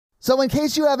So in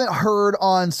case you haven't heard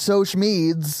on social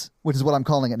meds, which is what I'm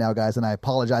calling it now, guys, and I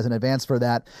apologize in advance for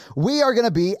that, we are going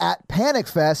to be at Panic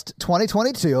Fest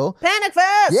 2022. Panic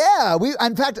Fest! Yeah,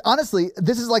 in fact, honestly,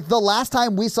 this is like the last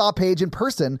time we saw Paige in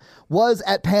person was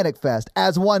at Panic Fest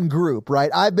as one group, right?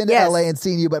 I've been to LA and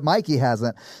seen you, but Mikey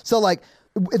hasn't. So like,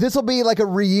 this will be like a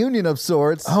reunion of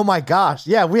sorts. Oh my gosh.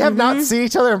 Yeah, we have not seen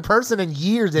each other in person in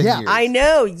years and years. I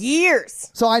know, years.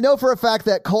 So I know for a fact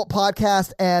that Cult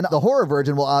Podcast and The Horror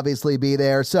Virgin will obviously be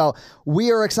there. So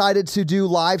we are excited to do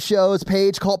live shows.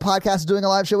 Paige, Cult Podcast is doing a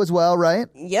live show as well, right?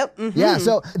 Yep. Mm-hmm. Yeah,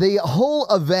 so the whole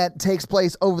event takes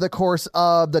place over the course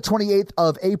of the 28th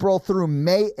of April through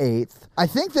May 8th. I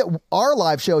think that our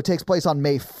live show takes place on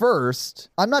May 1st.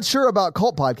 I'm not sure about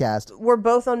Cult Podcast. We're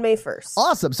both on May 1st.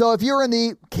 Awesome. So if you're in the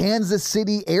Kansas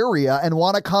City area and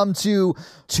want to come to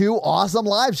two awesome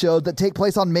live shows that take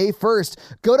place on May 1st,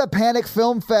 go to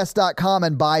panicfilmfest.com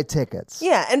and buy tickets.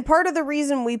 Yeah, and part of the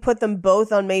reason we put them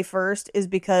both on May 1st is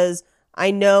because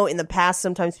I know in the past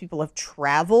sometimes people have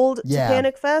traveled to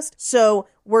Panic Fest. So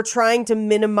we're trying to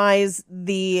minimize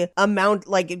the amount,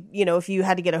 like, you know, if you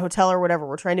had to get a hotel or whatever,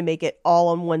 we're trying to make it all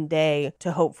on one day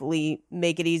to hopefully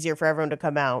make it easier for everyone to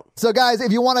come out. So guys,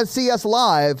 if you want to see us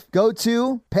live, go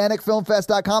to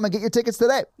panicfilmfest.com and get your tickets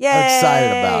today. Yay! I'm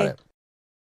excited about it.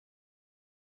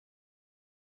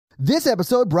 This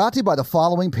episode brought to you by the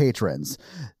following patrons.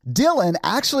 Dylan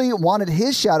actually wanted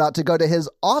his shout out to go to his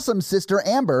awesome sister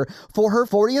Amber for her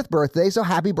 40th birthday. So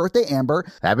happy birthday, Amber.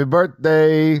 Happy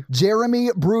birthday. Jeremy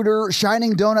Bruder,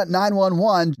 Shining Donut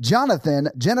 911, Jonathan,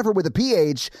 Jennifer with a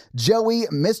PH, Joey,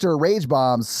 Mr. Rage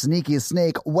Bombs, Sneaky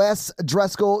Snake, Wes,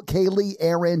 Dreskel, Kaylee,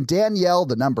 Aaron, Danielle,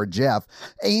 the number Jeff,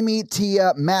 Amy,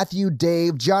 Tia, Matthew,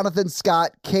 Dave, Jonathan,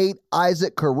 Scott, Kate,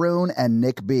 Isaac, Karoon, and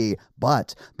Nick B.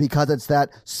 But because it's that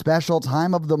special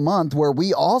time of the month where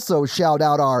we also shout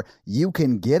out our You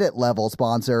Can Get It level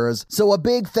sponsors. So a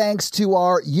big thanks to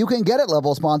our You Can Get It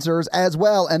level sponsors as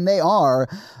well. And they are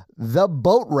The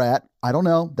Boat Rat. I don't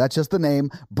know. That's just the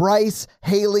name. Bryce,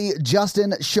 Haley,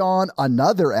 Justin, Sean,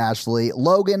 another Ashley,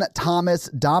 Logan, Thomas,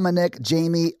 Dominic,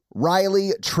 Jamie,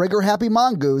 Riley, Trigger Happy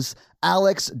Mongoose,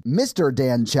 Alex, Mr.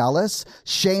 Dan Chalice,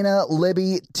 Shayna,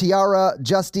 Libby, Tiara,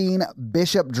 Justine,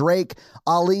 Bishop Drake,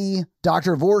 Ali,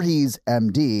 Dr. Voorhees,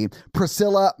 MD,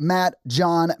 Priscilla, Matt,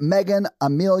 John, Megan,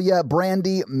 Amelia,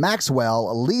 Brandy,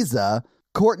 Maxwell, Lisa,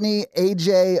 Courtney,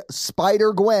 AJ,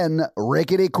 Spider Gwen,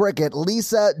 Rickety Cricket,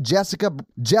 Lisa, Jessica,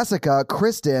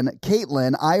 Kristen,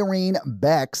 Caitlin, Irene,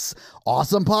 Bex,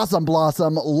 Awesome Possum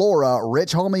Blossom, Laura,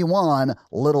 Rich Homie Juan,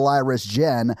 Little Irish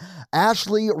Jen,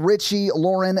 Ashley, Richie,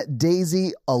 Lauren,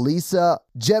 Daisy, Elisa,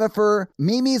 Jennifer,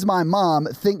 Mimi's my mom,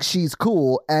 thinks she's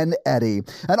cool, and Eddie.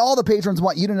 And all the patrons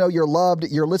want you to know you're loved,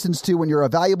 you're listened to, and you're a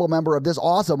valuable member of this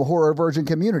awesome Horror Virgin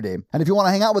community. And if you want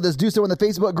to hang out with us, do so in the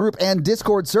Facebook group and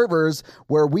Discord servers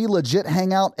where we legit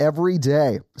hang out every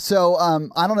day. So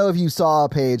I don't know if you saw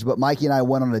Paige, but Mikey and I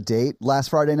went on a date last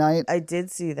Friday night. I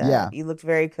did see that. Yeah. You looked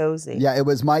very cozy. Yeah, it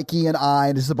was Mikey and I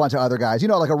and just a bunch of other guys. You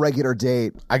know, like a regular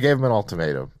date. I gave him an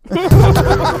ultimatum.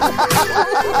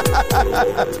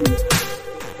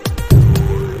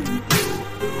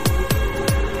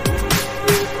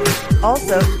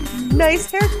 Also,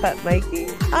 nice haircut, Mikey.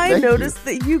 I noticed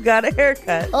that you got a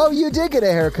haircut. Oh, you did get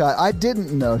a haircut. I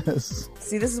didn't notice.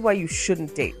 See, this is why you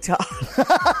shouldn't date Todd.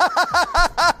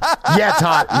 Yeah,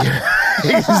 Todd.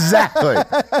 Exactly.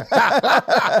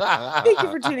 Thank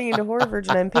you for tuning into Horror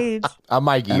Virgin. I'm Paige. I'm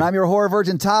Mikey. And I'm your Horror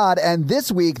Virgin Todd. And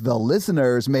this week, the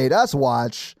listeners made us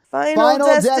watch Final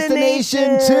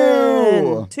Destination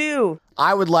 2.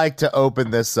 I would like to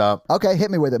open this up. Okay, hit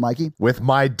me with it, Mikey. With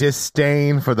my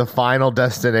disdain for the Final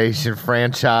Destination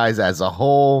franchise as a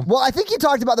whole. Well, I think you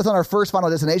talked about this on our first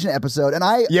Final Destination episode, and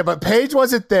Yeah, but Paige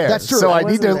wasn't there. That's true. So I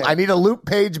I need to loop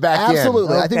Paige back in.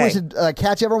 Absolutely. Okay. I think we should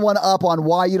catch everyone up on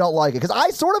why you don't like it, because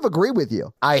I sort of agree with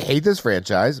you. I hate this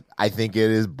franchise. I think it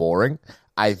is boring.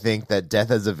 I think that Death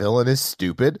as a Villain is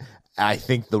stupid. I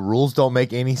think the rules don't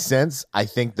make any sense. I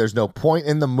think there's no point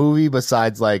in the movie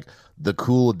besides like the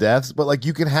cool deaths, but like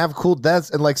you can have cool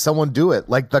deaths and like someone do it,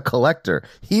 like The Collector.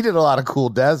 He did a lot of cool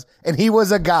deaths and he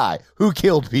was a guy who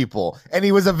killed people and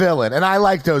he was a villain. And I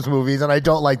like those movies and I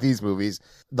don't like these movies.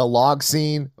 The log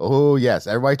scene. Oh yes.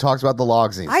 Everybody talks about the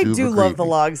log scene. I Super do love creepy. the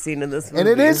log scene in this movie. And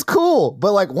it is cool.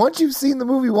 But like once you've seen the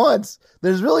movie once,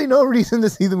 there's really no reason to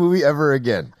see the movie ever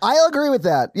again. I agree with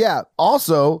that. Yeah.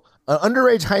 Also, an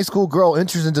underage high school girl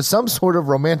enters into some sort of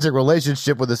romantic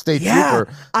relationship with a state trooper.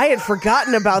 I had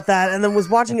forgotten about that and then was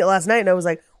watching it last night and I was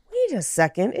like, wait wait a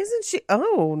second, isn't she?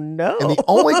 Oh no! And the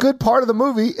only good part of the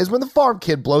movie is when the farm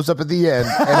kid blows up at the end,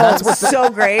 and that's what's so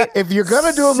great. If you're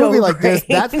gonna do a So movie like this, great.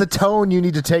 that's the tone you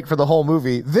need to take for the whole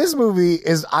movie. This movie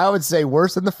is, I would say,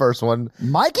 worse than the first one.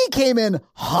 Mikey came in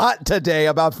hot today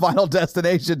about Final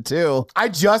Destination 2. I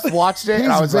just watched it. He's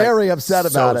and I was very like, upset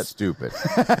about it. Stupid.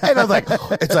 And I was like,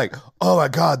 it's like, oh my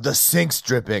god, the sink's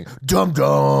dripping. Dum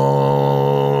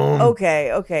dum.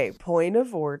 Okay. Point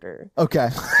of order. Okay.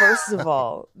 First of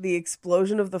all, the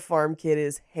explosion of the farm kid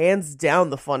is hands down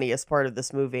the funniest part of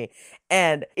this movie.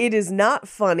 And it is not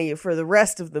funny for the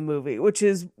rest of the movie, which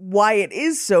is why it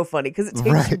is so funny, because it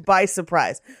takes you by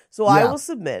surprise. So I will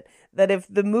submit that if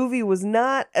the movie was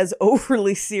not as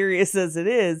overly serious as it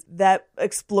is, that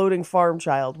exploding farm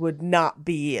child would not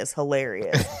be as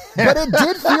hilarious. But it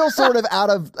did feel sort of out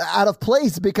of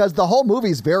place because the whole movie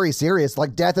is very serious.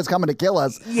 Like, death is coming to kill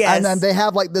us. Yes. And then they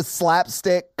have like this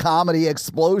slapstick comedy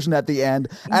explosion at the end.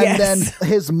 And then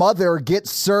his mother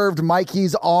gets served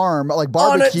Mikey's arm, like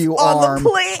barbecue on arm. the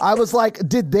plate. I was like,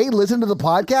 did they listen to the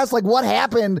podcast? Like, what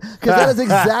happened? Because that is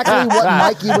exactly what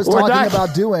Mikey was talking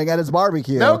about doing at his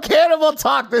barbecue. No cannibal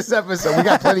talk this episode. We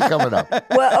got plenty coming up.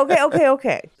 Well,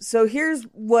 okay. So here's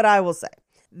what I will say.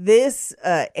 This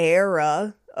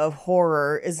era of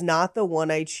horror is not the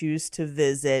one I choose to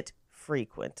visit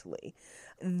frequently.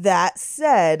 That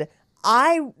said,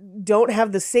 I don't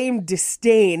have the same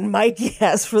disdain Mikey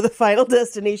has for the Final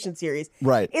Destination series.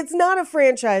 Right. It's not a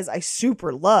franchise I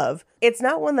super love. It's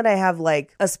not one that I have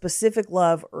like a specific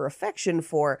love or affection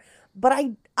for, but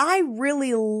I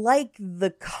really like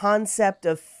the concept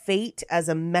of fate as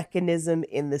a mechanism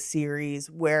in the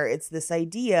series, where it's this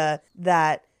idea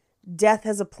that death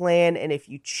has a plan, and if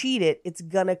you cheat it, it's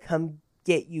gonna come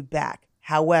get you back.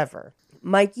 However,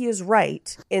 Mikey is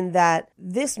right in that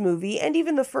this movie, and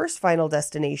even the first Final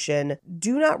Destination,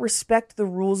 do not respect the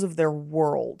rules of their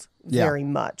world very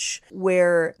much,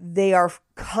 where they are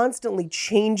constantly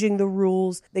changing the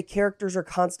rules. The characters are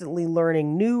constantly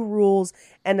learning new rules.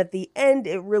 And at the end,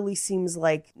 it really seems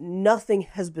like nothing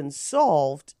has been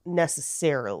solved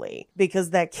necessarily,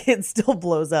 because that kid still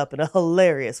blows up in a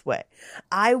hilarious way.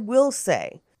 I will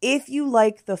say, if you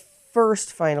like the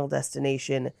first Final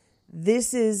Destination,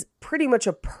 this is pretty much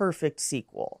a perfect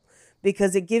sequel,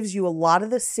 because it gives you a lot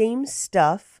of the same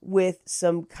stuff with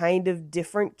some kind of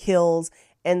different kills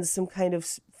and some kind of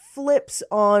flips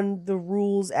on the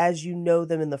rules as you know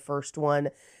them in the first one.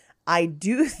 I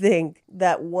do think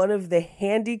that one of the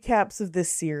handicaps of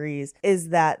this series is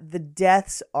that the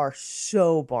deaths are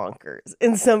so bonkers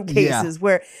in some cases,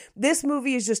 where this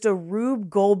movie is just a Rube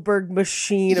Goldberg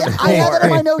machine of I have that in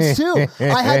gore. my notes too.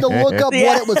 I had to look up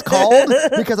what it was called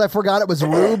because I forgot it was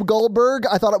Rube Goldberg.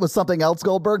 I thought it was something else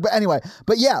Goldberg. But anyway,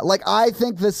 like I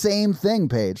think the same thing,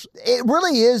 Paige. It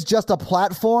really is just a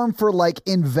platform for like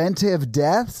inventive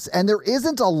deaths, and there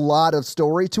isn't a lot of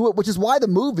story to it, which is why the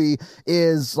movie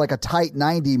is like a tight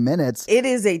 90 minutes. It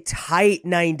is a tight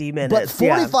 90 minutes. But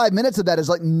 45 minutes of that is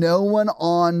like no one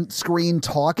on screen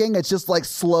talking. It's just like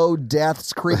slow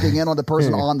deaths creeping in on the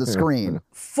person on the screen.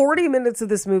 40 minutes of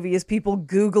this movie is people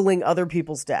Googling other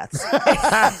people's deaths.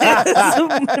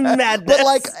 It's madness. But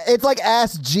like, it's like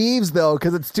Ask Jeeves though,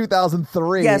 because it's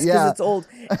 2003. Yes, because it's old.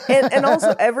 And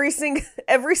also every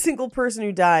single person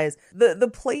who dies, the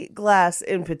plate glass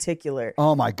in particular.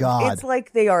 Oh my God. It's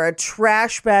like they are a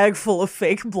trash bag full of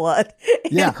fake blood.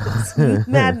 Yeah. It's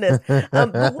madness.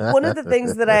 One of the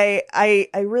things that I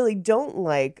really don't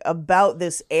like about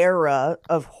this era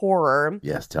of horror.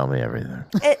 Yes, tell me everything.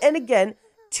 And again,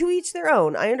 to each their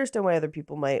own. I understand why other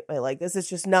people might like this. It's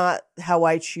just not how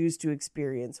I choose to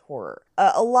experience horror.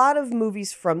 A lot of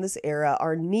movies from this era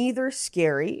are neither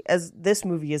scary, as this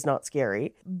movie is not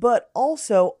scary, but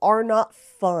also are not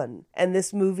fun. And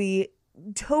this movie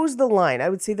toes the line. I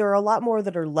would say there are a lot more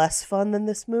that are less fun than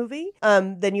this movie.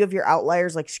 Then you have your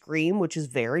outliers like Scream, which is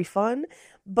very fun.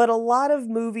 But a lot of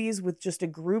movies with just a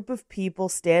group of people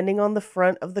standing on the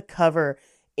front of the cover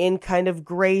in kind of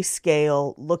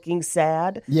grayscale looking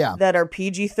sad that are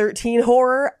PG-13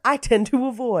 horror, I tend to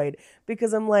avoid,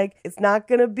 because I'm like, it's not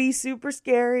going to be super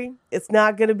scary. It's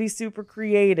not going to be super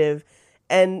creative.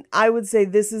 And I would say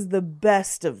this is the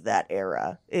best of that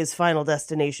era, is Final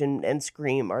Destination and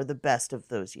Scream are the best of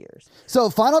those years. So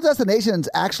Final Destinations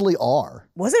actually are.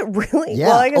 Was it really? Yeah.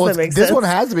 Well, I guess that makes sense. This one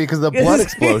has to be because of the blood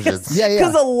explosions. Yeah.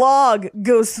 Because a log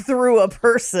goes through a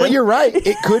person. But you're right.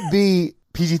 It could be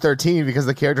PG-13 because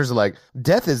the characters are like,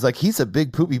 death is like, he's a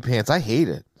big poopy pants. I hate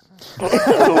it.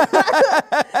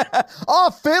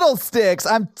 Oh, fiddlesticks.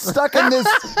 I'm stuck in this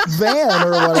van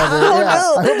or whatever.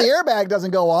 No. I hope the airbag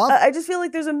doesn't go off. I just feel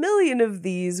like there's a million of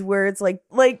these where it's like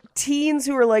teens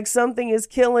who are like, something is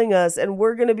killing us and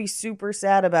we're going to be super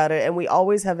sad about it. And we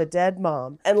always have a dead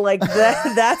mom. And like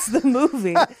that's the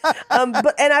movie.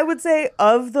 And I would say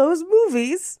of those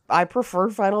movies, I prefer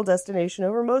Final Destination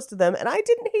over most of them. And I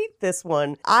didn't hate this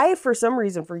one. I, for some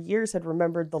reason, for years had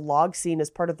remembered the log scene as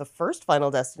part of the first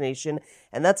Final Destination.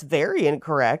 And that's very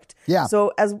incorrect. Yeah.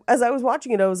 So as I was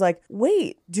watching it, I was like,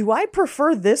 wait, do I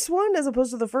prefer this one as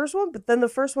opposed to the first one? But then the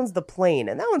first one's the plane,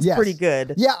 and that one's pretty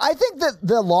good. Yeah, I think that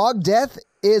the log death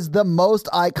is the most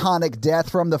iconic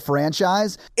death from the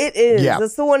franchise. It is. Yeah.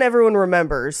 That's the one everyone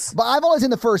remembers. But I've only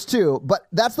seen the first two, but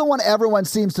that's the one everyone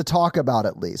seems to talk about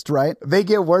at least, right? They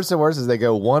get worse and worse as they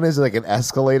go. One is like an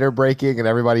escalator breaking and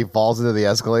everybody falls into the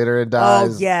escalator and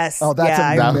dies. Oh, yes. Oh, that's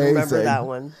I amazing. remember that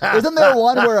one. Isn't there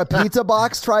one where a pizza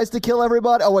box tries to kill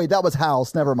everybody? Oh, wait, that was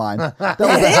House. Never mind. That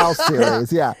was the House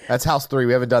series. Yeah. That's House 3.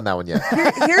 We haven't done that one yet.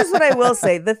 Here's what I will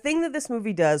say. The thing that this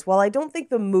movie does, while I don't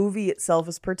think the movie itself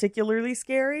is particularly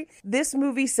scary, this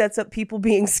movie sets up people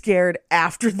being scared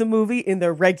after the movie in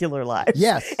their regular lives.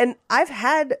 Yes. And I've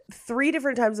had 3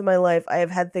 different times in my life, I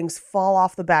have had things fall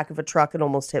off the back of a truck and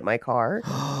almost hit my car.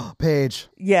 Paige.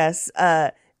 Yes.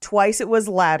 Twice it was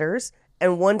ladders.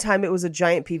 And one time it was a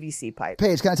giant PVC pipe.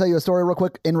 Paige, can I tell you a story real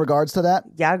quick in regards to that?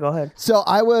 Yeah, go ahead. So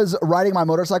I was riding my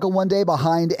motorcycle one day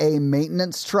behind a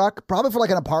maintenance truck, probably for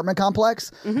like an apartment complex,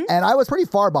 and I was pretty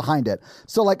far behind it.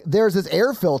 So like there's this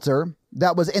air filter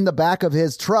that was in the back of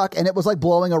his truck and it was like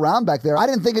blowing around back there. I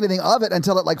didn't think anything of it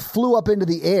until it like flew up into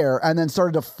the air and then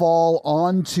started to fall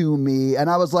onto me. And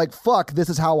I was like, fuck, this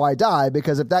is how I die,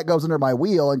 because if that goes under my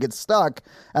wheel and gets stuck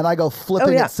and I go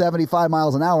flipping at 75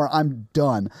 miles an hour, I'm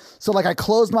done. So like I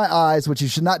closed my eyes, which you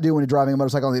should not do when you're driving a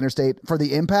motorcycle on the interstate, for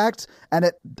the impact, and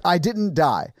I didn't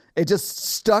die. It just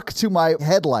stuck to my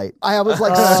headlight. I was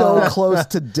like so close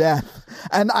to death.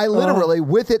 And I literally,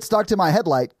 with it stuck to my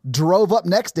headlight, drove up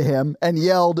next to him and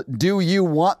yelled, "Do you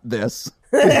want this?"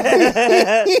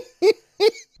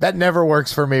 That never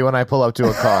works for me when I pull up to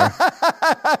a car.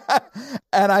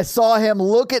 And I saw him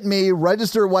look at me,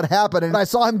 register what happened, and I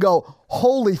saw him go,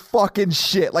 "Holy fucking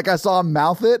shit." Like I saw him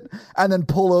mouth it and then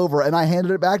pull over, and I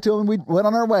handed it back to him and we went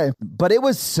on our way. But it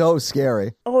was so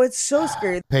scary. Oh, it's so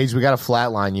scary. Paige, we got to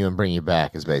flatline you and bring you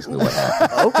back is basically what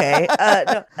happened. Okay.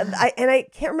 No, I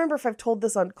can't remember if I've told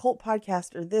this on Cult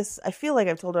Podcast or this. I feel like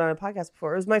I've told it on a podcast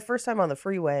before. It was my first time on the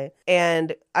freeway,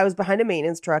 and I was behind a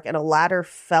maintenance truck, and a ladder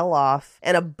fell off,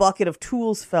 and a bucket of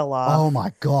tools fell off. Oh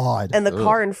my God. And the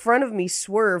car in front of me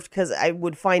swerved, because I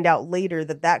would find out later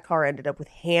that car ended up with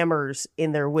hammers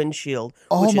in their windshield,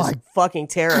 which is fucking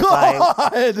terrifying.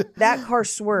 God. That car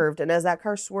swerved, and as that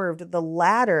car swerved, the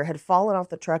ladder had fallen off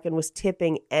the truck and was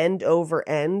tipping end over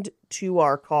end to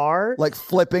our car. Like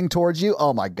flipping towards you?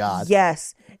 Oh my God.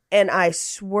 Yes. And I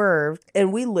swerved,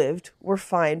 and we lived. We're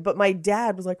fine. But my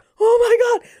dad was like, "Oh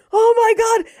my God, oh my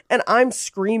God." And I'm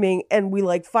screaming, and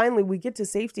finally we get to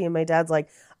safety, and my dad's like,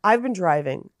 "I've been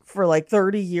driving for like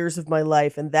 30 years of my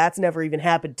life, and that's never even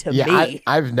happened to me."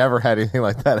 I've never had anything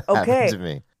like that happen to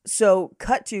me. So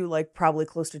cut to like probably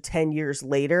close to 10 years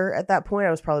later. At that point,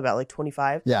 I was probably about like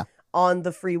 25. Yeah. On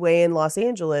the freeway in Los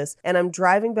Angeles, and I'm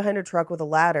driving behind a truck with a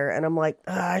ladder, and I'm like,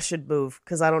 I should move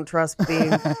because I don't trust being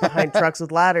behind trucks with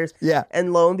ladders. Yeah.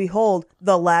 And lo and behold,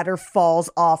 the ladder falls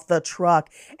off the truck,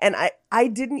 and I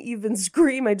didn't even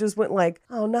scream. I just went like,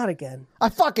 "Oh, not again." I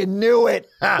fucking knew it.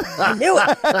 I knew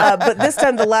it. But this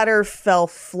time the ladder fell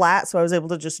flat, so I was able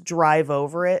to just drive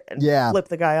over it and flip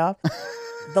the guy off.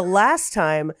 The last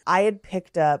time I had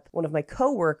picked up one of my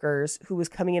coworkers who was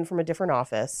coming in from a different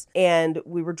office, and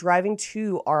we were driving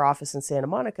to our office in Santa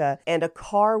Monica, and a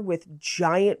car with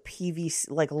giant PVC,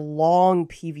 like long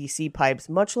PVC pipes,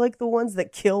 much like the ones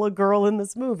that kill a girl in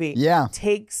this movie,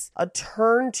 takes a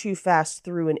turn too fast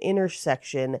through an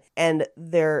intersection, and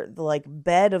the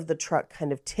bed of the truck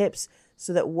kind of tips,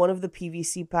 so that one of the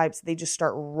PVC pipes, they just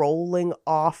start rolling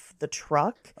off the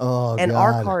truck. Oh, and God.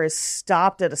 Our car is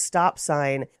stopped at a stop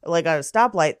sign, like at a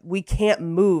stoplight. We can't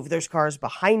move. There's cars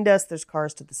behind us. There's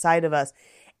cars to the side of us.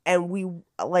 And we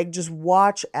just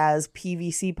watch as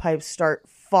PVC pipes start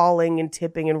falling and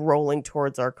tipping and rolling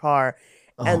towards our car.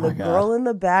 And the girl in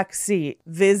the back seat,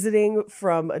 visiting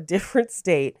from a different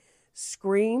state,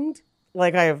 screamed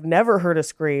like I have never heard a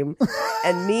scream.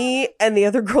 And me and the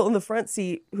other girl in the front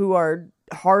seat, who are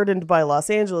hardened by Los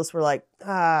Angeles, were like,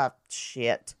 "Ah,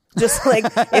 shit." Just like,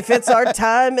 if it's our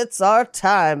time, it's our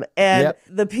time. And Yep.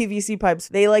 the PVC pipes,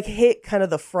 they like hit kind of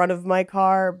the front of my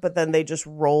car, but then they just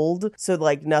rolled. So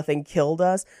like nothing killed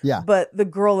us. Yeah. But the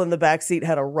girl in the back seat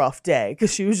had a rough day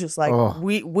because she was just like,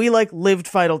 we like lived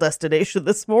Final Destination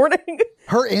this morning.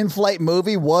 Her in-flight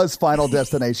movie was Final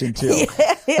Destination too.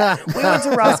 Yeah. We went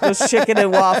to Roscoe's Chicken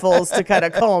and Waffles to kind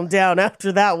of calm down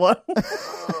after that one.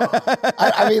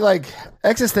 I mean, like,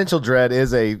 existential dread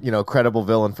is a, credible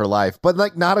villain for life, but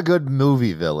like not a good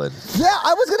movie villain. Yeah,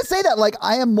 I was going to say that. Like,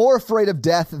 I am more afraid of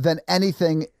death than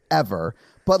anything ever.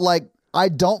 But like, I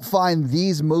don't find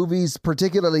these movies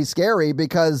particularly scary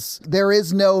because there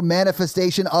is no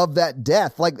manifestation of that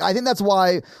death. Like, I think that's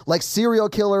why like serial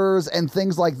killers and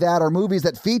things like that, or movies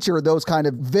that feature those kind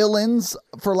of villains,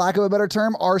 for lack of a better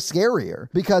term, are scarier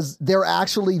because they're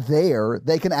actually there.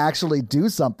 They can actually do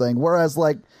something. Whereas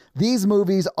like these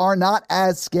movies are not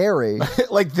as scary.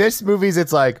 Like this movie's,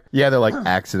 it's like, yeah, they're like,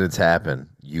 accidents happen.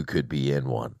 You could be in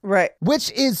one. Right.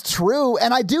 Which is true.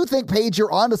 And I do think, Paige,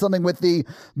 you're onto something with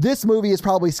this movie is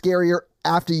probably scarier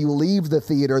after you leave the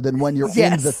theater than when you're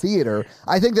in the theater.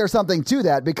 I think there's something to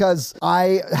that because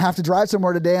I have to drive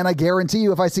somewhere today and I guarantee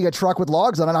you if I see a truck with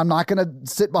logs on it, I'm not going to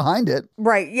sit behind it.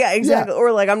 Right. Yeah, exactly. Yeah.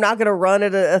 Or like, I'm not going to run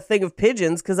at a thing of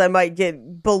pigeons because I might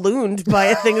get ballooned by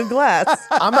a thing of glass.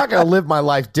 I'm not going to live my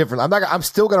life different. I'm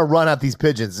still going to run at these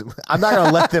pigeons. I'm not going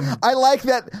to let them. I like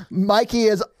that Mikey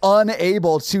is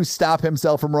unable to stop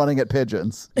himself from running at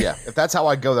pigeons. Yeah. If that's how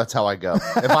I go, that's how I go.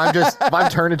 If I'm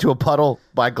turned into a puddle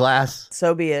by glass,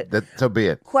 so be it. So be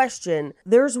it. Question.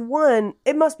 There's one,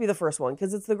 it must be the first one,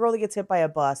 because it's the girl that gets hit by a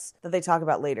bus that they talk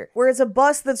about later, where it's a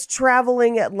bus that's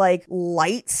traveling at like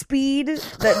light speed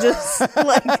that just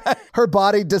like... Her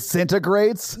body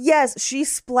disintegrates? Yes, she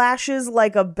splashes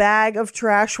like a bag of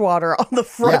trash water on the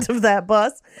front of that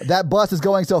bus. That bus is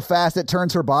going so fast it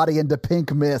turns her body into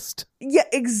pink mist. Yeah,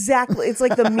 exactly. It's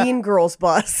like the Mean Girls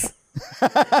bus.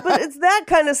 But it's that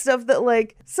kind of stuff that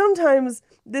like sometimes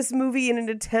this movie, in an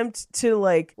attempt to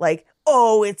like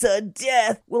oh, it's a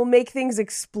death, will make things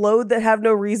explode that have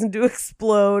no reason to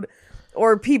explode,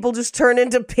 or people just turn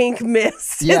into pink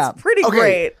mist. Yeah. It's pretty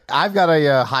great. I've got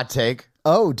a hot take.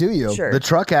 Oh, do you? Sure. The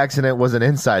truck accident was an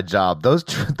inside job. Those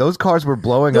cars were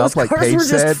blowing up, like Paige were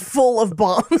said. Just full of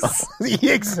bombs.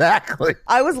 Exactly.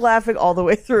 I was laughing all the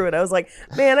way through it. I was like,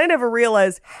 man, I never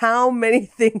realized how many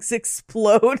things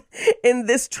explode in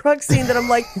this truck scene that I'm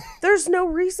like, there's no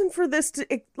reason for this to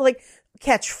like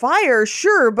catch fire,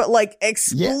 sure, but like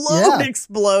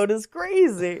explode is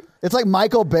crazy. It's like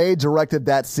Michael Bay directed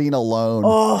that scene alone.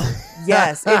 Oh,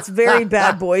 yes. It's very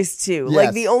Bad Boys too. Yes.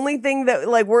 Like the only thing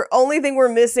we're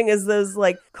missing is those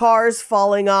like cars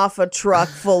falling off a truck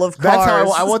full of cars. That's how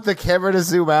I want the camera to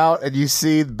zoom out and you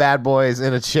see Bad Boys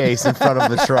in a chase in front of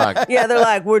the truck. Yeah, they're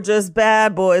like, we're just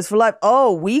bad boys for life.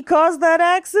 Oh, we caused that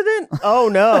accident? Oh,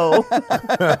 no.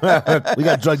 We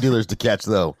got drug dealers to catch,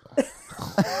 though.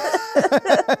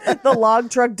 The log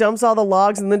truck dumps all the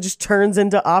logs and then just turns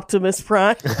into Optimus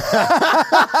Prime.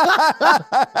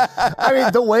 I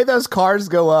mean, the way those cars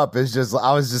go up is just,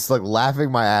 I was just like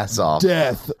laughing my ass off.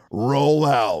 Death, roll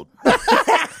out.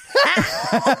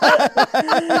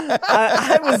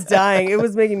 I was dying. It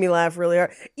was making me laugh really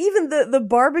hard. Even the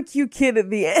barbecue kid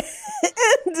at the end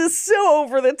is so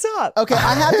over the top. Okay,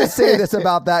 I have to say this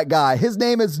about that guy. His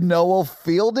name is Noel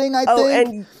Fielding, I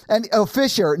think. And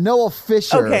Fisher. Noel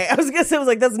Fisher. Okay, I was going to say, I was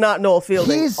like, that's not Noel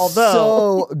Fielding. He's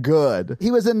so good.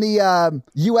 He was in the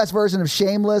U.S. version of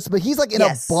Shameless, but he's like in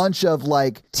a bunch of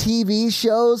like TV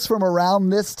shows from around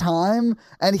this time,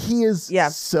 and he is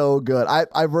so good.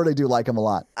 I really do like him a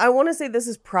lot. I want to say this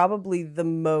is probably the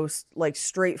most like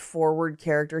straightforward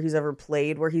character he's ever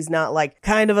played, where he's not like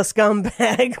kind of a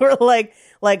scumbag or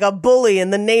like a bully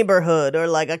in the neighborhood or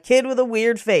like a kid with a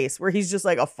weird face, where he's just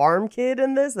like a farm kid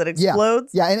in this that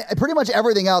explodes. Yeah, and pretty much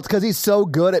everything else, because he's so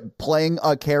good at playing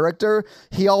a character,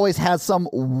 he always has some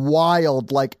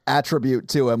wild like attribute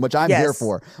to him, which I'm here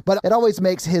for. But it always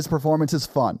makes his performances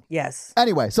fun. Yes.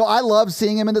 Anyway, so I love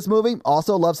seeing him in this movie.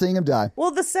 Also love seeing him die.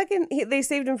 Well, the second they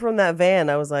saved him from that van,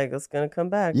 I was like, it's going to come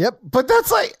back. Yep. But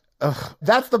that's like...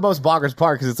 that's the most bonkers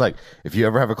part, because it's like, if you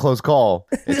ever have a close call,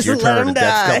 it's your turn and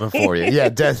death's coming for you. Yeah,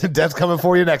 death's coming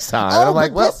for you next time. And I'm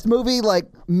like, well, this movie like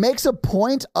makes a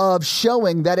point of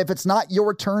showing that if it's not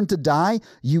your turn to die,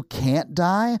 you can't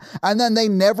die. And then they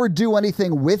never do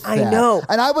anything with that. I know.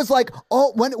 And I was like,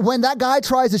 oh, when that guy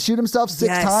tries to shoot himself 6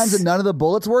 times and none of the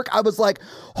bullets work, I was like,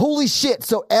 holy shit.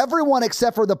 So everyone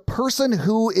except for the person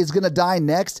who is going to die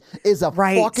next is a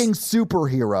fucking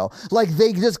superhero. Like,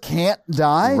 they just can't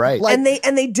die. Right. Like, and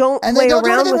they don't and play they don't do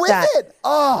around anything with with that. it.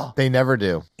 Oh. They never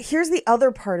do. Here's the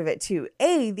other part of it too.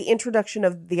 The introduction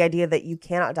of the idea that you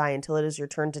cannot die until it is your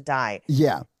turn to die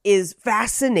Yeah. is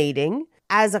fascinating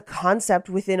as a concept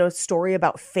within a story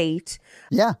about fate.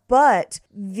 Yeah. But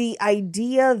the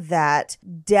idea that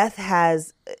death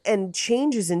has, and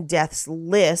changes in death's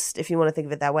list, if you want to think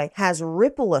of it that way, has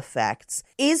ripple effects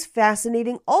is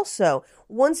fascinating also.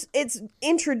 Once it's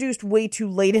introduced way too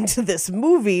late into this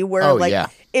movie where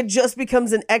it just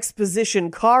becomes an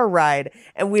exposition car ride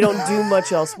and we don't do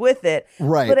much else with it.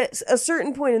 Right. But at a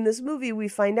certain point in this movie, we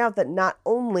find out that not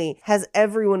only has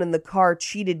everyone in the car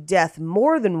cheated death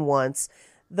more than once,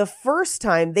 the first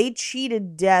time they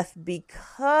cheated death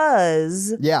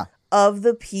because of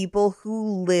the people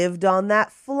who lived on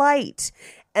that flight.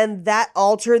 And that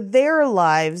altered their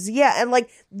lives. Yeah, and like,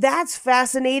 that's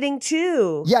fascinating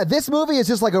too. Yeah, this movie is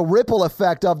just like a ripple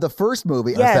effect of the first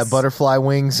movie. Yes. That butterfly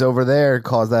wings over there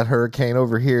caused that hurricane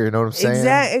over here. You know what I'm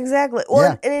saying? Exactly.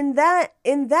 Well, and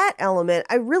in that element,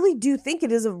 I really do think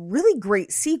it is a really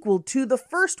great sequel to the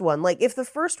first one. Like, if the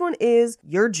first one is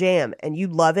your jam and you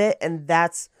love it and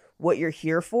that's what you're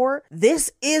here for, this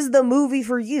is the movie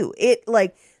for you. It,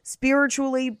 like,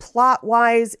 spiritually, plot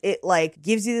wise, it like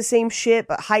gives you the same shit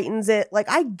but heightens it. Like,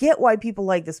 I get why people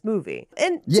like this movie,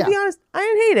 and to be honest, I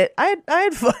didn't hate it. I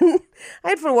had fun. I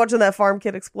had fun watching that farm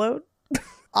kid explode.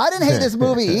 I didn't hate this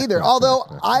movie either, although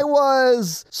I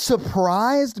was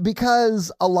surprised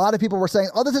because a lot of people were saying,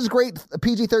 oh, this is great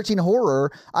PG-13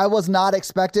 horror. I was not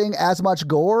expecting as much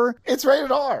gore. It's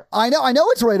rated R. I know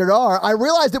it's rated R. I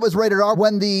realized it was rated R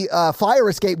when the fire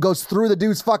escape goes through the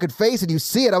dude's fucking face and you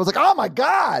see it. I was like, oh my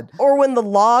God. Or when the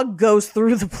log goes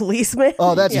through the policeman.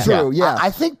 Oh, that's true, yeah. I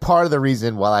think part of the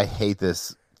reason why I hate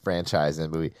this franchise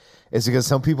and movie is because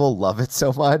some people love it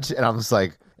so much, and I'm just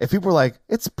like, if people are like,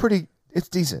 it's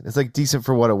decent. It's like decent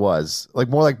for what it was. Like,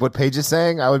 more like what Paige is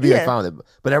saying, I would be like fine with it.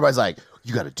 But everybody's like,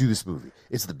 you got to do this movie.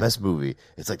 It's the best movie.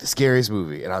 It's like the scariest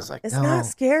movie. And I was like, it's not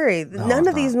scary. None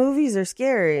of these movies are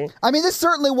scary. I mean, this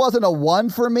certainly wasn't a 1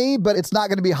 for me, but it's not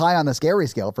going to be high on the scary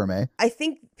scale for me. I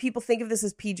think people think of this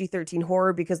as PG-13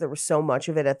 horror because there was so much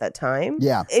of it at that time.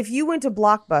 Yeah. If you went to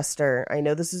Blockbuster, I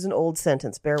know this is an old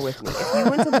sentence, bear with me. If you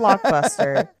went to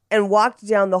Blockbuster and walked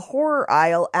down the horror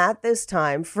aisle at this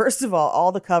time, first of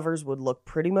all the covers would look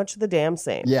pretty much the damn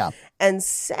same. Yeah. And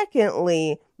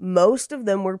secondly, most of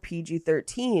them were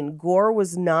PG-13. Gore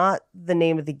was not the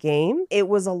name of the game. It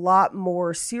was a lot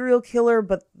more serial killer,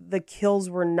 but the kills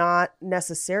were not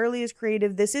necessarily as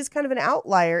creative. This is kind of an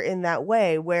outlier in that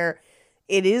way, where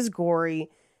it is gory.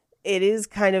 It is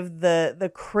kind of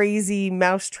the crazy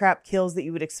mousetrap kills that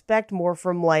you would expect more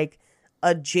from like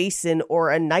a Jason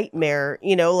or a Nightmare,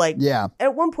 you know, like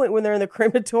at one point when they're in the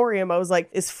crematorium, I was like,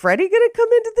 is Freddy going to come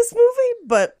into this movie?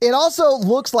 But it also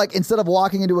looks like instead of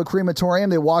walking into a crematorium,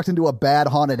 they walked into a bad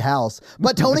haunted house.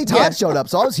 But Tony Todd showed up,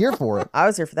 so I was here for it. I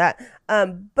was here for that.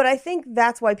 But I think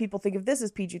that's why people think of this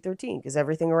as PG-13, because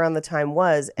everything around the time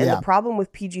was. And the problem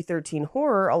with PG-13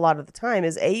 horror a lot of the time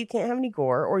is you can't have any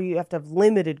gore, or you have to have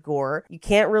limited gore. You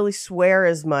can't really swear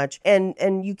as much,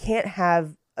 and you can't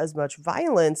have as much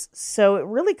violence, so it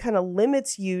really kind of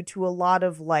limits you to a lot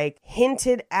of like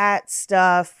hinted at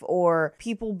stuff or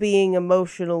people being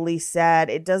emotionally sad.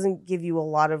 It doesn't give you a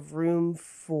lot of room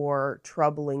for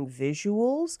troubling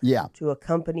visuals to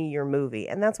accompany your movie,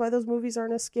 and that's why those movies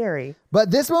aren't as scary.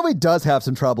 But this movie does have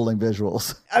some troubling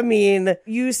visuals. I mean,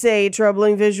 you say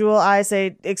troubling visual, I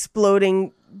say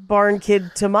exploding barn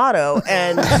kid tomato,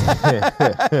 and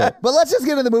but let's just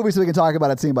get into the movie so we can talk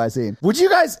about it scene by scene. Would you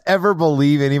guys ever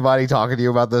believe anybody talking to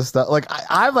you about this stuff? Like,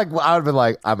 I would have been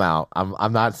like, I'm out.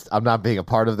 I'm not being a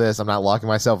part of this. I'm not locking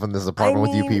myself in this apartment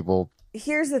with you people.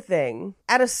 Here's the thing.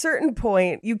 At a certain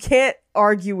point, you can't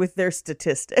argue with their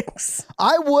statistics.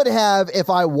 I would have if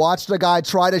I watched a guy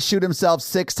try to shoot himself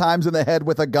 6 times in the head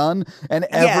with a gun and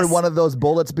every one of those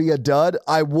bullets be a dud.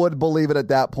 I would believe it at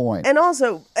that point. And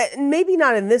also, maybe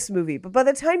not in this movie, but by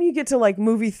the time you get to like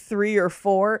movie 3 or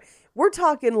 4, we're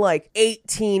talking like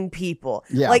 18 people.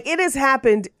 Yeah. Like, it has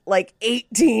happened like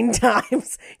 18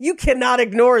 times. You cannot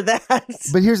ignore that.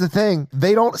 But here's the thing.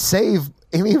 They don't save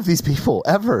any of these people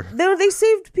ever. They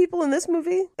saved people in this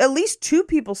movie. At least 2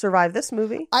 people survived this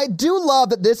movie. I do love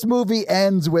that this movie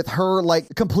ends with her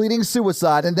like completing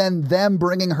suicide and then them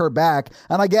bringing her back.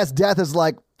 And I guess Death is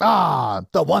like,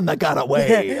 The one that got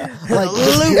away.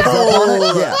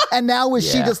 Loophole. Yeah. And now is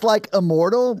she Yeah. just like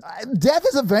immortal? Death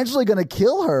is eventually going to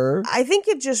kill her. I think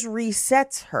it just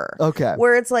resets her. Okay.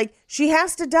 Where it's like, she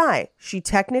has to die. She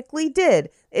technically did.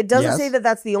 It doesn't Yes. say that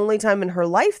that's the only time in her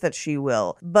life that she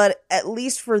will. But at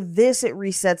least for this, it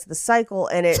resets the cycle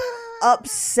and it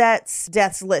upsets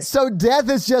Death's list. So Death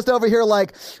is just over here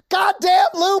like, goddamn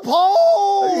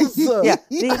loopholes. Yeah,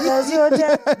 because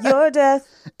your death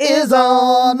Is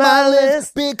on my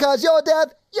list because your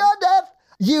death,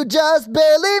 you just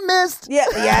barely missed. Yeah,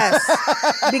 yes.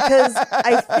 Because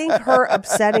I think her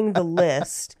upsetting the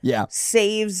list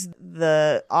saves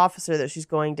the officer that she's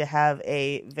going to have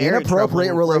a very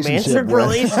Inappropriate troubling relationship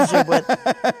romantic relationship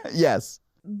with. Yes.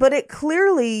 But it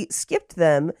clearly skipped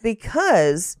them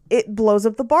because it blows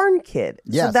up the barn kid.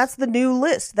 Yes. So that's the new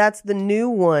list. That's the new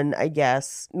one, I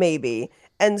guess, maybe.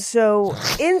 And so,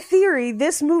 in theory,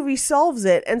 this movie solves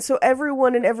it. And so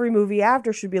everyone in every movie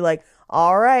after should be like,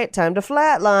 all right, time to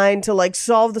flatline to like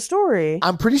solve the story.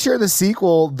 I'm pretty sure the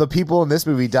sequel, the people in this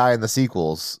movie die in the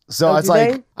sequels. So it's do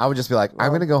like, they? I would just be like, I'm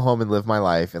going to go home and live my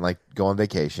life and like go on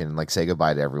vacation and like say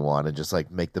goodbye to everyone and just like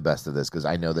make the best of this because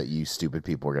I know that you stupid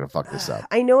people are going to fuck this up.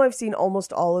 I know I've seen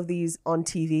almost all of these on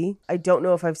TV. I don't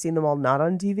know if I've seen them all not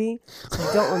on TV. So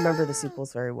I don't remember the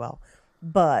sequels very well.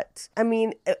 But, I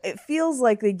mean, it feels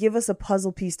like they give us a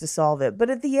puzzle piece to solve it. But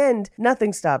at the end,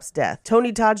 nothing stops Death.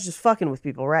 Tony Todd's just fucking with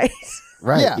people, right?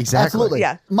 Right, Yeah, exactly. absolutely.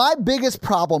 Yeah. My biggest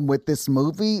problem with this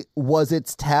movie was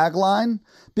its tagline,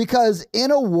 because in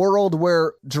a world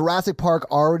where Jurassic Park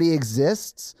already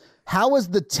exists, how is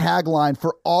the tagline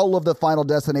for all of the Final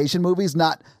Destination movies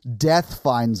not Death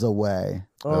Finds a Way?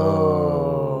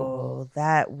 Oh,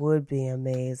 that would be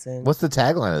amazing. What's the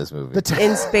tagline of this movie?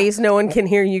 In space, no one can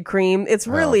hear you cream. It's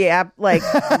really like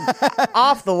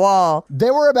off the wall.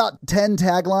 There were about 10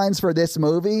 taglines for this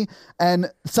movie,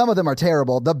 and some of them are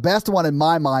terrible. The best one in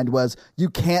my mind was, you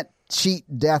can't cheat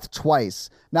death twice.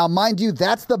 Now, mind you,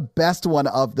 that's the best one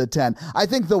of the 10. I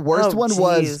think the worst one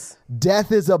was,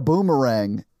 death is a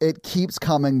boomerang. It keeps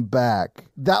coming back.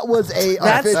 That was a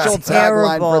That's official terrible.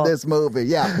 tagline for this movie.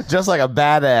 Yeah. Just like a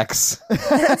bad ex.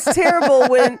 That's terrible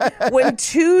when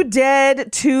Too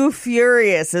Dead, Too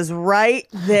Furious is right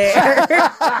there.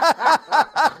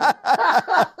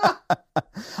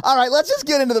 All right, let's just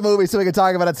get into the movie so we can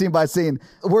talk about it scene by scene.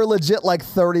 We're legit like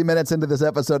 30 minutes into this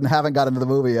episode and haven't got into the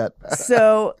movie yet.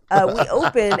 So we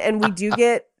open and we do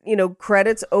get,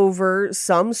 credits over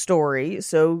some story.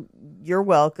 So you're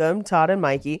welcome, Todd and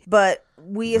Mikey. But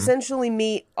we essentially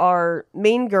meet our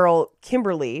main girl,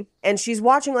 Kimberly, and she's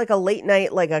watching like a late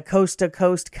night, like a coast to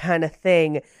coast kind of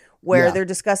thing where they're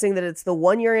discussing that it's the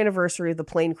 1-year anniversary of the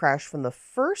plane crash from the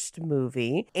first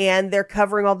movie. And they're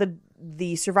covering all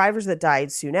the survivors that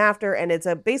died soon after. And it's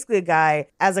basically a guy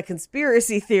as a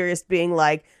conspiracy theorist being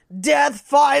like, death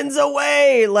finds a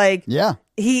way. Like, Yeah.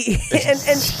 he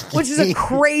and which is a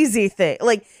crazy thing.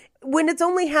 Like, when it's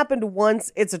only happened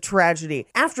once, it's a tragedy.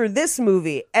 After this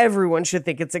movie, everyone should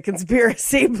think it's a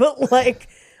conspiracy, but like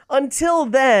until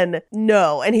then,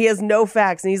 no. And he has no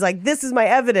facts. And he's like, this is my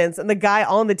evidence. And the guy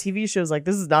on the TV show is like,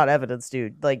 this is not evidence,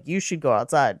 dude. Like, you should go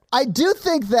outside. I do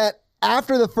think that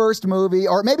after the first movie,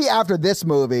 or maybe after this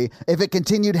movie, if it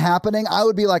continued happening, I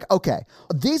would be like, okay,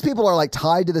 these people are like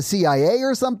tied to the CIA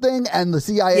or something, and the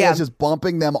CIA is just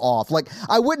bumping them off. Like,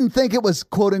 I wouldn't think it was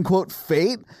quote unquote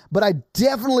fate, but I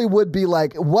definitely would be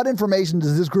like, what information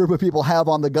does this group of people have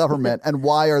on the government, and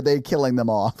why are they killing them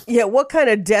off? Yeah, what kind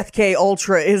of Death K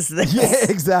Ultra is this? Yeah,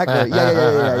 exactly.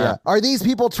 Yeah. Are these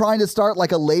people trying to start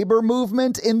like a labor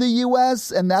movement in the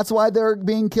U.S., and that's why they're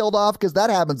being killed off? Because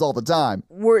that happens all the time.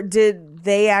 Did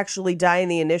they actually die in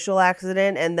the initial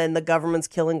accident and then the government's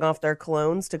killing off their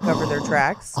clones to cover their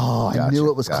tracks? Oh, I knew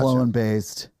it was clone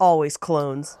based. Always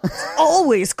clones. It's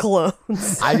always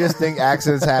clones. I just think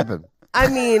accidents happen. I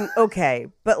mean, okay,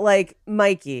 but like,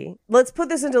 Mikey, let's put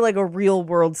this into like a real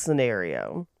world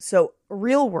scenario. So,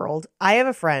 real world, I have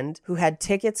a friend who had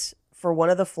tickets for one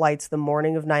of the flights the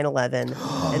morning of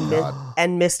 9/11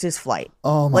 and missed his flight.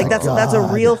 Oh my God. That's a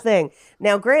real thing.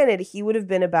 Now, granted, he would have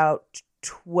been about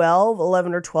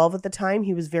 11 or 12 at the time.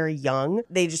 He was very young.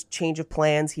 They just change of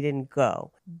plans. He didn't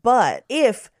go. But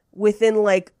if within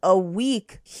like a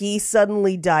week he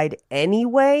suddenly died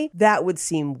anyway, that would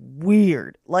seem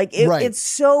weird. Like it's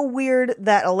so weird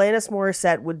that Alanis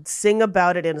Morissette would sing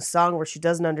about it in a song where she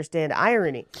doesn't understand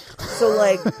irony. So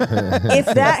like if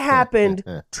that happened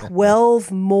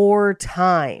 12 more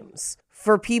times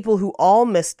for people who all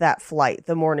missed that flight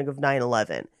the morning of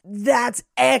 9/11, that's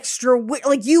extra weird.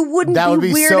 Like, you wouldn't That would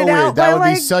be weirded so out weird. by, That would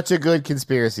like, be such a good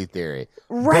conspiracy theory.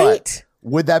 right?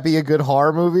 Would that be a good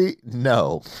horror movie?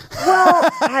 No. Well,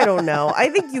 I don't know. I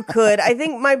think you could. I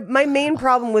think my main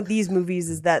problem with these movies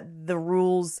is that the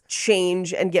rules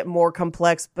change and get more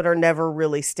complex, but are never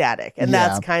really static. And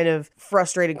that's kind of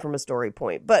frustrating from a story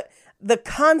point. But the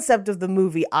concept of the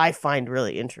movie I find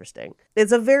really interesting.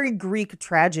 It's a very Greek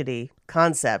tragedy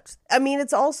concept. I mean,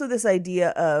 it's also this idea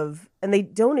of, and they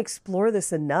don't explore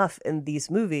this enough in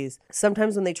these movies.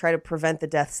 Sometimes when they try to prevent the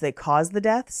deaths, they cause the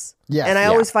deaths. Yes, and I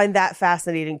always find that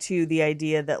fascinating too, the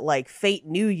idea that like fate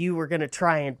knew you were going to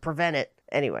try and prevent it.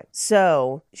 Anyway,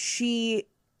 so she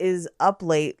is up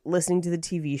late listening to the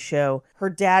TV show.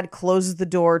 Her dad closes the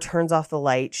door, turns off the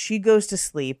light. She goes to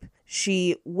sleep.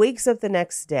 She wakes up the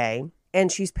next day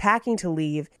and she's packing to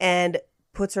leave and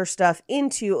puts her stuff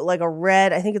into like a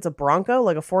red, I think it's a Bronco,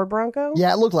 like a Ford Bronco.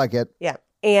 Yeah, it looked like it. Yeah.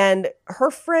 And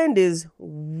her friend is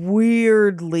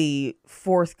weirdly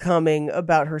forthcoming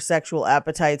about her sexual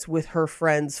appetites with her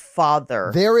friend's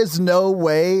father. There is no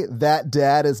way that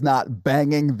dad is not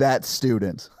banging that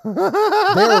student.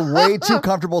 They're way too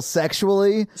comfortable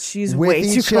sexually She's with way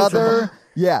too each other.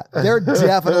 Yeah, they're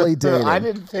definitely dating. I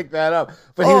didn't pick that up.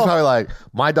 But he was probably like,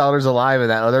 my daughter's alive and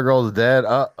that other girl's dead.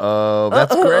 Uh-oh.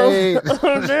 That's great.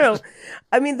 Oh, no.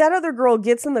 I mean, that other girl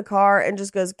gets in the car and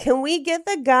just goes, "Can we get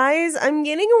the guys? I'm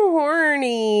getting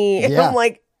horny." And Yeah. I'm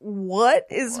like, what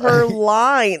is her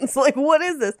lines? Like, what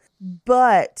is this?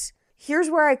 But here's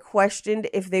where I questioned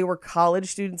if they were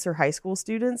college students or high school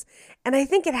students. And I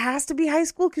think it has to be high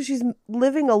school because she's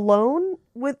living alone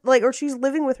with or she's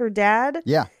living with her dad.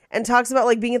 Yeah. And talks about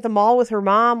like being at the mall with her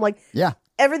mom. Like, Yeah.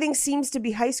 everything seems to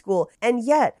be high school. And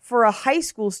yet, for a high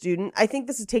school student, I think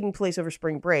this is taking place over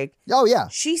spring break. Oh, yeah.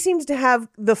 She seems to have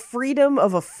the freedom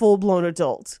of a full-blown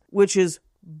adult, which is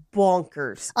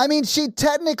bonkers. I mean, she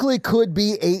technically could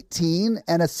be 18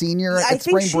 and a senior I at think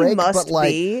spring she break, must but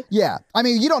like, be. yeah. I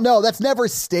mean, you don't know. That's never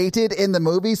stated in the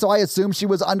movie, so I assume she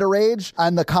was underage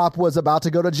and the cop was about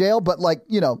to go to jail. But like,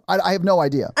 I have no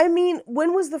idea. I mean,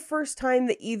 when was the first time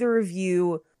that either of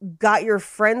you got your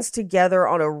friends together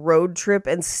on a road trip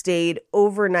and stayed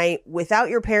overnight without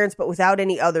your parents, but without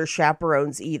any other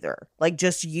chaperones either? Like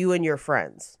just you and your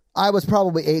friends. I was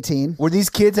probably 18. Were these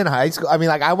kids in high school? I mean,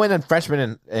 like I went in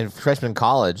freshman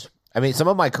college. I mean, some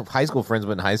of my high school friends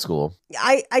went in high school.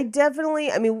 I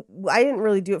definitely, I mean, I didn't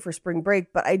really do it for spring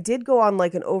break, but I did go on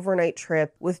like an overnight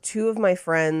trip with two of my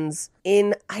friends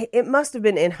it must have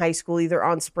been in high school, either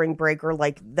on spring break or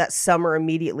like that summer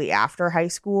immediately after high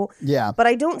school. Yeah. But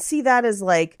I don't see that as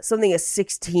like something a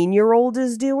 16-year-old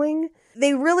is doing.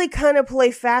 They really kind of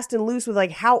play fast and loose with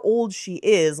like how old she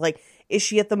is. Like, is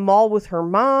she at the mall with her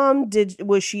mom?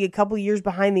 Was she a couple years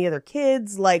behind the other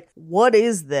kids? Like, what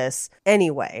is this?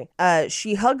 Anyway,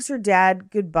 she hugs her dad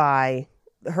goodbye.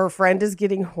 Her friend is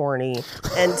getting horny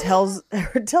and tells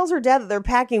her dad that they're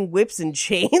packing whips and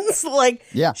chains. Like,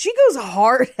 yeah. She goes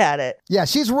hard at it. Yeah,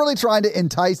 she's really trying to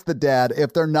entice the dad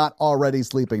if they're not already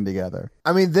sleeping together.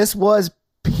 I mean, this was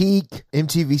peak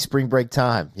MTV spring break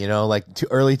time, like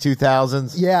early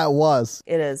 2000s. Yeah, it was.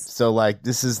 It is. So like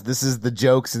this is the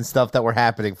jokes and stuff that were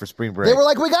happening for spring break. They were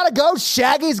like, we gotta go.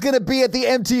 Shaggy's gonna be at the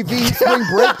MTV spring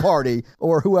break party,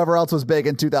 or whoever else was big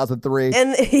in 2003.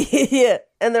 And yeah.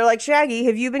 And they're like, "Shaggy,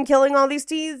 have you been killing all these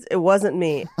teens?" It wasn't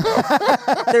me.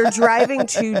 They're driving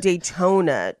to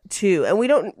Daytona too,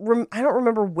 and I don't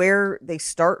remember where they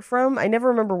start from. I never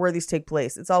remember where these take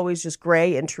place. It's always just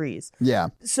gray and trees. Yeah.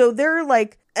 So they're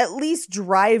like at least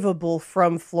drivable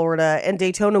from Florida, and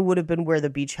Daytona would have been where the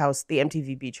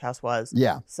MTV Beach House was.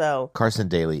 Yeah. So Carson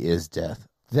Daly is death.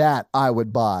 That I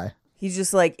would buy. he's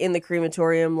just like in the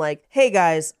crematorium like, "Hey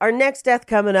guys, our next death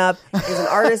coming up is an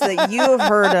artist that you have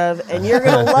heard of, and you're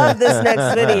going to love this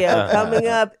next video coming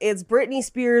up. It's Britney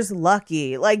Spears'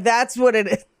 Lucky." Like, that's what it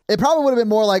is. It probably would have been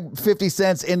more like 50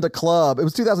 Cent's In the Club. It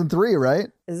was 2003, right?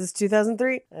 Is this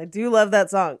 2003? I do love that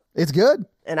song. It's good.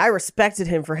 And I respected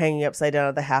him for hanging upside down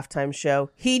at the halftime show.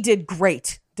 He did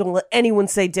great. Don't let anyone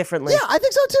say differently. Yeah, I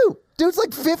think so too. Dude's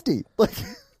like 50. Like,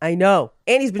 I know.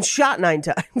 And he's been shot 9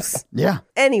 times. yeah.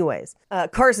 Anyways,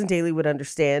 Carson Daly would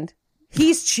understand.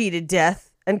 He's cheated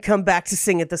death and come back to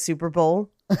sing at the Super Bowl.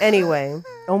 Anyway,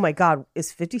 oh my God, is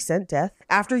 50 Cent death?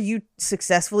 After you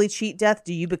successfully cheat death,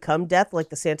 do you become death like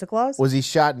the Santa Claus? Was he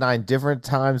shot 9 different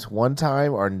times one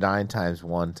time or 9 times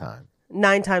one time?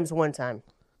 9 times one time,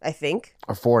 I think.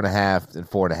 Or 4.5 and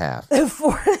 4.5.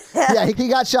 4.5. Yeah, he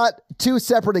got shot 2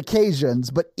 separate occasions,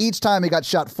 but each time he got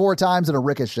shot 4 times in a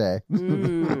ricochet.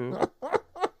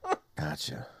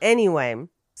 Gotcha. Anyway,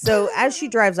 So as she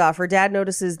drives off, her dad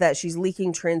notices that she's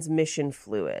leaking transmission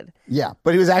fluid. Yeah.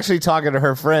 But he was actually talking to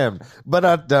her friend. But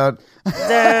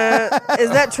Is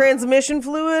that transmission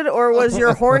fluid, or was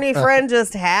your horny friend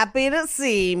just happy to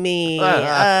see me?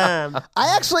 I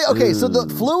actually, okay, so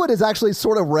the fluid is actually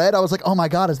sort of red. I was like, oh my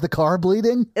God, is the car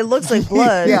bleeding? It looks like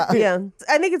blood. Yeah.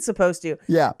 I think it's supposed to.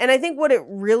 Yeah. And I think what it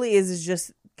really is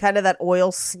just kind of that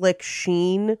oil slick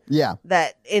sheen Yeah.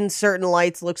 that in certain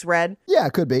lights looks red. Yeah,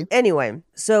 it could be. Anyway,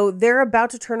 so they're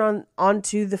about to turn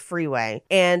onto the freeway,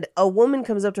 and a woman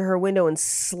comes up to her window and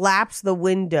slaps the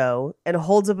window and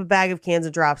holds up a bag of cans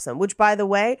and drops them, which, by the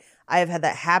way, I have had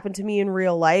that happen to me in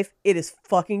real life. It is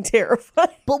fucking terrifying.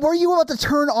 But were you about to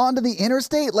turn onto the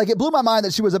interstate? Like, it blew my mind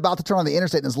that she was about to turn on the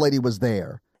interstate and this lady was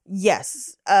there.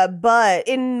 Yes, but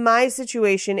in my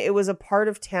situation, it was a part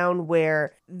of town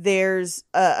where there's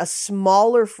a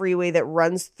smaller freeway that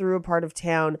runs through a part of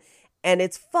town, and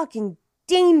it's fucking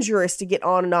dangerous to get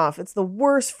on and off. It's the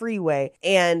worst freeway.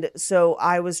 And so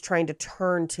I was trying to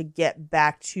turn to get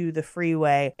back to the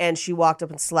freeway, and she walked up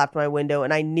and slapped my window,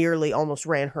 and I nearly almost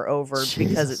ran her over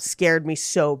because it scared me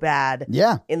so bad.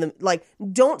 Yeah.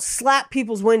 Don't slap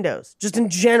people's windows. Just in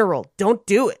general, don't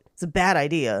do it. It's a bad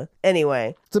idea.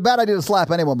 Anyway. It's a bad idea to slap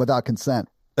anyone without consent.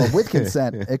 But with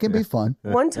consent, it can be fun.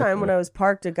 One time when I was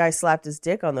parked, a guy slapped his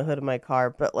dick on the hood of my car,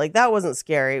 but that wasn't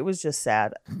scary. It was just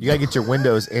sad. you got to get your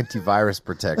Windows antivirus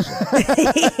protection.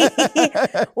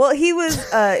 Well, he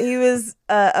was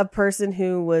a person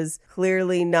who was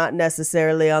clearly not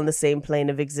necessarily on the same plane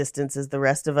of existence as the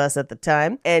rest of us at the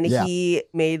time. And he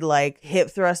made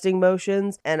hip thrusting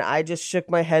motions, and I just shook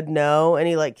my head no, and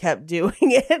he kept doing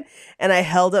it. And I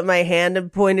held up my hand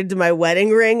and pointed to my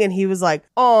wedding ring, and he was like,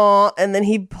 "Aw," and then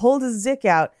he pulled his dick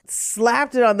out,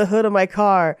 slapped it on the hood of my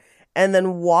car, and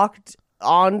then walked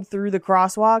on through the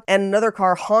crosswalk, and another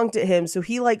car honked at him, so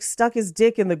he stuck his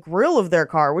dick in the grill of their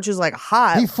car, which is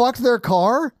hot. He fucked their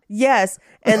car? Yes.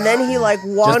 And then he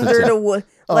wandered away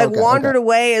wandered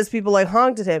away as people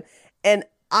honked at him. And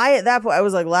at that point I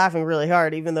was laughing really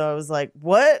hard, even though I was like,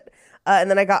 what? And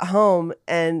then I got home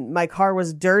and my car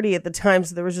was dirty at the time,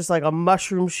 so there was just a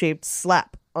mushroom shaped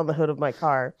slap on the hood of my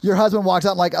car. Your husband walks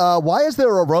out why is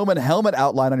there a Roman helmet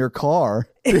outline on your car?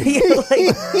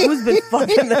 Who's been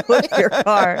fucking the hood of your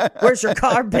car? Where's your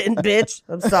car been, bitch?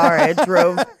 I'm sorry.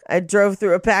 I drove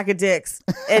through a pack of dicks.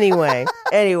 Anyway,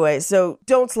 so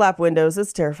don't slap windows.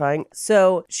 It's terrifying.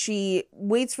 So she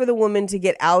waits for the woman to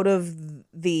get out of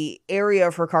the area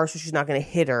of her car so she's not going to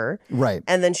hit her. Right.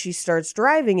 And then she starts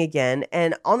driving again.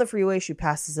 And on the freeway, she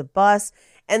passes a bus.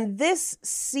 And this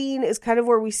scene is kind of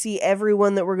where we see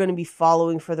everyone that we're going to be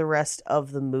following for the rest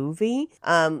of the movie.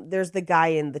 There's the guy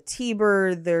in the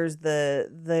T-Bird. There's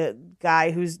the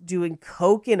guy who's doing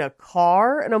coke in a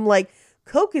car. And I'm like,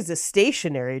 coke is a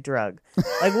stationary drug.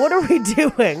 What are we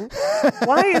doing?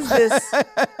 Why is this?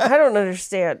 I don't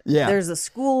understand. Yeah. There's a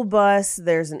school bus.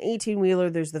 There's an 18-wheeler.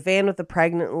 There's the van with the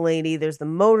pregnant lady. There's the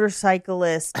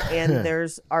motorcyclist. And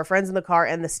there's our friends in the car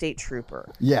and the state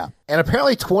trooper. Yeah. And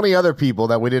apparently 20 other people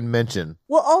that we didn't mention.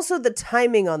 Well, also the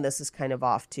timing on this is kind of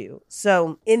off too.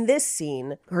 So in this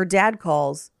scene, her dad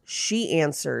calls. She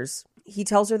answers. He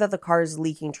tells her that the car is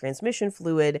leaking transmission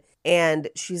fluid, and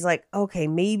she's like, okay,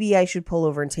 maybe I should pull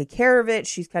over and take care of it.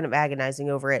 She's kind of agonizing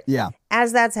over it. Yeah.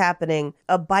 As that's happening,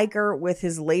 a biker with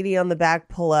his lady on the back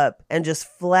pull up and just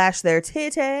flash their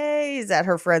titties at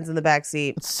her friends in the back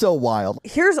seat. It's so wild.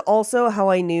 Here's also how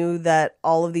I knew that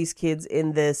all of these kids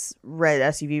in this red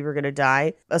SUV were going to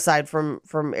die, aside from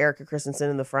Erica Christensen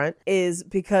in the front, is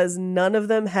because none of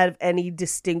them had any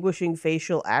distinguishing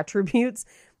facial attributes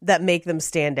that make them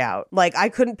stand out. I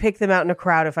couldn't pick them out in a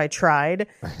crowd if I tried.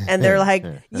 And they're like,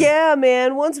 yeah,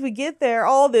 man, once we get there,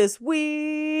 all this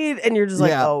weed. And you're just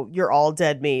oh, you're all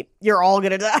dead meat. You're all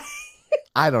going to die.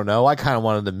 I don't know. I kind of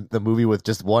wanted the movie with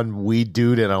just one weed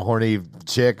dude and a horny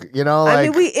chick, I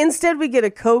mean, we get a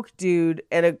coke dude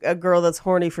and a girl that's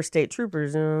horny for state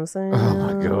troopers. You know what I'm saying? Oh,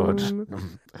 my God.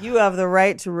 You have the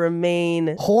right to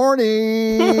remain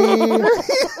horny.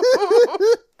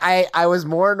 I was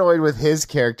more annoyed with his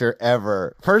character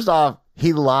ever. First off,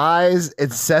 he lies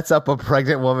and sets up a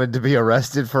pregnant woman to be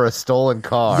arrested for a stolen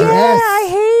car. Yeah, Yes. I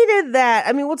hated that.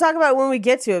 I mean, we'll talk about it when we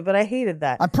get to it, but I hated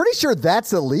that. I'm pretty sure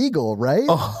that's illegal, right?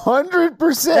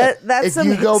 100%. That's if some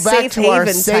you go back Safe to our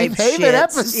Haven Safe type Haven shit.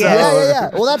 episode. Yeah.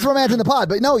 Well, that's Romancing the Pod.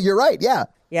 But no, you're right. Yeah.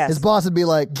 Yes. His boss would be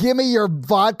like, give me your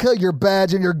vodka, your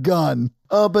badge, and your gun.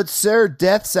 Oh, but sir,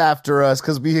 death's after us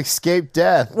because we escaped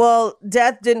death. Well,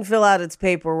 death didn't fill out its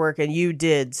paperwork and you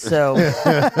did. So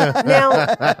now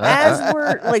as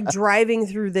we're driving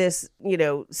through this,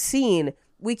 scene,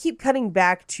 we keep cutting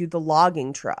back to the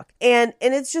logging truck and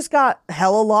it's just got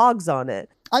hella logs on it.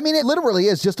 I mean, it literally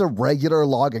is just a regular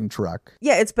logging truck.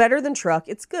 Yeah, it's better than truck.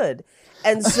 It's good.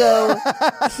 And so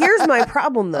here's my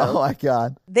problem, though. Oh, my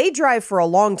God. They drive for a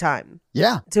long time.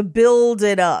 Yeah. To build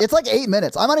it up. It's like 8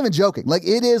 minutes. I'm not even joking. Like,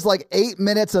 it is like 8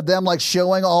 minutes of them like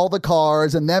showing all the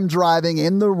cars and them driving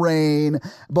in the rain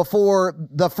before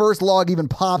the first log even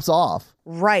pops off.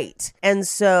 Right. And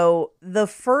so the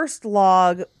first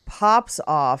log pops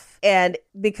off, and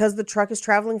because the truck is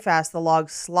traveling fast, the log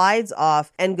slides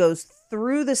off and goes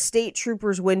through the state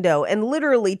trooper's window and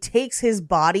literally takes his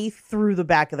body through the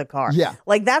back of the car. Yeah.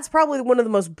 Like, that's probably one of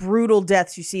the most brutal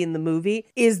deaths you see in the movie,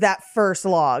 is that first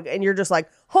log. And you're just like,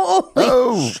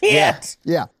 holy shit. Yeah.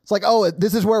 Yeah. It's like, oh,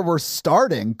 this is where we're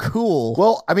starting. Cool.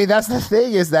 Well, I mean, that's the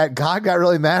thing, is that God got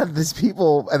really mad at these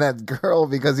people and that girl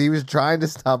because he was trying to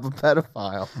stop a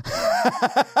pedophile.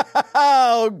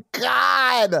 Oh,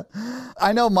 God.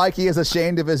 I know Mikey is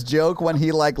ashamed of his joke when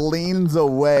he like leans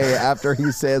away after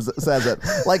he says it.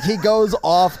 Like he goes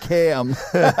off cam.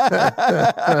 But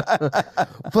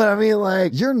I mean,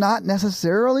 like, You're not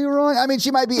necessarily wrong. I mean,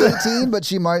 she might be 18, but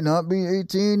she might not be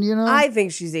 18, you know? I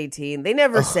think she's 18. They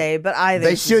never say, but I think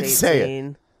They she's should 18. say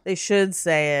it. They should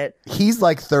say it. he's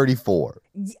like 34.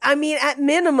 I mean, at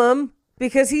minimum,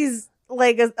 because he's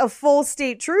like a full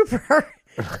state trooper.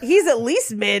 He's at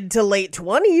least mid to late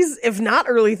 20s, if not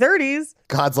early 30s.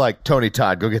 God's like, Tony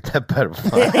Todd, go get that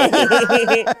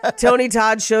pedophile. Tony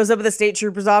Todd shows up at the state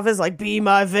trooper's office like, be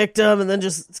my victim, and then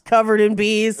just covered in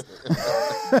bees.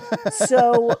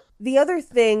 So the other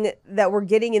thing that we're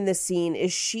getting in this scene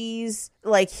is she's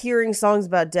like hearing songs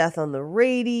about death on the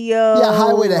radio. Yeah,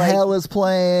 Highway to like, Hell is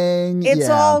playing. It's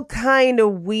Yeah. all kind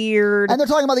of weird. And they're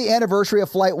talking about the anniversary of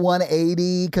Flight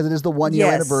 180 because it is the 1 year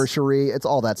Yes. anniversary. It's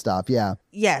all that stuff. Yeah.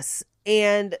 Yes.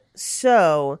 And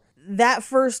so that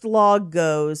first log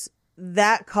goes,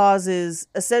 that causes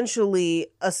essentially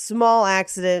a small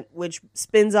accident, which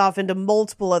spins off into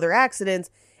multiple other accidents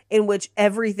in which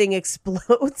everything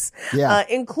explodes, Yeah.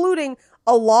 including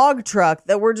a log truck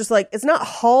that we're just like, it's not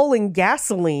hauling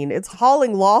gasoline, it's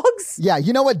hauling logs. Yeah.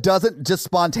 You know what doesn't just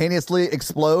spontaneously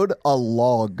explode? A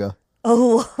log. A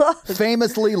log.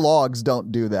 Famously, logs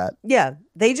don't do that. Yeah,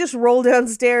 they just roll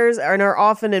downstairs and are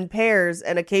often in pairs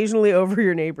and occasionally over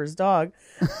your neighbor's dog.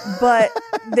 But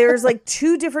there's like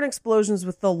 2 different explosions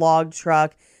with the log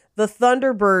truck. The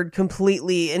Thunderbird,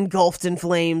 completely engulfed in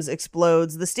flames,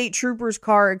 explodes. The state trooper's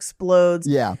car explodes.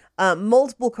 Yeah.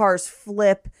 Multiple cars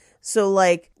flip. So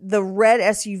like the red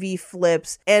SUV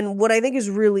flips. And what I think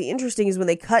is really interesting is when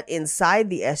they cut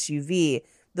inside the SUV,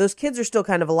 those kids are still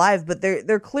kind of alive, but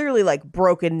they're clearly like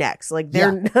broken necks. Like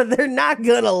they're not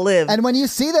gonna live. And when you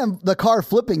see them, the car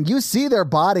flipping, you see their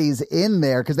bodies in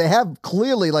there because they have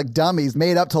clearly like dummies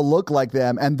made up to look like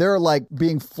them, and they're like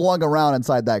being flung around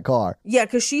inside that car. Yeah,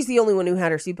 because she's the only one who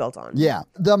had her seatbelt on. Yeah.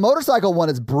 The motorcycle one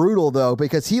is brutal though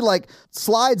because he like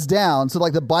slides down, so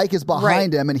like the bike is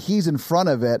behind him and he's in front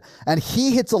of it, and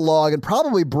he hits a log and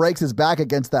probably breaks his back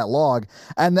against that log,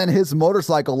 and then his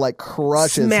motorcycle like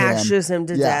Smashes him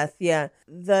to Yeah. death. Yeah.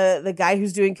 The guy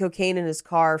who's doing cocaine in his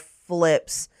car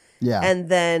flips. Yeah. And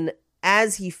then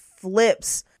as he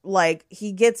flips, like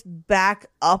he gets back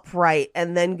upright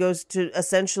and then goes to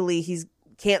essentially he's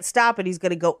can't stop it. He's going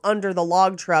to go under the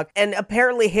log truck and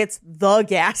apparently hits the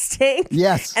gas tank.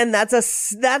 Yes. And that's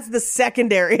the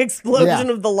secondary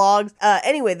explosion of the logs.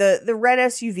 Anyway, the red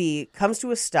SUV comes to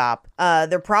a stop.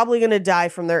 They're probably going to die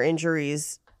from their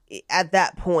injuries at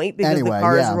that point because the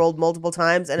car has rolled multiple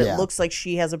times and it looks like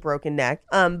she has a broken neck.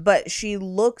 But she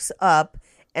looks up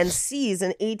and sees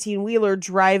an 18-wheeler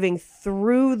driving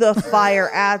through the fire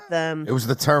at them. It was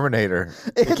the Terminator.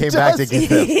 It came does. back to get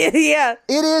them. Yeah.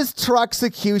 It is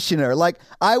Trucksecutioner. Like,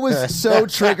 I was so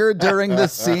triggered during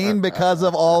this scene because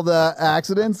of all the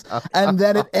accidents, and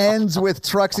then it ends with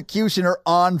Trucksecutioner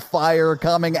on fire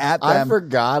coming at them. I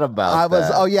forgot about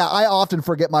that. Oh yeah, I often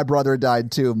forget my brother died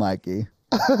too, Mikey.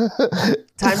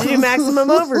 Time to do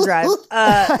maximum overdrive.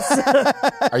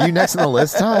 Are you next on the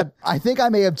list, Todd? I think I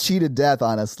may have cheated death,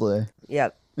 honestly.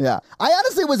 Yep. Yeah. I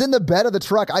honestly was in the bed of the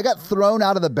truck. I got thrown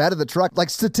out of the bed of the truck. Like,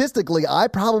 statistically, I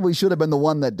probably should have been the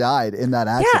one that died in that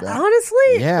accident. Yeah,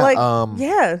 honestly. Yeah, Like,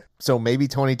 yeah. So maybe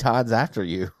Tony Todd's after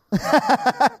you.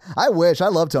 I wish. I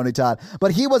love Tony Todd.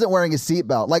 But he wasn't wearing his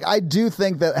seatbelt. Like, I do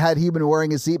think that had he been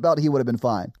wearing his seatbelt, he would have been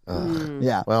fine.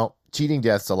 Yeah. Well, cheating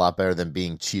death's a lot better than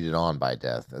being cheated on by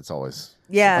death. That's always...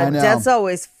 Yeah, I know. that's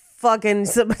always fucking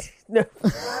somebody. No.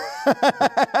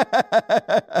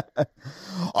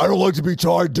 I don't like to be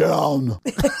tied down.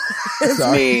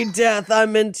 It's me, Death.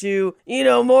 I'm into,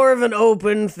 more of an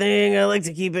open thing. I like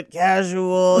to keep it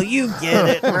casual. You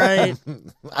get it, right?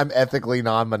 I'm ethically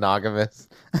non-monogamous.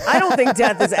 I don't think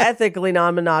Death is ethically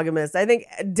non-monogamous. I think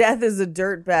Death is a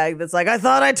dirtbag that's like, I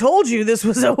thought I told you this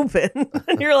was open.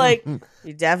 And you're like,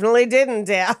 you definitely didn't,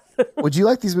 Death. Would you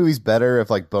like these movies better if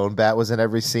like Bone Bat was in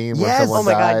every scene when Yes. someone Oh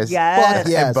my God, dies? yes. Fuck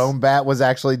yes. And Bone Bat was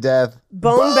actually Death.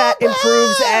 Bone Bat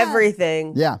improves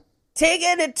everything. Yeah.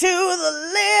 Taking it to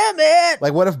the limit.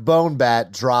 Like, what if Bone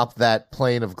Bat dropped that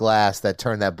plane of glass that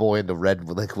turned that boy into red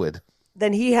liquid?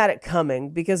 Then he had it coming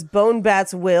because Bone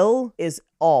Bat's will is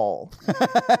all.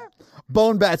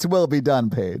 Bone Bats will be done,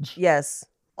 Paige. Yes.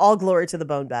 All glory to the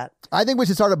Bone Bat. I think we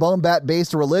should start a Bone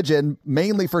Bat-based religion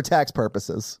mainly for tax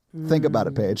purposes. Think about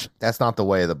it, Paige. That's not the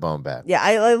way of the Bone Bat. Yeah,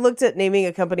 I looked at naming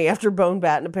a company after Bone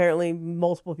Bat, and apparently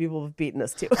multiple people have beaten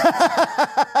us to it.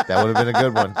 That would have been a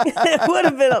good one. It would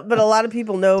have been, but a lot of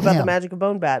people know about the Damn. magic of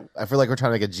Bone Bat. I feel like we're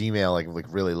trying to get Gmail like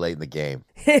really late in the game.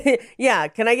 Yeah,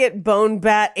 can I get Bone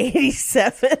Bat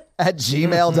 87 At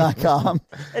gmail.com.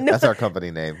 That's our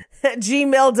company name. at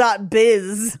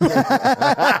gmail.biz?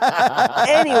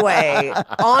 Anyway,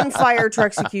 On Fire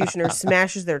Truxecutioner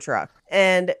smashes their truck.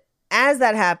 And as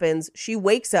that happens, she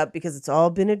wakes up because it's all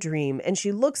been a dream. And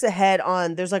she looks ahead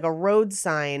there's like a road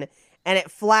sign and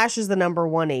it flashes the number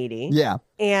 180. Yeah.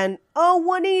 And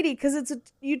 180 because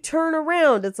you turn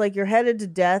around. It's like you're headed to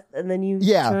death and then you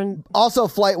turn. Also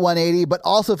Flight 180, but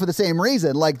also for the same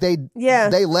reason. Like they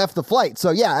left the flight.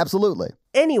 So yeah, absolutely.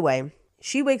 Anyway,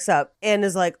 she wakes up and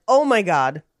is like, oh my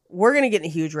God, we're going to get in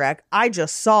a huge wreck. I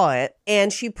just saw it.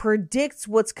 And she predicts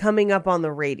what's coming up on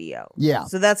the radio. Yeah.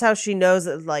 So that's how she knows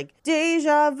it's like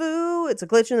deja vu. It's a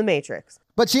glitch in the Matrix.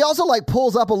 But she also like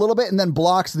pulls up a little bit and then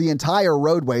blocks the entire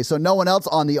roadway so no one else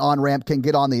on the on-ramp can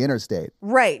get on the interstate.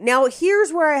 Right. Now,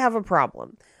 here's where I have a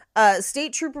problem.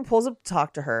 State trooper pulls up to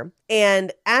talk to her.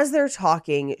 And as they're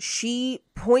talking, she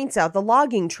points out the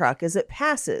logging truck as it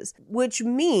passes, which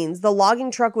means the logging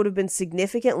truck would have been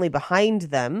significantly behind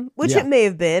them, which it may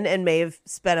have been and may have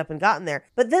sped up and gotten there.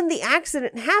 But then the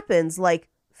accident happens like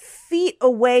feet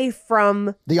away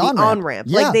from the on-ramp.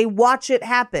 Yeah. Like they watch it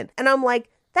happen. And I'm like,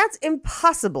 that's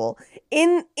impossible.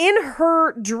 In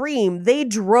her dream, they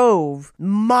drove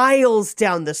miles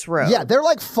down this road. Yeah, they're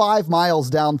like 5 miles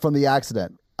down from the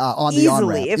accident on the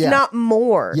on-ramp. Easily, if not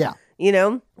more. Yeah.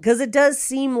 Because it does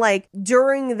seem like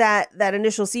during that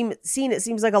initial scene, it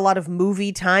seems like a lot of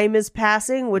movie time is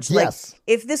passing, which like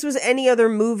if this was any other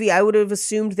movie, I would have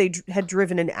assumed they had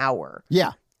driven an hour.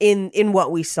 Yeah. In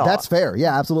what we saw. That's fair.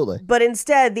 Yeah, absolutely. But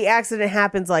instead, the accident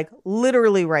happens like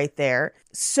literally right there.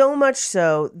 So much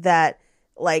so that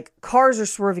like cars are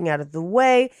swerving out of the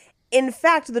way. In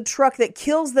fact, the truck that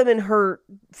kills them in her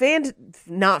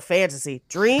not fantasy,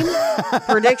 dream,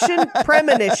 prediction,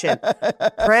 premonition.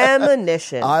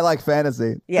 I like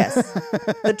fantasy. Yes.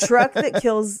 The truck that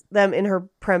kills them in her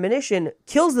premonition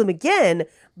kills them again,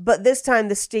 but this time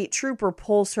the state trooper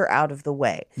pulls her out of the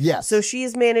way. Yes. So she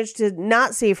has managed to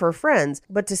not save her friends,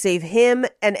 but to save him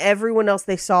and everyone else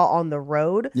they saw on the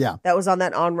road that was on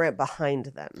that on-ramp behind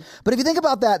them. But if you think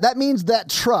about that, that means that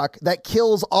truck that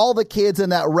kills all the kids in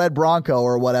that red Bronco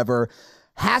or whatever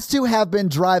has to have been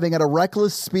driving at a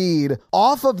reckless speed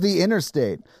off of the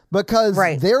interstate because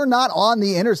they're not on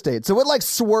the interstate. So it like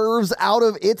swerves out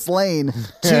of its lane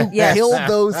to kill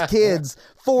those kids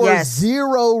for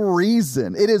zero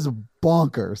reason. It is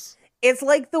bonkers. It's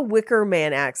like the Wicker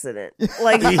Man accident.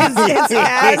 Like, it's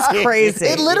as crazy.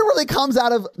 It literally comes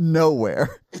out of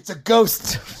nowhere. It's a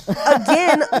ghost.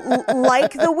 Again,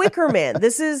 like the Wicker Man.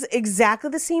 This is exactly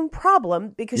the same problem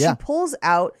because she pulls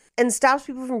out and stops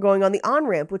people from going on the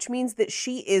on-ramp, which means that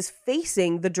she is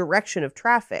facing the direction of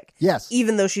traffic. Yes.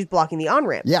 Even though she's blocking the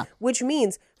on-ramp. Yeah. Which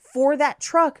means for that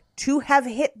truck to have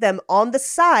hit them on the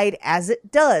side as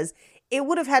it does, it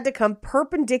would have had to come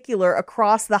perpendicular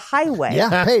across the highway.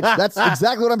 Yeah, Paige, that's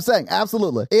exactly what I'm saying.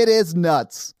 Absolutely. It is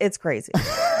nuts. It's crazy.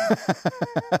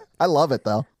 I love it,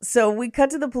 though. So we cut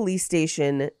to the police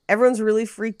station. Everyone's really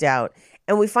freaked out.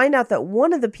 And we find out that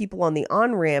one of the people on the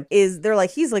on-ramp they're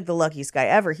like, he's like the luckiest guy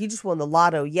ever. He just won the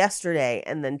lotto yesterday.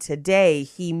 And then today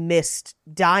he missed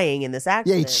dying in this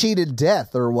accident. Yeah, he cheated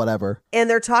death or whatever. And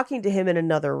they're talking to him in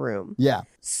another room. Yeah.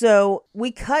 So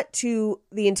we cut to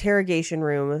the interrogation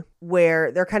room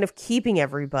where they're kind of keeping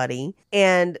everybody.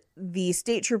 And the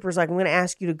state trooper's like, I'm going to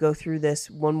ask you to go through this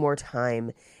one more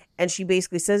time. And she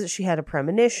basically says that she had a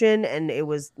premonition and it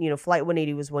was, Flight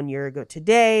 180 was 1 year ago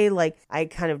today. Like I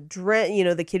kind of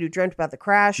dreamt, the kid who dreamt about the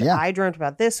crash. Yeah. I dreamt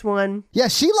about this one. Yeah.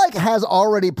 She has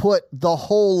already put the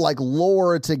whole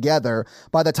lore together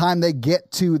by the time they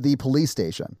get to the police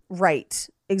station. Right.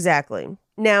 Exactly.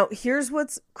 Now, here's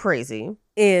what's crazy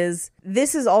is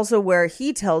this is also where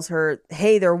he tells her,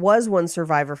 hey, there was one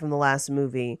survivor from the last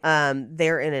movie.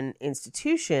 They're in an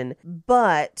institution,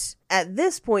 but at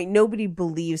this point, nobody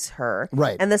believes her.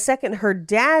 Right. And the second her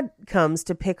dad comes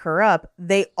to pick her up,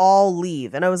 they all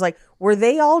leave. And I was like, were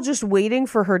they all just waiting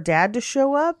for her dad to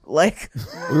show up? Like,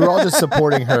 We were all just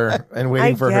supporting her and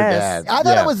waiting for her guess. dad. I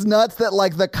thought it was nuts that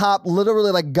like the cop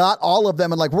literally like got all of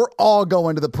them and like we're all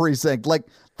going to the precinct. Like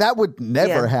that would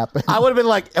never Yeah. happen. I would have been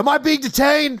like, am I being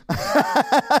detained?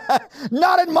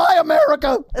 Not in my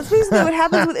America. that's basically what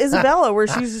happens with Isabella, where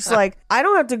she's just like, I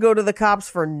don't have to go to the cops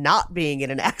for not being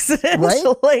in an accident. Right?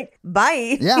 Like,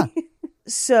 bye. Yeah.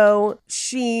 So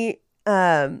she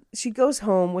goes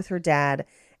home with her dad,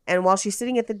 and while she's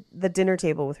sitting at the dinner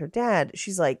table with her dad,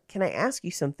 she's like, can I ask you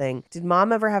something? Did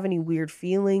mom ever have any weird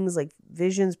feelings, like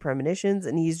visions, premonitions?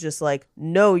 And he's just like,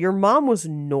 no, your mom was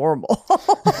normal.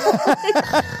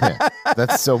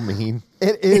 That's so mean.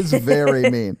 It is very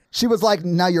mean. She was like,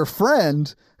 now your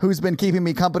friend who's been keeping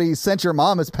me company since your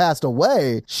mom has passed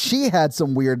away, she had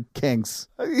some weird kinks,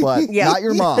 but Yeah. not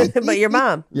your mom. But your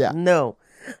mom, Yeah. no.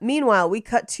 Meanwhile, we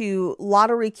cut to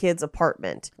Lottery Kid's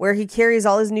apartment, where he carries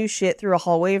all his new shit through a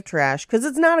hallway of trash, because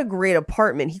it's not a great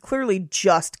apartment. He clearly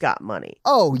just got money.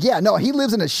 Oh, yeah. No, he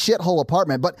lives in a shithole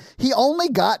apartment, but he only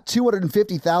got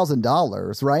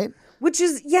 $250,000, right? Which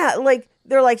is, yeah, like,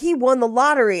 they're like, he won the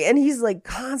lottery, and he's like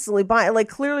constantly buying, like,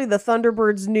 clearly the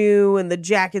Thunderbirds new and the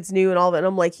jackets new and all that. And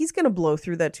I'm like, he's going to blow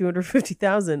through that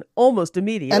 $250,000 almost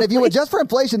immediately. And if you adjust for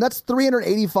inflation, that's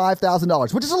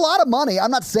 $385,000, which is a lot of money.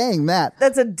 I'm not saying that.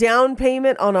 That's a down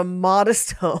payment on a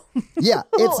modest home. Yeah,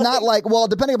 it's not like, well,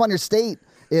 depending upon your state,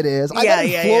 it is. I Yeah, bet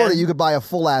in yeah, Florida, yeah. you could buy a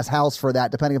full-ass house for that,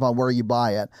 depending upon where you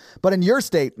buy it. But in your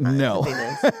state, no.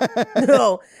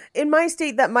 No, in my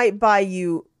state, that might buy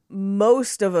you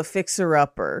most of a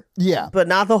fixer-upper, Yeah. but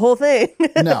not the whole thing.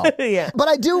 No. Yeah. But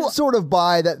I do sort of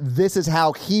buy that this is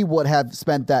how he would have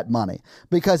spent that money,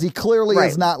 because he clearly Right.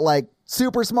 is not like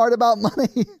super smart about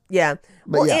money. Yeah.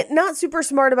 But Well, yeah. not super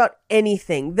smart about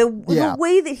anything. Yeah. The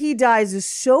way that he dies is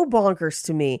so bonkers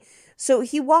to me. So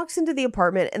he walks into the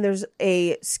apartment and there's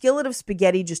a skillet of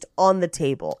spaghetti just on the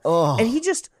table. Ugh. And he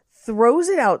just throws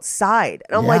it outside.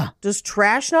 And I'm Yeah. like, does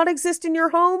trash not exist in your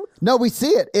home? No, we see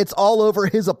it. It's all over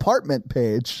his apartment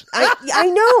page. I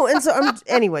know. And so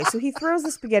anyway, so he throws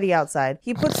the spaghetti outside.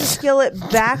 He puts the skillet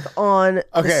back on the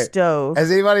Okay. stove.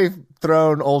 Has anybody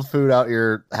thrown old food out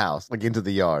your house, like into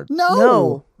the yard?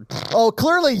 No. Oh,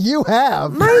 clearly you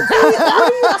have. Mikey, what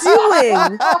are you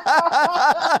doing?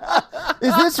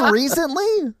 Is this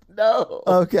recently? No.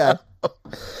 Okay.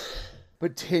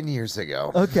 But 10 years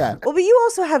ago. Okay. Well, but you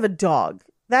also have a dog.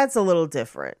 That's a little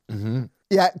different.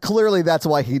 Yeah, clearly that's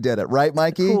why he did it, right,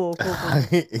 Mikey? Cool.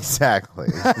 Exactly.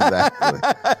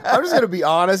 I'm just going to be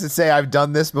honest and say I've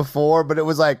done this before, but it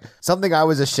was like something I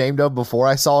was ashamed of before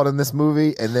I saw it in this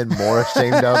movie, and then more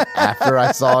ashamed of after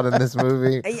I saw it in this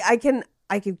movie. I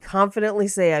can confidently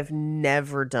say I've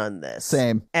never done this.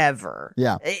 Same. Ever.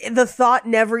 Yeah. The thought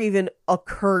never even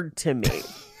occurred to me.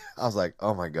 I was like,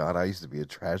 oh my God, I used to be a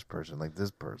trash person like this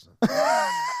person.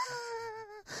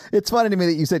 It's funny to me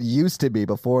that you said used to be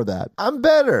before that. I'm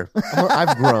better.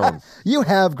 I've grown. You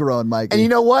have grown, Mikey. And you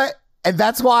know what? And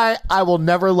that's why I will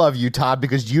never love you, Todd,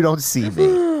 because you don't see me.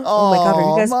 Oh my God, are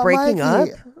you guys breaking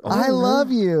Mikey, up? I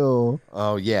love you.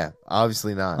 Oh, yeah.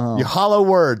 Obviously not. You hollow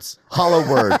words. Hollow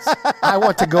words. I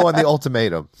want to go on the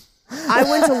ultimatum. I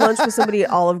went to lunch with somebody at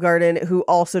Olive Garden who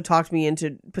also talked me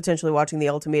into potentially watching The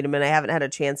Ultimatum, and I haven't had a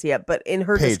chance yet. But in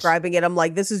her Paige. describing it, I'm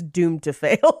like, this is doomed to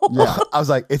fail. Yeah. I was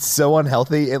like, it's so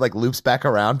unhealthy. It like loops back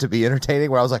around to be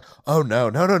entertaining. Where I was like, oh no.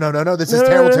 This is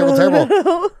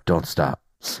terrible. Don't stop.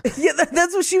 Yeah,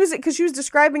 that's what she was, because she was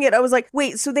describing it. I was like,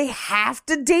 wait, so they have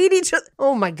to date each other?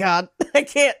 Oh my God. I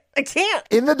can't.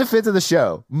 In the defense of the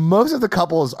show, most of the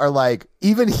couples are like,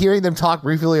 even hearing them talk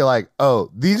briefly, are like,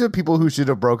 oh, these are people who should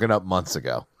have broken up months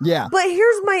ago. Yeah. But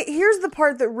here's the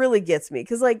part that really gets me,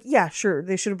 because like, yeah, sure,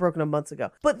 they should have broken up months ago.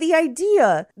 But the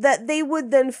idea that they would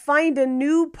then find a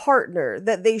new partner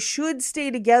that they should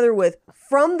stay together with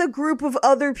from the group of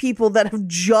other people that have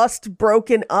just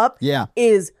broken up Yeah.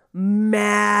 is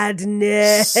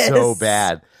madness. So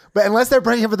bad. But unless they're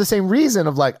breaking up for the same reason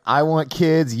of like, I want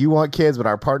kids, you want kids, but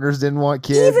our partners didn't want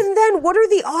kids. Even then, what are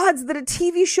the odds that a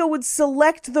TV show would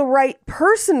select the right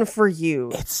person for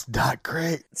you? It's not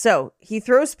great. So he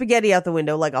throws spaghetti out the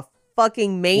window like a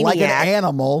fucking maniac. Like an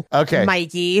animal. Okay.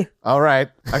 Mikey. All right.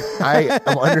 I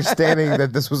am understanding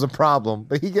that this was a problem,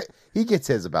 but he gets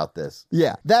his about this.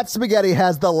 Yeah. That spaghetti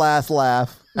has the last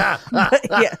laugh.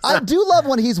 Yes. I do love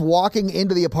when he's walking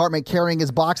into the apartment carrying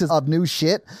his boxes of new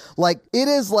shit. Like, it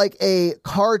is like a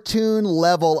cartoon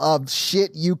level of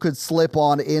shit you could slip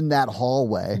on in that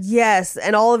hallway. Yes,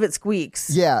 and all of it squeaks.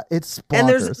 Yeah, it's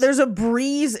bonkers. And there's a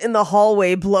breeze in the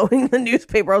hallway blowing the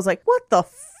newspaper. I was like, what the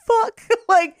fuck?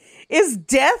 Like, is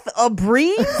death a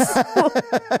breeze?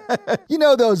 You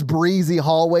know those breezy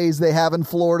hallways they have in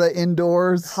Florida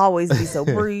indoors? Hallways be so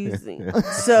breezy.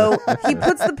 So he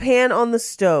puts the pan on the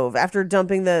stove after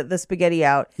dumping the spaghetti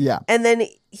out. Yeah. And then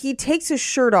he takes his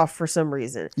shirt off for some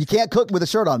reason. You can't cook with a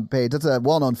shirt on, Paige. That's a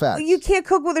well-known fact. You can't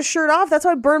cook with a shirt off. That's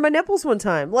why I burned my nipples one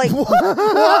time. Like,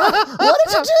 What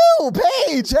did you do,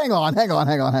 Paige? Hang on.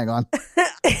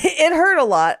 it hurt a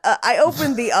lot. I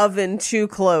opened the oven too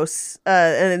close,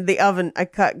 and the oven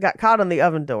got caught on the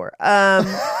oven door.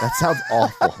 That sounds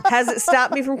awful. Has it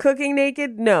stopped me from cooking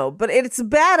naked? No, but it's a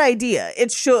bad idea.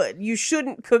 It should. You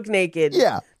shouldn't cook naked.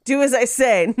 Yeah. Do as I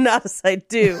say, not as I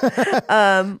do.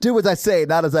 Do as I say,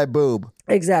 not as I boob.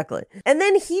 Exactly. And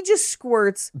then he just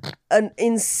squirts an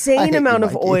insane amount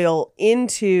of oil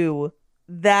into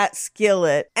that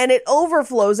skillet, and it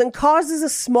overflows and causes a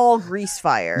small grease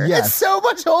fire. Yes. It's so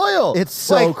much oil. It's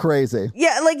so crazy.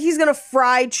 Yeah, like he's gonna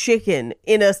fry chicken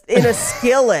in a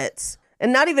skillet.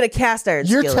 And not even a cast iron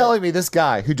You're skillet. telling me this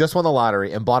guy who just won the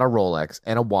lottery and bought a Rolex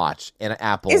and a watch and an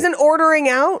Apple Isn't ordering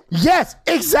out? Yes,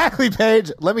 exactly,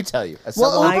 Paige. Let me tell you. As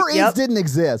Well, someone Uber Eats Yep. didn't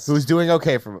exist. who's doing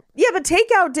okay from, Yeah, but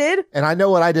takeout did. and I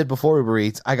know what I did before Uber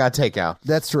Eats. I got takeout.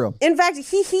 That's true. In fact,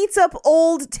 he heats up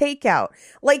old takeout.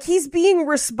 Like he's being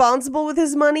responsible with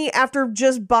his money after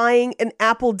just buying an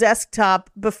Apple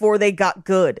desktop before they got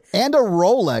good. And a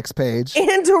Rolex, Paige.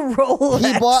 And a Rolex.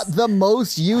 He bought the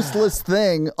most useless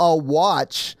thing, a watch,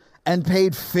 and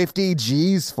paid 50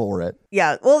 G's for it.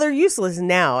 Yeah, well, they're useless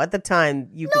now. At the time,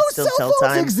 you could still cell tell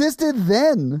phones time. existed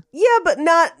then. Yeah, but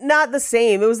not the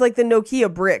same. It was like the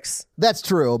Nokia bricks. That's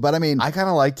true, but I mean, I kind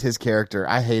of liked his character.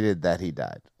 I hated that he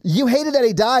died. you hated that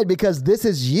he died because this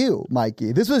is you,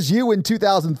 Mikey. This was you in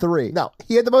 2003. No,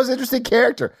 he had the most interesting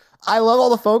character. I love all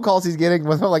the phone calls he's getting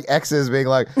with like exes being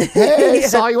like, hey, Yeah.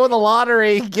 saw you won the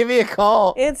lottery. Give me a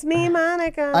call. It's me,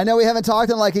 Monica. I know we haven't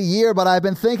talked in like a year, but I've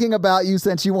been thinking about you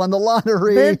since you won the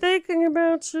lottery. Been thinking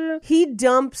about you. He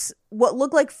dumps what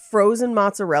look like frozen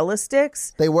mozzarella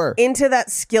sticks They were. into that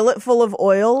skillet full of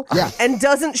oil Yeah. and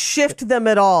doesn't shift them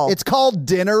at all. It's called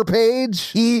dinner, Paige.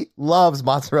 He loves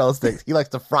mozzarella sticks. He likes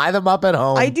to fry them up at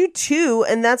home. I do too,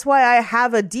 and that's why I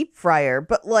have a deep fryer.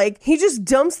 But like, he just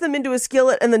dumps them into a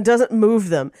skillet and then doesn't move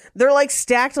them. They're like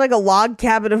stacked like a log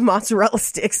cabin of mozzarella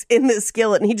sticks in this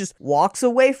skillet, and he just walks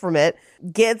away from it,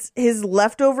 gets his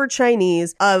leftover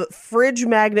Chinese, a fridge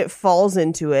magnet falls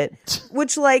into it,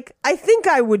 which like, I think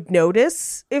I would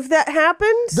notice if that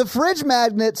happened. The fridge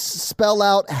magnets spell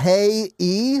out hey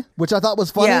E, which I thought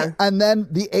was funny. Yeah. And then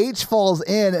the H falls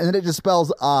in and then it just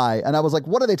spells I. And I was like,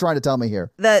 what are they trying to tell me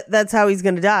here? That's how he's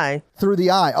gonna die. Through the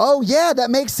eye. Oh, yeah, that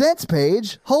makes sense,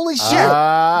 Paige. Holy shit.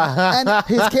 And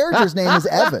his character's name is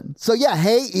Evan. So yeah,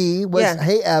 hey E was Yeah.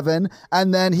 hey Evan.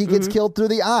 And then he gets killed through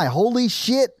the eye. Holy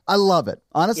shit. I love it.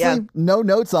 Honestly, Yeah. no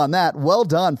notes on that. Well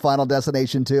done, Final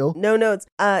Destination 2. No notes.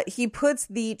 He puts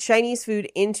the Chinese food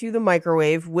into the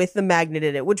microwave with the magnet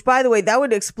in it, which, by the way, that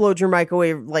would explode your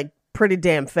microwave like pretty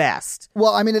damn fast.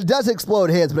 Well, I mean, it does explode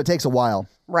his, but it takes a while.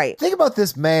 Right. Think about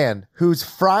this man who's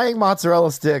frying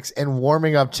mozzarella sticks and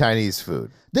warming up Chinese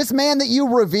food. This man that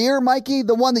you revere, Mikey,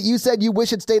 the one that you said you wish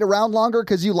had stayed around longer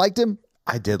because you liked him.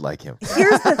 I did like him.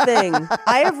 Here's the thing.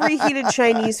 I have reheated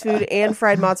Chinese food and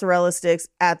fried mozzarella sticks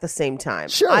at the same time.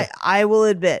 Sure. I will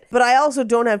admit. But I also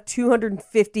don't have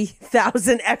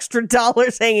 $250,000 extra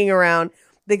dollars hanging around,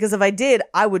 because if I did,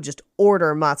 I would just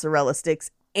order mozzarella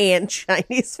sticks and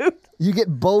Chinese food. You get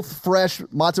both fresh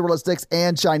mozzarella sticks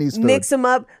and Chinese food. Mix them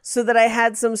up so that I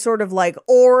had some sort of like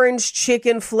orange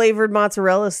chicken flavored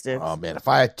mozzarella sticks. Oh man, if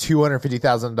I had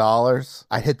 $250,000,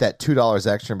 I'd hit that $2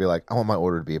 extra and be like, I want my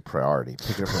order to be a priority.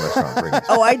 Pick it up from the restaurant, bring it.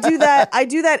 Oh, I do that. I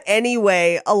do that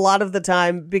anyway a lot of the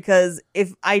time, because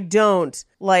if I don't,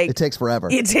 like, It takes forever.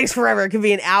 it takes forever. It could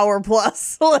be an hour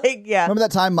plus. Like, yeah. Remember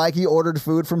that time Mikey ordered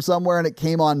food from somewhere and it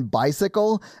came on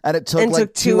bicycle and it took And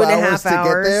like took 2.5 hours to get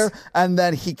hours. there, and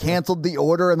then he canceled the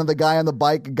order and then the guy on the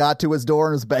bike got to his door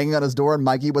and was banging on his door and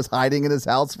Mikey was hiding in his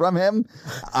house from him?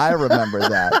 I remember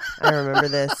that. I remember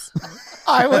this.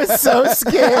 I was so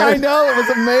scared. I know, it was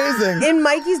amazing. In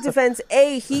Mikey's defense,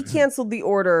 he canceled the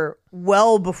order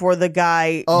well before the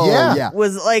guy Oh, Yeah. yeah.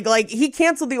 was like he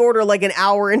canceled the order like an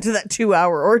hour into that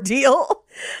 2-hour ordeal.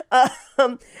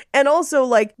 And also,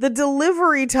 like, the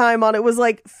delivery time on it was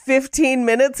like 15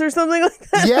 minutes or something like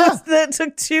that. Yeah. That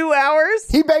took 2 hours.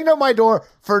 He banged on my door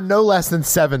for no less than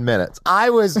 7 minutes. I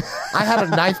had a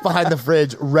knife behind the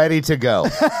fridge ready to go.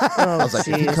 I was like,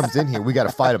 if he comes in here, we got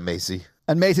to fight him, Macy.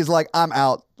 And Macy's like, I'm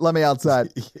out. Let me outside.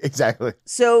 Exactly.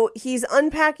 So he's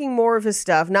unpacking more of his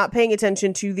stuff, not paying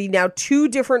attention to the now 2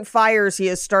 different fires he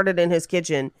has started in his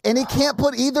kitchen. And he can't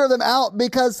put either of them out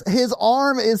because his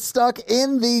arm is stuck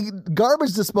in the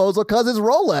garbage disposal because his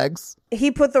Rolex.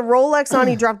 He put the Rolex on,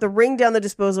 he dropped the ring down the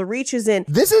disposal, reaches in.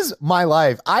 This is my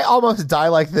life. I almost die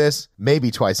like this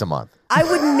maybe twice a month. I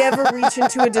would never reach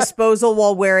into a disposal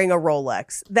while wearing a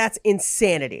Rolex. That's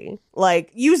insanity.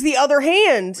 Like, use the other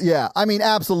hand. Yeah, I mean,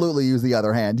 absolutely use the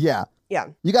other hand. Yeah. Yeah.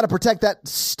 You got to protect that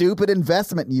stupid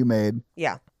investment you made.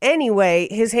 Yeah. Anyway,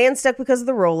 his hand's stuck because of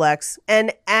the Rolex.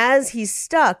 And as he's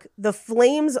stuck, the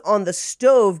flames on the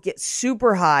stove get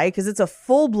super high because it's a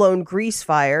full-blown grease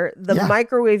fire. The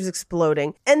microwave's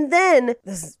exploding. And then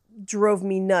this drove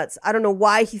me nuts. I don't know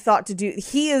why he thought to do.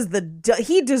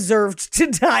 He deserved to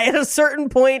die at a certain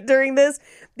point during this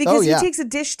because he takes a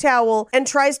dish towel and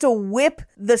tries to whip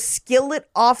the skillet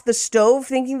off the stove,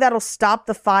 thinking that'll stop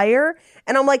the fire.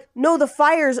 And I'm like, no, the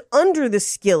fire's under the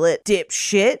skillet,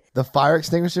 dipshit. The fire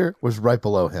extinguisher was right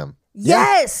below him.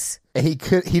 Yes. And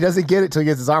he doesn't get it till he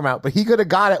gets his arm out, but he could have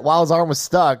got it while his arm was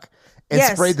stuck and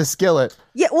sprayed the skillet.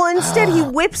 Yeah, well, instead he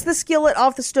whips the skillet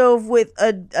off the stove with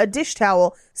a dish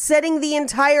towel, setting the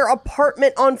entire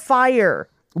apartment on fire.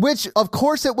 Which, of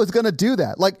course, it was going to do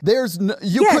that. Like,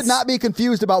 you could not be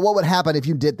confused about what would happen if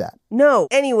you did that. No.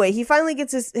 Anyway, he finally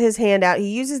gets his hand out. He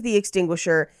uses the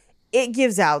extinguisher. It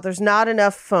gives out. There's not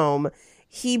enough foam.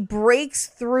 He breaks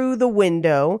through the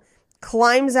window,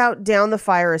 climbs out down the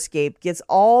fire escape, gets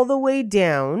all the way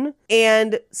down,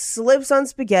 and slips on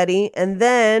spaghetti, and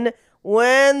then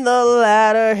when the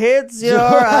ladder hits your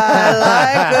eye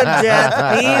like a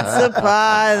jet pizza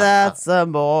pie, that's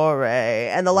amore.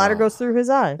 And the ladder goes through his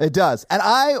eye. It does. And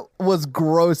I was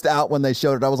grossed out when they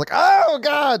showed it. I was like, oh,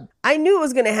 God. I knew it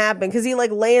was going to happen because he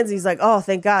like lands. He's like, oh,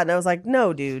 thank God. And I was like,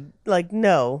 no, dude. Like,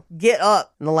 no. Get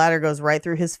up. And the ladder goes right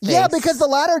through his face. Yeah, because the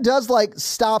ladder does like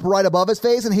stop right above his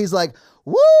face. And he's like,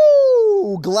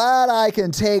 woo, glad I can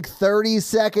take 30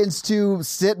 seconds to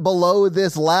sit below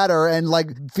this ladder and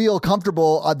like feel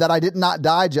comfortable that I did not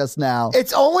die just now.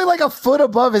 It's only like a foot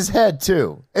above his head,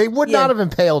 too. It would not have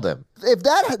impaled him. If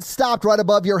that had stopped right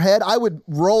above your head, I would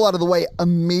roll out of the way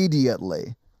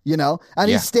immediately, you know? And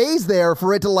he stays there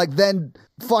for it to like then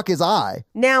fuck his eye.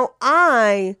 Now,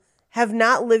 I have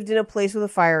not lived in a place with a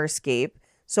fire escape,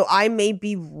 so I may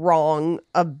be wrong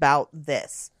about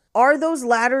this. Are those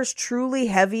ladders truly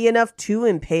heavy enough to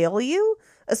impale you?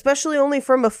 Especially only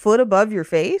from a foot above your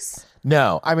face?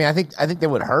 No, I mean, I think they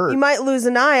would hurt. You might lose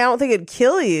an eye. I don't think it'd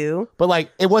kill you. But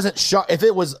like, it wasn't sharp. If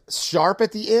it was sharp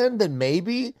at the end, then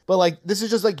maybe. But like, this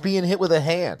is just like being hit with a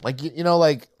hand. Like, you know,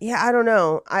 like. Yeah, I don't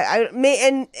know. I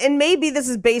may and maybe this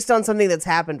is based on something that's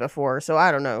happened before. So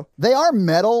I don't know. They are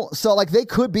metal, so like they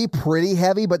could be pretty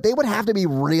heavy, but they would have to be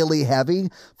really heavy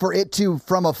for it to,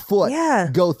 from a foot,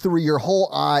 go through your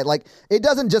whole eye. Like it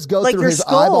doesn't just go like through his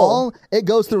skull. eyeball; it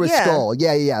goes through his skull.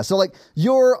 Yeah. So like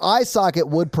your eye socket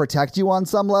would protect you on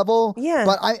some level. Yeah.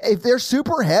 But if they're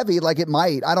super heavy, like it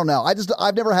might. I don't know.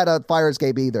 I've never had a fire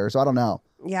escape either, so I don't know.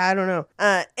 Yeah, I don't know.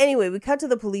 Anyway, we cut to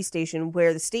the police station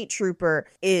where the state trooper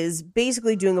is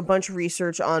basically doing a bunch of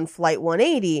research on Flight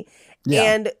 180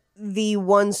 and the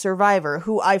one survivor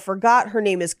who I forgot her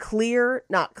name is Clear,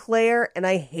 not Claire, and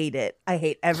I hate it. I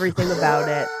hate everything about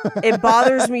it. It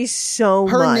bothers me so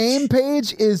much. Her name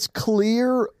page is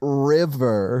Clear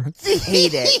River.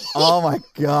 Hate it. Oh my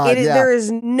God. There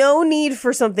is no need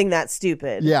for something that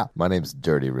stupid. Yeah. My name's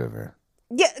Dirty River.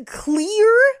 Yeah,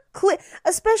 Clear,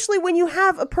 especially when you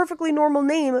have a perfectly normal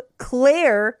name,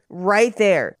 Claire, right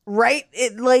there, right?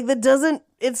 It like that doesn't.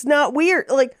 It's not weird.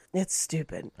 Like it's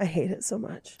stupid. I hate it so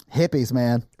much. Hippies,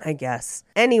 man. I guess.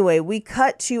 Anyway, we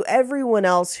cut to everyone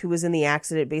else who was in the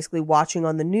accident, basically watching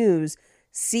on the news,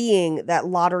 seeing that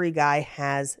lottery guy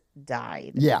has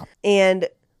died. Yeah, and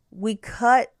we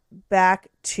cut back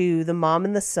to the mom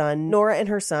and the son, Nora and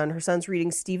her son. Her son's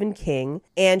reading Stephen King,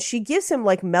 and she gives him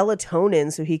like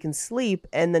melatonin so he can sleep,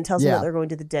 and then tells him that they're going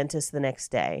to the dentist the next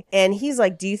day. And he's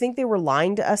like, do you think they were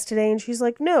lying to us today? And she's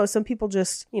like, no, some people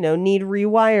just, need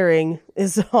rewiring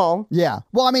is all. Yeah.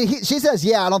 Well, I mean, she says,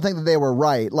 I don't think that they were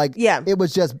right. Like, it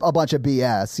was just a bunch of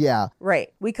BS. Yeah. Right.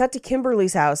 We cut to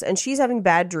Kimberly's house, and she's having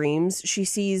bad dreams. She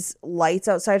sees lights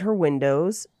outside her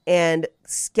windows, and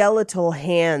skeletal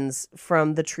hands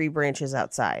from the tree branches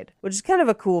outside, which is kind of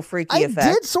a cool, freaky effect.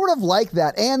 I did sort of like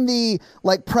that. And the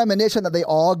like premonition that they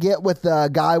all get with the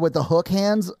guy with the hook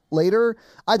hands later.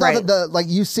 I thought that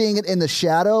you seeing it in the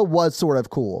shadow was sort of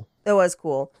cool. It was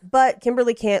cool. But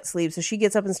Kimberly can't sleep, so she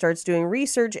gets up and starts doing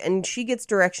research, and she gets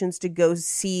directions to go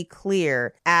see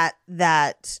Clear at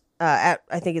that... I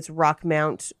think it's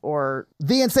Rockmount or...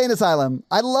 The Insane Asylum.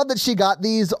 I love that she got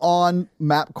these on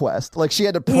MapQuest. Like, she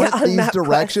had to print these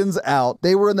directions out.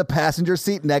 They were in the passenger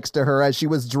seat next to her as she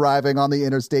was driving on the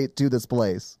interstate to this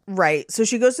place. Right. So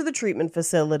she goes to the treatment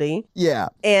facility. Yeah.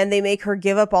 And they make her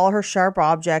give up all her sharp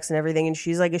objects and everything. And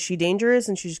she's like, is she dangerous?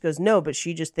 And she just goes, no, but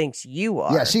she just thinks you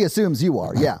are. Yeah, she assumes you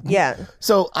are. Yeah. Yeah.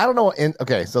 So I don't know.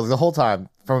 Okay, so the whole time,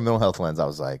 from a mental health lens, I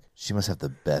was like, she must have the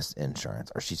best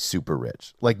insurance, or she's super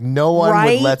rich. Like, no one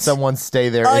would let someone stay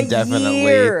there indefinitely.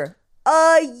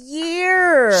 A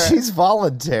year. She's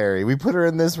voluntary. We put her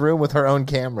in this room with her own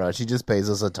camera. She just pays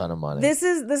us a ton of money. This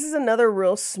is another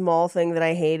real small thing that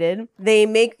I hated. They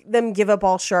make them give up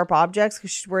all sharp objects because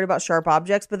she's worried about sharp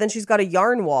objects, but then she's got a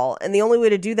yarn wall, and the only way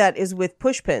to do that is with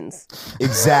push pins.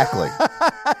 Exactly.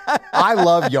 I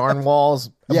love yarn walls,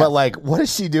 but like, what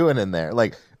is she doing in there?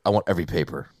 Like, I want every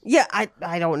paper. Yeah,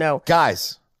 I don't know.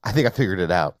 Guys, I think I figured it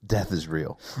out. Death is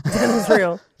real. Death is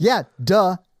real. Yeah,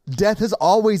 duh. Death has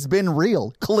always been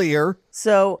real. Clear.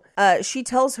 So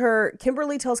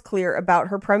Kimberly tells Clear about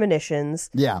her premonitions.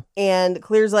 Yeah. And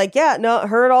Clear's like, yeah, no,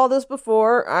 heard all this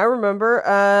before. I remember.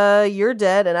 You're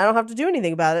dead and I don't have to do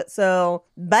anything about it. So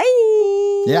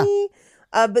bye. Yeah.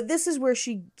 But this is where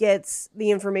she gets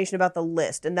the information about the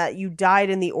list and that you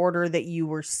died in the order that you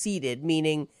were seated,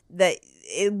 meaning that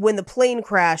when the plane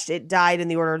crashed, it died in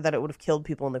the order that it would have killed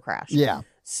people in the crash. Yeah.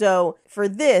 So for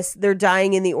this, they're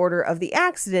dying in the order of the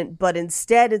accident, but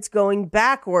instead it's going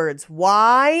backwards.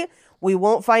 Why? We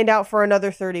won't find out for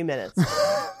another 30 minutes.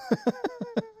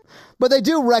 But they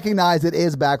do recognize it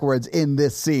is backwards in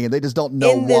this scene. They just don't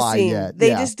know why yet. They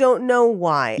just don't know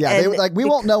why. Yeah, we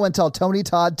won't know until Tony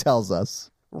Todd tells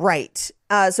us. Right.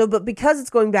 But because it's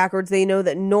going backwards, they know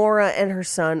that Nora and her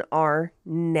son are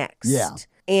next. Yeah.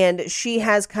 And she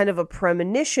has kind of a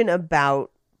premonition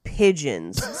about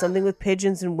pigeons, something with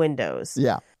pigeons and windows.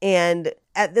 Yeah. And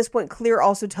at this point, Clear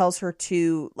also tells her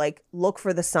to look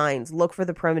for the signs, look for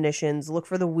the premonitions, look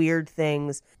for the weird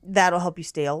things. That'll help you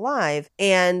stay alive.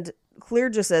 And Clear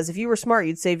just says, if you were smart,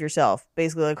 you'd save yourself.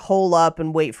 Basically, hole up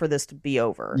and wait for this to be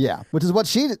over. Yeah, which is what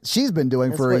she's been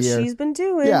doing for a year. That's what she's been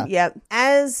doing. Yeah.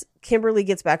 As Kimberly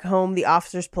gets back home, the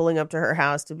officer's pulling up to her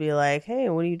house to be like, hey,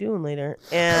 what are you doing later?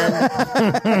 And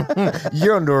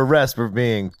you're under arrest for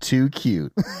being too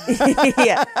cute.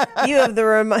 Yeah, you have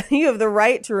the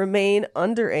right to remain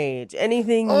underage.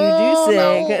 Anything you do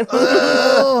say.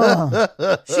 No.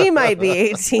 She might be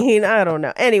 18. I don't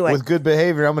know. Anyway, with good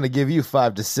behavior, I'm going to give you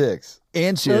 5 to 6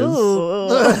 inches.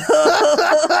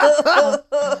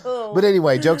 But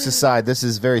anyway, jokes aside, this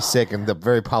is very sick and the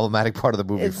very problematic part of the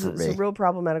movie for me. It's a real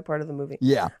problematic part of the movie.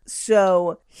 Yeah.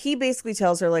 So he basically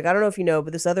tells her, I don't know if you know,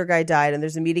 but this other guy died and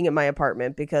there's a meeting at my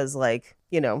apartment because, And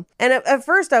at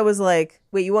first I was like,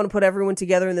 wait, you want to put everyone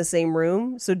together in the same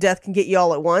room so death can get you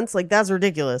all at once? That's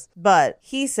ridiculous. But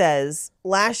he says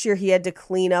last year he had to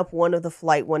clean up one of the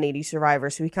Flight 180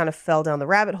 survivors, so he kind of fell down the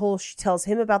rabbit hole. She tells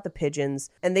him about the pigeons,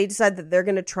 and they decide that they're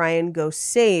going to try and go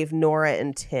save Nora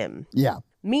and Tim. Yeah.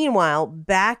 Meanwhile,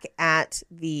 back at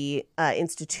the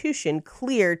institution,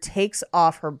 Clear takes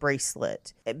off her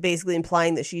bracelet, basically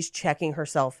implying that she's checking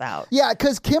herself out. Yeah,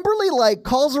 because Kimberly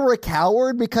calls her a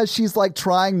coward because she's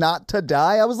trying not to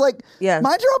die. I was like, mind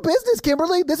your own business,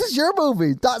 Kimberly. This is your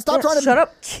movie. Shut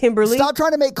up, Kimberly. Stop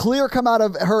trying to make Clear come out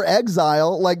of her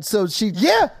exile. She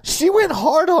went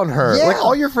hard on her. Yeah.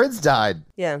 All your friends died.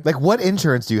 Yeah. What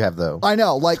insurance do you have though? I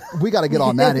know. We got to get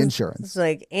on that insurance.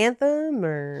 It's Anthem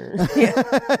or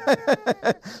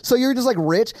So you're just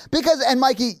rich and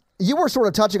Mikey, you were sort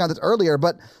of touching on this earlier,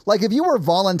 but if you were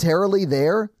voluntarily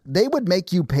there, they would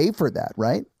make you pay for that,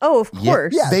 right? Oh, of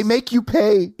course. Yeah. They make you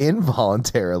pay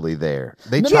involuntarily there.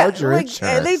 They charge your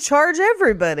insurance. They charge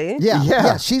everybody.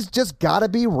 Yeah. She's just got to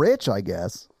be rich, I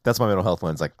guess. That's my mental health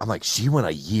lens. I'm she went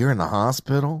a year in the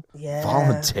hospital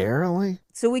voluntarily.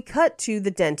 So we cut to the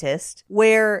dentist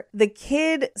where the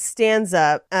kid stands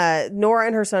up. Nora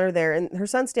and her son are there, and her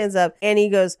son stands up and he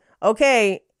goes,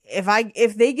 okay,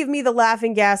 if they give me the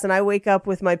laughing gas and I wake up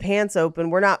with my pants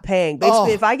open, we're not paying.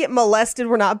 Basically, if I get molested,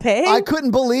 we're not paying. I couldn't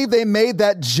believe they made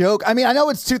that joke. I mean, I know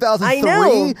it's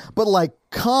 2003, but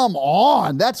come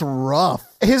on, that's rough.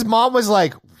 His mom was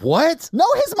like, What? No,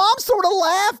 his mom sort of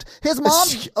laughed. His mom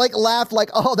laughed like,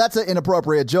 oh, that's an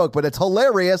inappropriate joke, but it's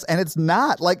hilarious, and it's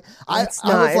not. Like I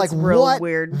was like, real what?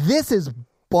 Weird. This is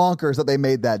bonkers that they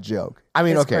made that joke. I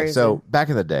mean, It's okay, crazy. so back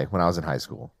in the day when I was in high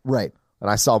school, Right. and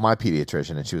I saw my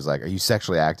pediatrician, and she was like, "Are you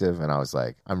sexually active?" And I was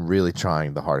like, "I'm really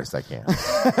trying the hardest I can."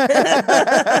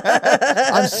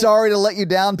 I'm sorry to let you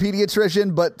down,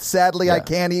 pediatrician, but sadly, I Yeah.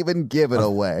 can't even give it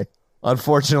away.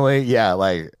 Unfortunately, yeah,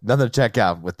 like nothing to check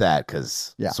out with that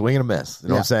because swing and a miss. You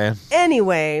know what I'm saying?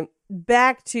 Anyway,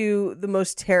 back to the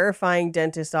most terrifying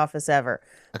dentist office ever,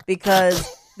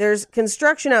 because there's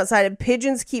construction outside and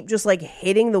pigeons keep just like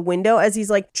hitting the window as he's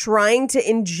like trying to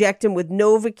inject him with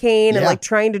Novocaine and like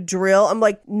trying to drill. I'm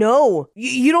like, no,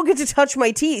 you don't get to touch my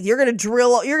teeth. You're going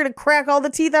to crack all the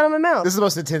teeth out of my mouth. This is the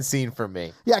most intense scene for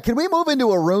me. Yeah, can we move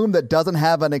into a room that doesn't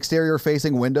have an exterior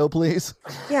facing window, please?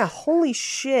 Yeah, holy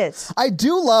shit. I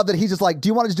do love that he's just like, do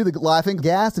you want to just do the laughing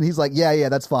gas? And he's like, yeah,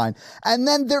 that's fine. And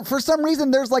then there, for some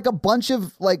reason, there's like a bunch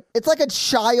of like, it's like a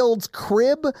child's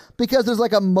crib because there's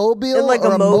like a mobile And, like,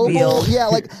 or a mobile. yeah,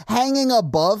 like hanging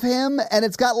above him, and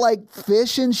it's got like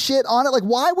fish and shit on it. Like,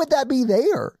 why would that be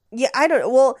there? Yeah, I don't know.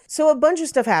 Well, so a bunch of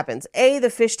stuff happens. The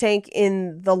fish tank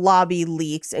in the lobby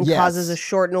leaks and causes a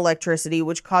short in electricity,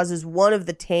 which causes one of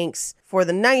the tanks for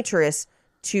the nitrous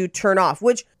to turn off,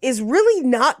 which is really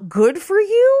not good for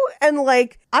you. And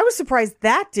like, I was surprised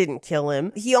that didn't kill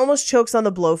him. He almost chokes on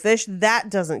the blowfish.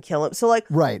 That doesn't kill him. So like,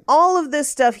 all of this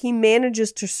stuff, he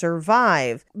manages to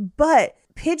survive, but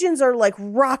pigeons are like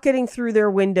rocketing through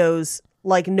their windows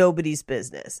like nobody's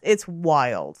business. It's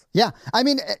wild. Yeah. I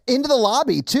mean, into the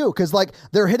lobby too, because like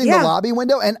they're hitting the lobby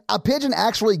window and a pigeon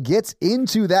actually gets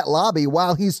into that lobby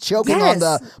while he's choking on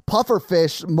the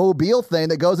pufferfish mobile thing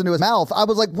that goes into his mouth. I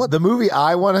was like, what? The movie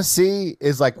I want to see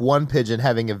is like one pigeon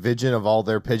having a vision of all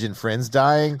their pigeon friends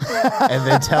dying and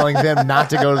then telling them not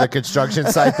to go to the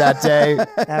construction site that day.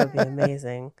 That would be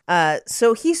amazing.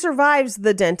 So he survives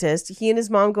the dentist. He and his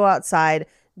mom go outside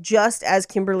just as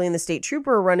Kimberly and the state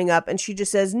trooper are running up, and she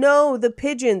just says, no, the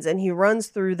pigeons, and he runs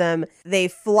through them. They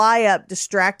fly up,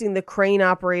 distracting the crane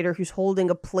operator who's holding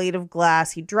a plate of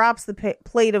glass. He drops the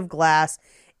plate of glass.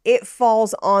 It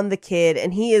falls on the kid,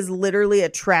 and he is literally a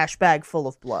trash bag full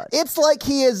of blood. It's like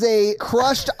he is a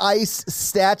crushed ice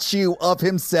statue of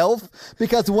himself,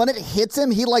 because when it hits him,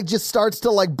 he like just starts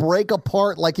to like break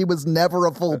apart like he was never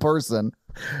a full person.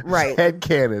 Right.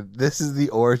 Headcanon. This is the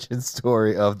origin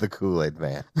story of the Kool-Aid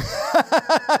Man.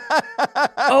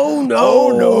 Oh, no.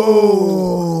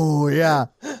 Oh, no. Yeah.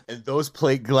 And those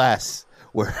plate glass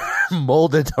were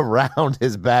molded around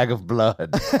his bag of blood.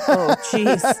 Oh,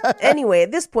 jeez. Anyway,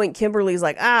 at this point, Kimberly's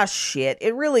like, shit,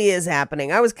 it really is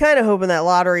happening. I was kind of hoping that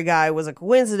lottery guy was a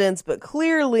coincidence, but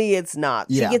clearly it's not.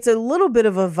 Yeah. She gets a little bit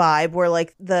of a vibe where,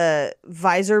 like, the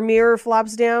visor mirror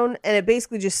flops down, and it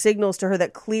basically just signals to her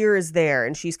that Clear is there,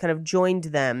 and she's kind of joined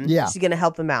them. Yeah. She's going to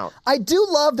help them out. I do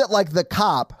love that, like, the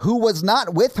cop who was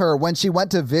not with her when she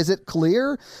went to visit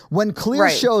Clear, when Clear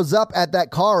shows up at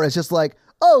that car, is just like,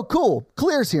 oh, cool.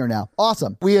 Clear's here now.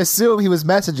 Awesome. We assume he was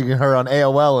messaging her on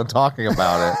AOL and talking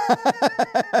about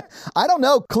it. I don't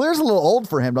know. Clear's a little old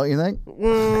for him, don't you think?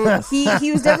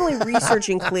 He was definitely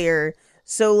researching Clear,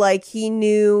 so like he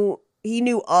knew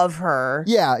of her.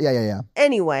 Yeah.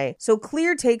 Anyway, so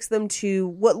Clear takes them to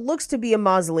what looks to be a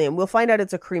mausoleum. We'll find out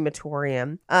it's a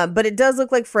crematorium, but it does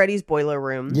look like Freddy's boiler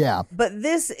room. Yeah. But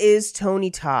this is Tony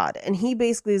Todd, and he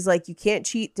basically is like, you can't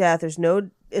cheat death. There's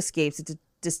no escapes. It's a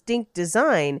distinct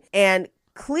design. And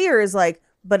Clear is like,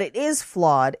 but it is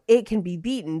flawed. It can be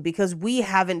beaten because we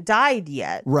haven't died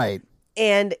yet. Right.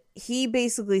 And he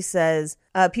basically says,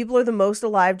 people are the most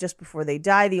alive just before they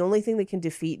die. The only thing that can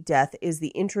defeat death is the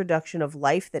introduction of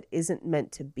life that isn't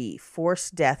meant to be. Force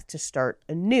death to start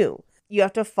anew. You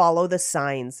have to follow the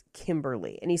signs,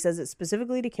 Kimberly. And he says it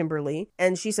specifically to Kimberly.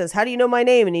 And she says, how do you know my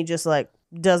name? And he just like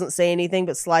doesn't say anything,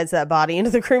 but slides that body into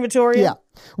the crematorium. Yeah.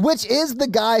 Which is the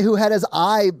guy who had his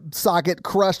eye socket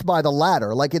crushed by the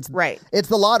ladder. Like it's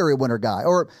the lottery winner guy,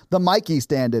 or the Mikey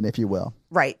stand-in, if you will.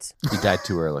 Right. He died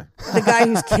too early. The guy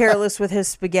who's careless with his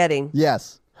spaghetti.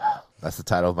 Yes. That's the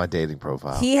title of my dating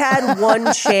profile. He had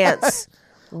one chance.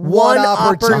 One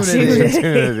opportunity.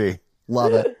 opportunity.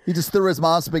 Love it. He just threw his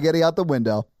mom's spaghetti out the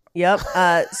window. Yep.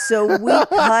 So we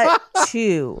cut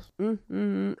to.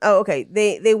 Oh, okay.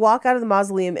 They walk out of the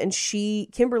mausoleum, and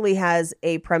Kimberly has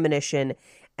a premonition,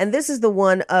 and this is the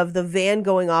one of the van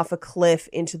going off a cliff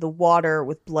into the water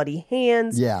with bloody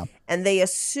hands. Yeah. And they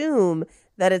assume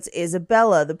that it's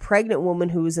Isabella, the pregnant woman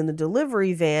who was in the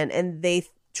delivery van, and they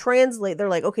translate. They're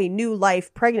like, okay, new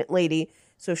life, pregnant lady.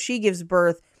 So if she gives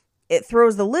birth, it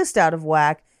throws the list out of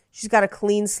whack. She's got a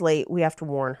clean slate. We have to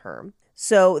warn her.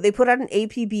 So they put out an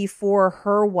APB for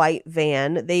her white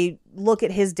van. They look at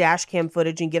his dash cam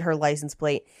footage and get her license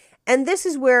plate. And this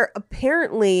is where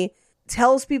apparently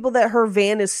tells people that her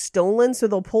van is stolen, so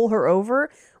they'll pull her over,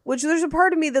 which there's a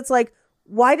part of me that's like,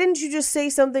 why didn't you just say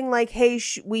something like, hey,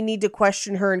 we need to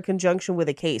question her in conjunction with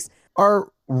a case?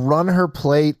 Or run her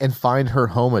plate and find her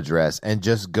home address and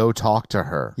just go talk to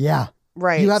her. Yeah.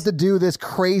 Right. You have to do this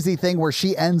crazy thing where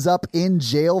she ends up in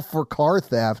jail for car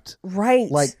theft.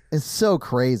 Right. Like, it's so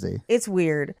crazy. It's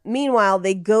weird. Meanwhile,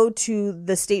 they go to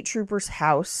the state trooper's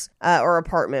house or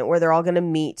apartment where they're all going to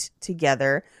meet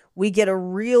together. We get a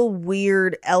real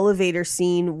weird elevator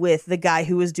scene with the guy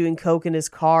who was doing coke in his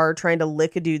car trying to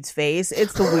lick a dude's face.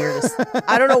 It's the weirdest.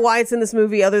 I don't know why it's in this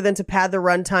movie other than to pad the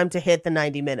runtime to hit the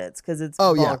 90 minutes because it's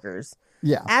bonkers.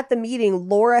 Yeah. At the meeting,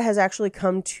 Laura has actually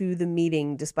come to the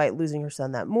meeting despite losing her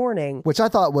son that morning. Which I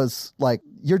thought was like,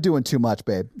 you're doing too much,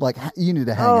 babe. Like, you need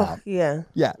to hang out. Yeah.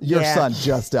 Yeah. Your son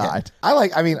just died. I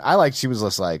like she was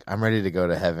just like, I'm ready to go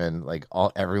to heaven. Like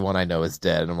everyone I know is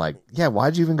dead. And I'm like, yeah,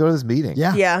 why'd you even go to this meeting?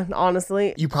 Yeah. Yeah,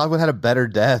 honestly. You probably would have had a better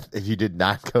death if you did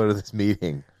not go to this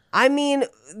meeting. I mean,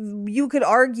 you could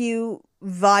argue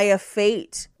via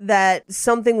fate that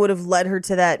something would have led her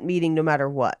to that meeting no matter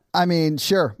what. I mean,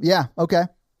 sure. Yeah. Okay.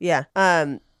 Yeah.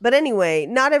 But anyway,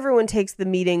 not everyone takes the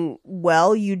meeting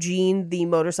well. Eugene, the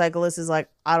motorcyclist, is like,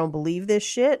 I don't believe this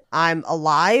shit. I'm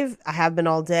alive. I have been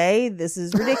all day. This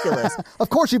is ridiculous. Of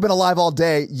course you've been alive all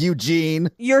day, Eugene.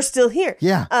 You're still here.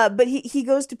 Yeah. But he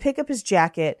goes to pick up his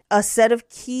jacket. A set of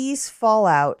keys fall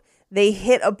out. They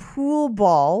hit a pool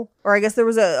ball, or I guess there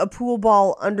was a pool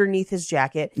ball underneath his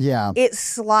jacket. Yeah. It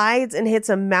slides and hits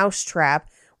a mouse trap,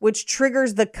 which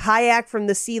triggers the kayak from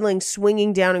the ceiling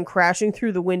swinging down and crashing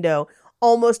through the window,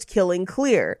 almost killing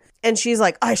Clear. And she's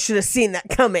like, I should have seen that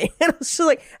coming. And she's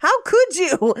like, how could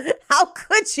you? How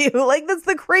could you? Like, that's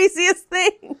the craziest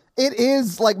thing. It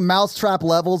is like mousetrap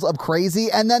levels of crazy,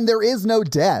 and then there is no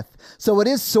death. So it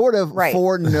is sort of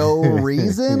for no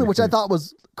reason, which I thought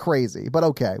was crazy, but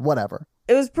okay, whatever.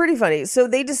 It was pretty funny. So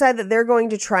they decide that they're going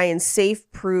to try and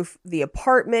safe-proof the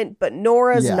apartment, but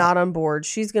Nora's not on board.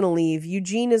 She's going to leave.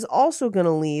 Eugene is also going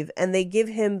to leave, and they give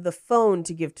him the phone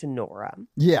to give to Nora.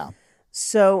 Yeah.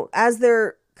 So as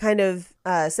they're kind of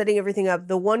setting everything up,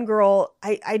 the one girl,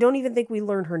 I don't even think we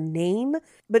learn her name,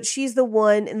 but she's the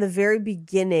one in the very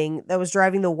beginning that was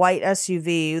driving the white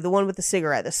SUV, the one with the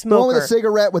cigarette, the smoker. The one with the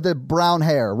cigarette with the brown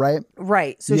hair, right?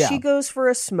 Right. So she goes for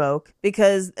a smoke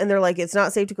and they're like, it's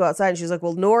not safe to go outside. And she's like,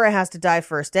 well, Nora has to die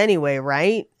first anyway,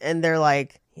 right? And they're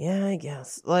like, yeah, I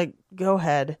guess. Like, go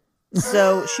ahead.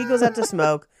 So she goes out to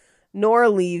smoke. Nora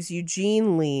leaves.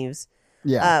 Eugene leaves.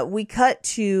 Yeah. We cut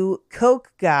to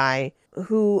Coke Guy,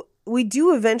 who we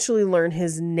do eventually learn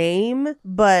his name,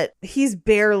 but he's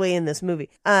barely in this movie.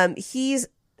 He's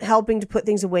helping to put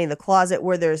things away in the closet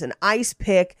where there's an ice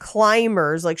pick,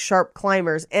 climbers, like sharp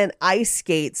climbers, and ice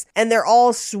skates, and they're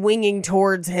all swinging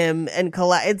towards him and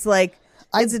it's like,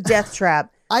 it's a death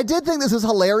trap. I did think this was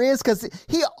hilarious because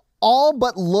he all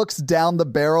but looks down the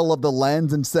barrel of the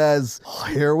lens and says,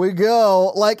 here we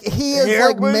go. Like, he is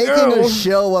like making a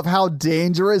show of how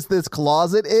dangerous this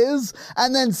closet is,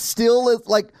 and then still is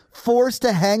like forced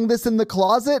to hang this in the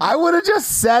closet. I would have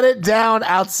just set it down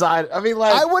outside. I mean,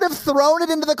 like, I would have thrown it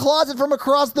into the closet from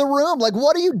across the room. Like,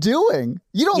 what are you doing?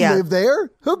 You don't live there.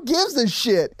 Who gives a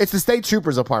shit? It's the state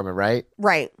trooper's apartment, right?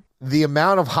 Right. The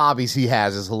amount of hobbies he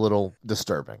has is a little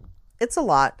disturbing. It's a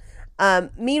lot.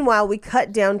 Meanwhile, we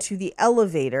cut down to the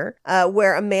elevator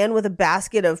where a man with a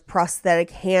basket of prosthetic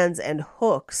hands and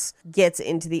hooks gets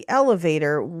into the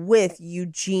elevator with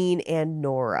Eugene and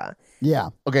Nora. Yeah.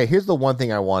 Okay, here's the one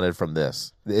thing I wanted from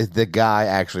this. The guy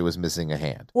actually was missing a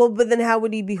hand. Well, but then how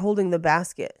would he be holding the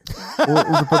basket?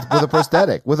 with a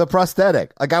prosthetic. With a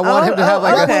prosthetic. Like, I want him to have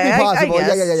like that would be possible.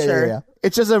 I guess, Yeah.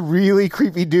 It's just a really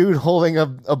creepy dude holding a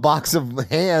box of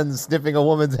hands sniffing a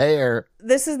woman's hair.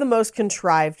 This is the most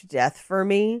contrived death for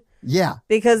me. Yeah.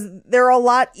 Because there are a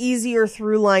lot easier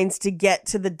through lines to get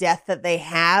to the death that they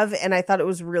have. And I thought it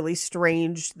was really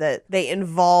strange that they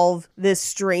involve this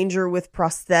stranger with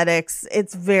prosthetics.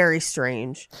 It's very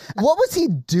strange. What was he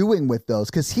doing with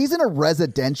those? Because he's in a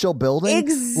residential building.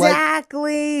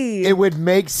 Exactly. It would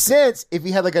make sense if he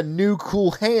had like a new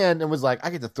cool hand and was like, I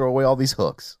get to throw away all these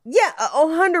hooks. Yeah,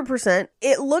 100%.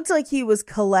 It looked like he was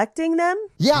collecting them.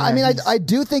 Yeah, I mean, I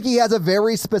do think he has a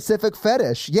very specific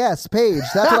fetish. Yes, Paige,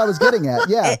 that's what I was getting at.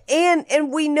 Yeah.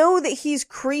 And we know that he's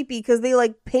creepy because they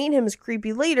like paint him as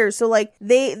creepy later. So like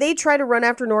they try to run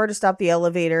after Nora to stop the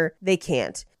elevator. They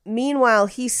can't. Meanwhile,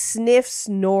 he sniffs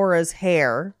Nora's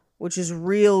hair, which is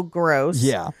real gross.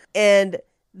 Yeah. And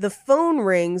the phone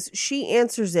rings. She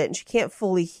answers it and she can't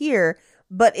fully hear.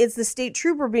 but it's the state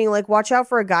trooper being like, watch out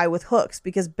for a guy with hooks,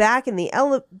 because back in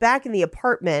the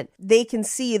apartment, they can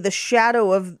see the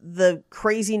shadow of the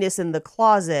craziness in the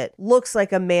closet looks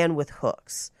like a man with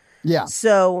hooks. Yeah.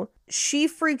 So she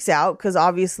freaks out because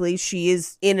obviously she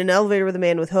is in an elevator with a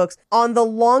man with hooks on the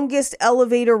longest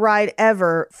elevator ride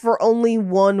ever for only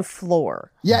one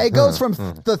floor. Yeah, it goes from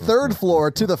the third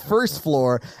floor to the first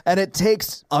floor, and it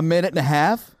takes a minute and a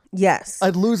half. Yes.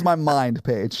 I'd lose my mind,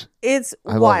 Paige. It's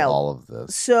I wild. love all of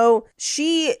this. So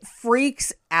she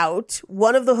freaks out.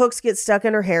 One of the hooks gets stuck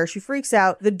in her hair. She freaks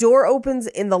out. The door opens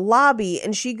in the lobby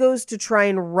and she goes to try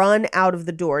and run out of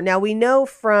the door. Now we know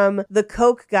from the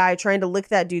Coke guy trying to lick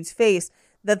that dude's face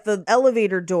that the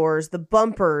elevator doors, the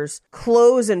bumpers,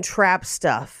 close and trap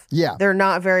stuff. Yeah. They're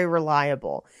not very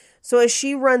reliable. So as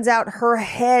she runs out, her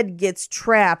head gets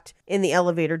trapped in the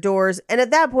elevator doors. And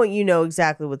at that point, you know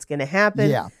exactly what's going to happen.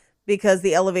 Yeah. Because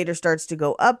the elevator starts to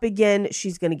go up again.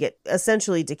 She's going to get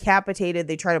essentially decapitated.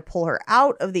 They try to pull her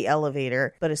out of the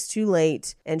elevator, but it's too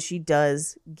late. And she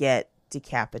does get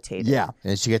decapitated. Yeah.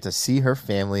 And she get to see her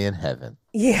family in heaven.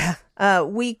 Yeah.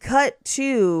 We cut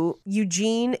to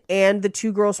Eugene and the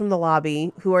two girls from the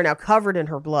lobby who are now covered in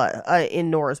her blood,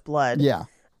 in Nora's blood. Yeah.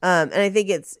 And I think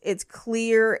it's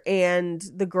Clear and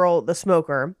the girl, the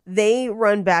smoker, they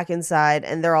run back inside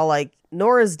and they're all like,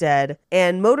 Nora's dead.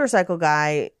 And motorcycle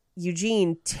guy,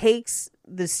 Eugene, takes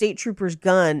the state trooper's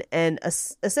gun and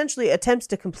essentially attempts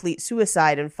to complete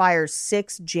suicide and fires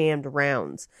 6 jammed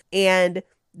rounds. And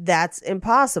that's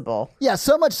impossible. Yeah,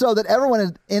 so much so that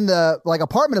everyone in the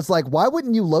apartment is like, why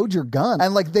wouldn't you load your gun?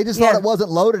 And they just thought it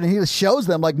wasn't loaded, and he just shows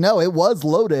them no, it was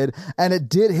loaded, and it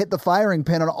did hit the firing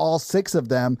pin on all 6 of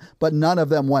them, but none of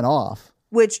them went off.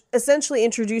 Which essentially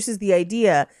introduces the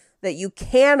idea that you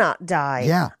cannot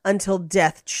die until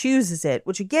death chooses it,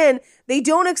 which again, they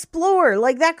don't explore.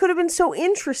 That could have been so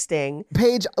interesting.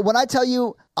 Paige, when I tell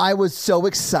you I was so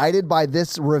excited by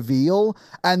this reveal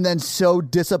and then so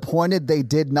disappointed they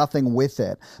did nothing with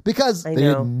it. Because they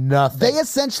did nothing. They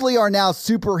essentially are now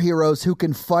superheroes who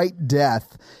can fight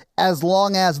death as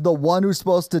long as the one who's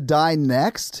supposed to die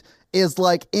next is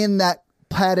in that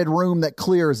padded room that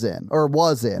Clear's in or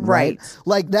was in, right?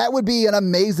 That would be an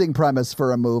amazing premise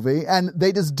for a movie, and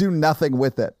they just do nothing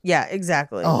with it. Yeah,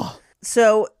 exactly. Oh.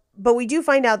 So, but we do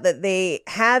find out that they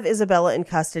have Isabella in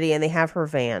custody and they have her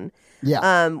van.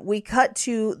 Yeah. We cut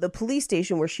to the police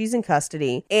station where she's in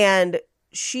custody, and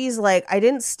she's like, I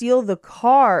didn't steal the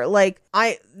car.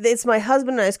 It's my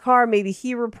husband and I's car. Maybe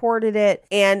he reported it.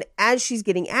 And as she's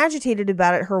getting agitated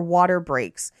about it, her water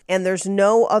breaks and there's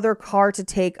no other car to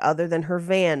take other than her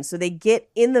van. So they get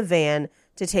in the van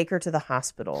to take her to the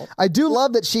hospital. I do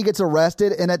love that she gets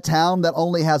arrested in a town that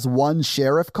only has one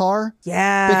sheriff car.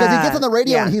 Yeah. Because he gets on the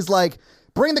radio and he's like,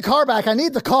 bring the car back. I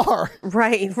need the car.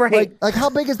 Right. How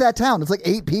big is that town? It's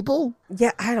 8 people?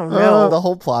 Yeah, I don't know. The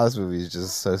whole plot of this movie is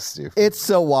just so stupid. It's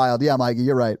so wild. Yeah, Mikey,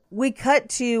 you're right. We cut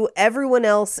to everyone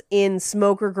else in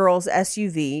Smoker Girl's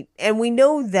SUV, and we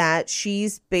know that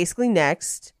she's basically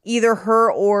next. Either her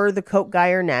or the Coke guy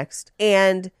are next.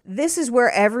 And this is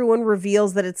where everyone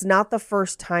reveals that it's not the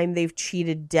first time they've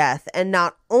cheated death. And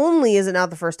not only is it not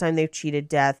the first time they've cheated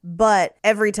death, but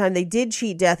every time they did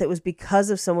cheat death, it was because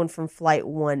of someone from Flight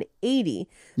 180.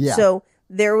 Yeah. So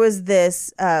there was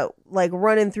this,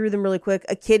 running through them really quick.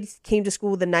 A kid came to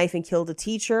school with a knife and killed a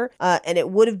teacher. And it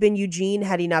would have been Eugene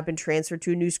had he not been transferred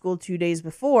to a new school 2 days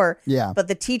before. Yeah. But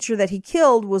the teacher that he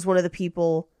killed was one of the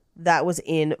people that was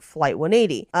in Flight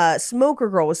 180. Smoker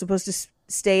Girl was supposed to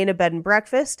stay in a bed and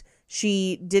breakfast.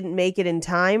 She didn't make it in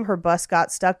time. Her bus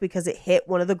got stuck because it hit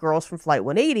one of the girls from Flight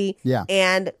 180. Yeah.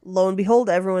 And lo and behold,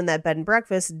 everyone in that bed and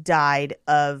breakfast died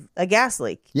of a gas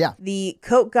leak. Yeah. The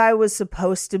Coke guy was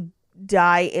supposed to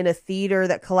die in a theater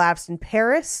that collapsed in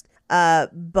Paris,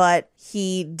 but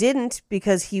he didn't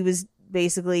because he was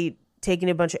basically taking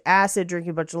a bunch of acid, drinking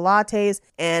a bunch of lattes,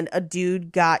 and a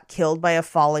dude got killed by a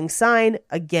falling sign.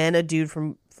 Again, a dude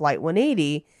from Flight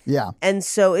 180. Yeah. And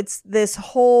so it's this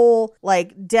whole,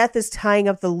 death is tying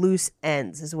up the loose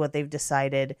ends is what they've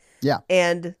decided. Yeah.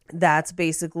 And that's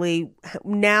basically,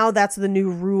 now that's the new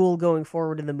rule going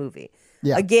forward in the movie.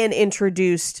 Yeah. Again,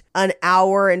 introduced an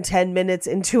hour and 10 minutes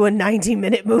into a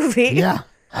 90-minute movie. Yeah.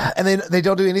 And they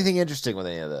don't do anything interesting with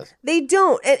any of this. They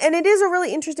don't. And it is a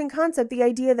really interesting concept, the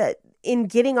idea that in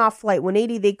getting off Flight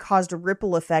 180, they caused a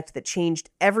ripple effect that changed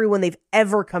everyone they've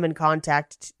ever come in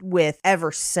contact with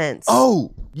ever since.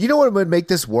 Oh, you know what would make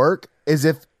this work? Is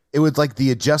if it was like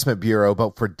the Adjustment Bureau,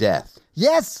 but for death.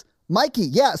 Yes. Mikey,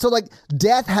 yeah. So, like,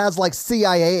 Death has, like,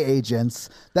 CIA agents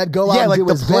that go out and like do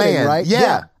the his bidding, plan. right?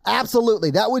 Yeah.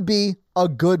 Absolutely. That would be a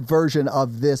good version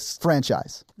of this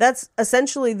franchise. That's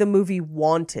essentially the movie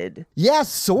Wanted. Yeah,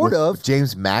 sort of. With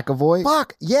James McAvoy.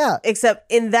 Fuck, yeah.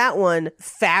 Except in that one,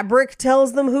 fabric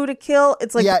tells them who to kill.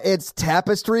 It's like, yeah, it's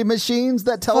tapestry machines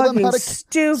that tell them how to...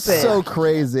 stupid. So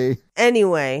crazy.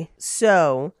 Anyway,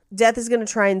 so Death is going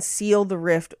to try and seal the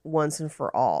rift once and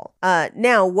for all.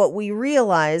 Now, what we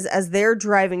realize as they're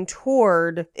driving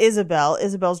toward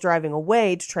Isabel's driving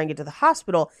away to try and get to the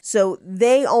hospital. So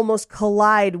they almost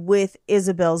collide with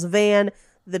Isabel's van.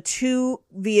 The two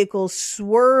vehicles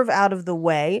swerve out of the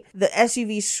way. The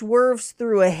SUV swerves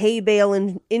through a hay bale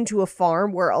into a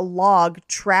farm where a log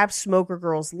traps Smoker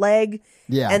Girl's leg.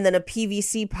 Yeah. And then a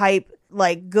PVC pipe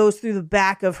like goes through the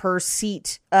back of her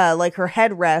seat, like her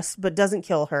headrest, but doesn't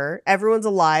kill her. Everyone's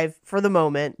alive for the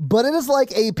moment. But it is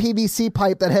like a PVC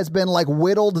pipe that has been like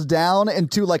whittled down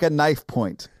into like a knife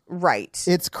point. Right.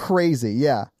 It's crazy,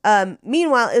 yeah.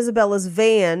 Meanwhile, Isabella's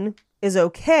van is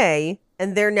okay,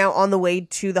 and they're now on the way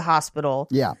to the hospital.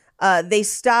 Yeah. They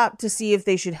stop to see if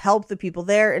they should help the people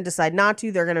there and decide not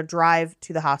to. They're going to drive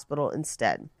to the hospital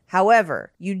instead.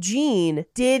 However, Eugene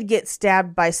did get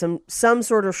stabbed by some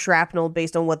sort of shrapnel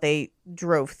based on what they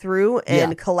drove through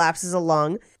and collapses a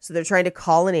lung. So they're trying to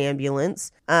call an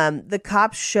ambulance. The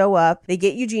cops show up. They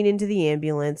get Eugene into the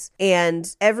ambulance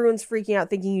and everyone's freaking out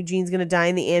thinking Eugene's going to die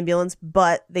in the ambulance,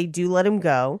 but they do let him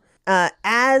go.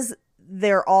 As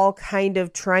they're all kind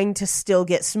of trying to still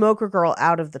get Smoker Girl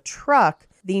out of the truck,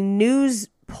 the news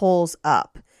pulls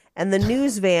up. And the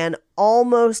news van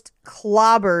almost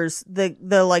clobbers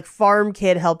the like farm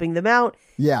kid helping them out.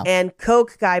 Yeah. And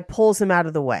Coke guy pulls him out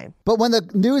of the way. But when the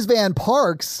news van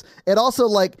parks, it also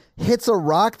like hits a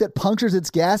rock that punctures its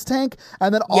gas tank,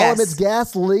 and then all of its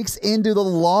gas leaks into the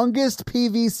longest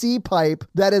PVC pipe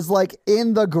that is like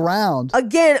in the ground.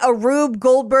 Again, a Rube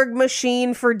Goldberg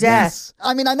machine for death. Yes.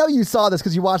 I mean, I know you saw this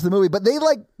because you watched the movie, but they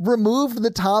like removed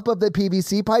the top of the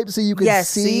PVC pipe so you could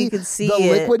see the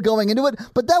liquid going into it.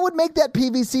 But that would make that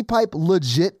PVC pipe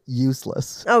legit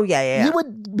useless. Oh, yeah. You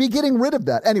would be getting rid of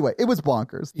that. Anyway, it was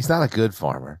bonkers. He's not a good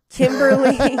farmer.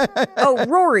 Kimberly.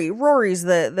 Rory. Rory's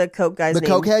the Coke guy's name. The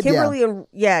Cokehead,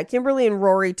 Kimberly and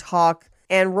Rory talk.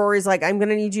 And Rory's like, I'm going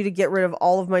to need you to get rid of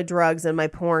all of my drugs and my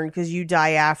porn because you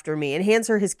die after me. And hands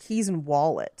her his keys and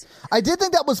wallet. I did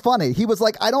think that was funny. He was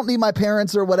like, I don't need my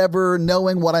parents or whatever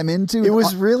knowing what I'm into. It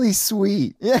was really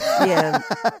sweet. Yeah.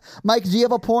 Mike, do you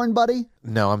have a porn buddy?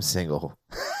 No, I'm single.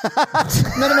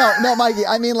 No, Mikey.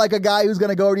 I mean, like a guy who's going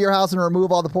to go over to your house and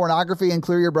remove all the pornography and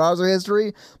clear your browser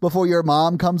history before your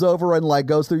mom comes over and like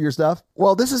goes through your stuff.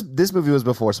 Well, this movie was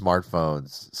before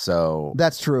smartphones, so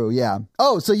that's true. Yeah.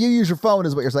 Oh, so you use your phone,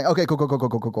 is what you're saying? Okay,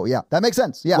 cool. Yeah, that makes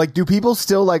sense. Yeah. Like, do people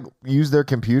still like use their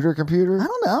computer? I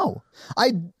don't know.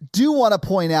 I do want to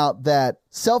point out that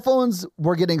cell phones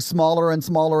were getting smaller and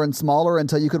smaller and smaller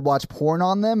until you could watch porn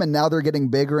on them, and now they're getting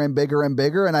bigger and bigger and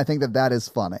bigger, and I think that is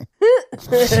funny.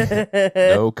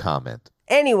 No comment.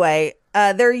 Anyway,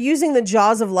 they're using the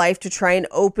jaws of life to try and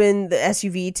open the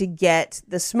SUV to get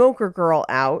the Smoker Girl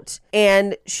out.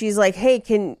 And she's like, hey,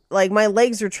 my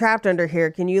legs are trapped under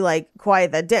here. Can you like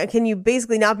quiet that down? Can you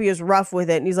basically not be as rough with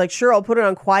it? And he's like, sure, I'll put it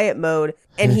on quiet mode.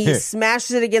 And he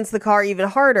smashes it against the car even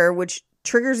harder, which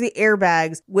triggers the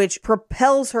airbags, which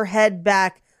propels her head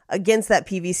back against that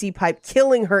PVC pipe,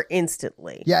 killing her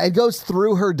instantly. Yeah, it goes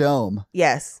through her dome.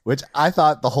 Yes. Which I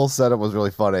thought the whole setup was really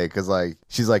funny because, like,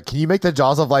 she's like, can you make the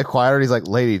jaws of life quieter? And he's like,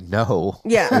 lady, no.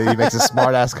 Yeah. And then he makes a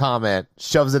smart ass comment,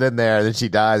 shoves it in there, and then she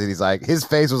dies. And he's like, his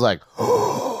face was like,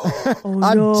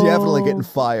 I'm definitely getting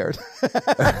fired.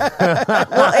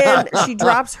 Well, and she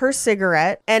drops her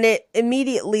cigarette and it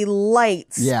immediately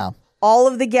lights all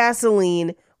of the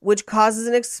gasoline, which causes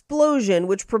an explosion,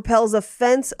 which propels a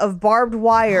fence of barbed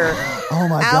wire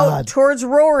out towards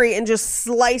Rory and just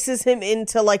slices him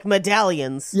into like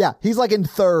medallions. Yeah, he's like in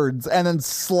thirds and then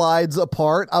slides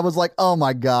apart. I was like, oh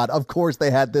my God, of course they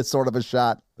had this sort of a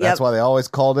shot. That's why they always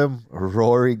called him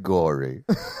Rory Gory.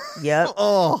 Yep.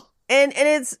 Oh. And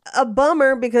it's a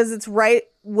bummer because it's right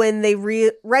when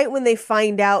they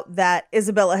find out that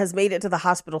Isabella has made it to the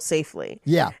hospital safely.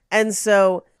 Yeah. And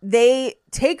so they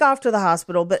take off to the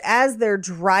hospital, but as they're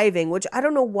driving, which I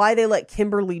don't know why they let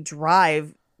Kimberly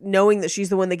drive, knowing that she's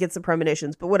the one that gets the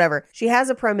premonitions, but whatever. She has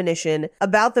a premonition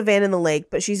about the van in the lake,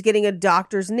 but she's getting a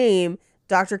doctor's name,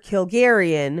 Dr.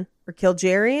 Kilgarian, or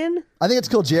Kilgarian? I think it's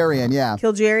Kilgarian, yeah.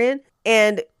 Kilgarian.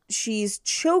 And she's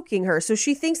choking her. So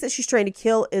she thinks that she's trying to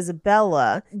kill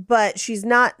Isabella, but she's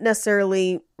not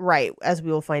necessarily right, as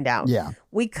we will find out. Yeah.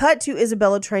 We cut to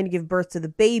Isabella trying to give birth to the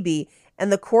baby,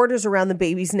 and the cord is around the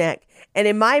baby's neck. And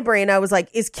in my brain, I was like,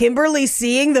 is Kimberly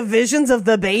seeing the visions of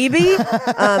the baby?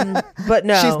 But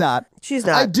no. She's not. She's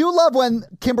not. I do love when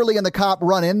Kimberly and the cop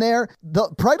run in there. The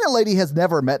pregnant lady has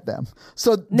never met them.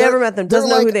 Never met them. Doesn't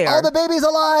know who they are. Oh, the baby's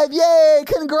alive. Yay.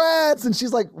 Congrats. And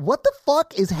she's like, what the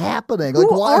fuck is happening? Like,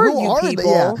 who are you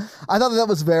people? Yeah. I thought that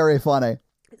was very funny.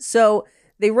 So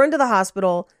they run to the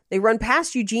hospital. They run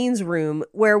past Eugene's room,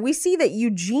 where we see that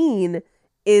Eugene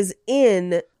is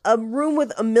in a room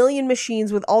with a million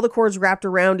machines with all the cords wrapped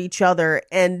around each other,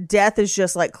 and Death is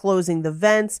just like closing the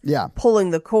vents,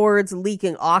 pulling the cords,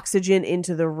 leaking oxygen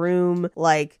into the room.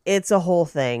 Like, it's a whole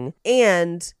thing.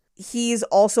 And he's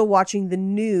also watching the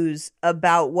news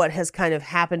about what has kind of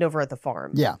happened over at the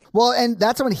farm. Yeah. Well, and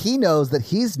that's when he knows that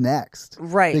he's next.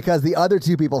 Right. Because the other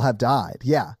two people have died.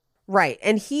 Yeah. Right.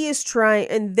 And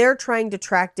they're trying to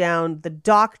track down the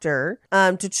doctor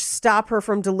to stop her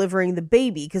from delivering the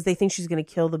baby, because they think she's going to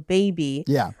kill the baby.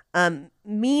 Yeah.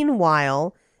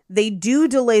 Meanwhile, they do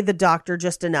delay the doctor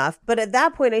just enough. But at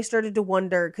that point, I started to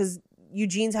wonder, because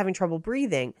Eugene's having trouble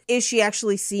breathing. Is she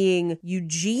actually seeing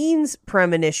Eugene's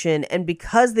premonition? And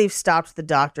because they've stopped the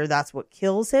doctor, that's what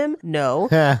kills him? No.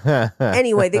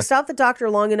 Anyway, they stop the doctor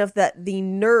long enough that the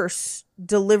nurse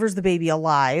delivers the baby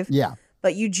alive. Yeah.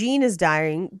 But Eugene is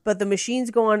dying, but the machines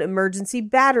go on emergency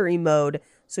battery mode,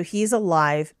 so he's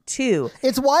alive too.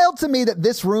 It's wild to me that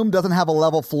this room doesn't have a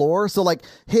level floor, so like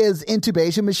his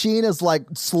intubation machine is like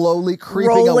slowly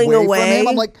creeping rolling away from him.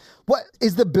 I'm like, what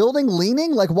is the building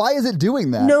leaning? Like, why is it doing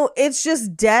that? No, it's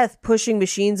just Death pushing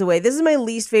machines away. This is my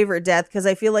least favorite Death, because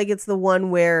I feel like it's the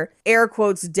one where, air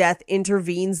quotes, Death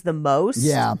intervenes the most.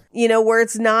 Yeah. You know, where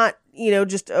it's not,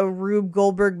 just a Rube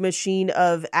Goldberg machine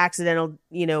of accidental,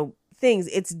 things.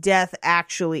 It's Death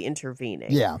actually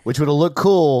intervening. Yeah. Which would have looked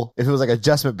cool if it was like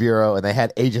Adjustment Bureau and they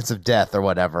had Agents of Death or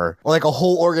whatever. Or like a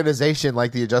whole organization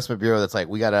like the Adjustment Bureau that's like,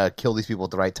 we gotta kill these people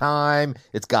at the right time.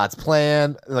 It's God's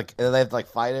plan. Like, and they have to like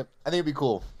fight it. I think it'd be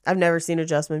cool. I've never seen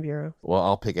Adjustment Bureau. Well,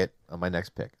 I'll pick it on my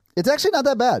next pick. It's actually not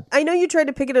that bad. I know you tried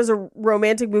to pick it as a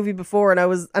romantic movie before,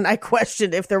 and I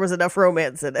questioned if there was enough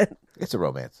romance in it. It's a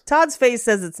romance. Todd's face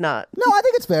says it's not. No, I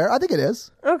think it's fair. I think it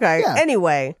is. Okay. Yeah.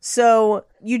 Anyway, so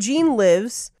Eugene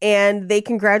lives, and they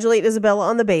congratulate Isabella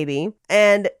on the baby,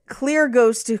 and Clear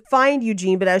goes to find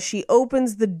Eugene, but as she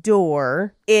opens the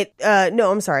door,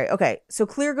 so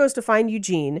Clear goes to find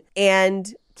Eugene,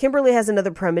 and Kimberly has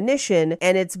another premonition,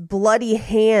 and it's bloody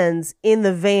hands in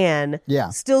the van,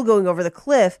 still going over the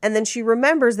cliff. And then she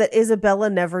remembers that Isabella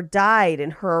never died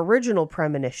in her original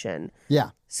premonition.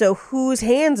 Yeah. So whose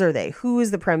hands are they? Who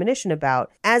is the premonition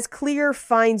about? As Clear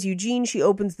finds Eugene, she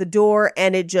opens the door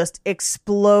and it just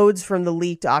explodes from the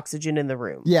leaked oxygen in the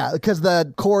room. Yeah, because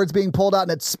the cord's being pulled out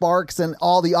and it sparks and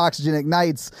all the oxygen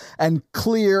ignites, and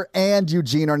Clear and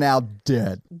Eugene are now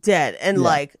dead. Dead, and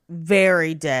like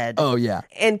very dead. Oh, yeah.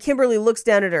 And Kimberly looks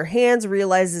down at her hands,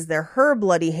 realizes they're her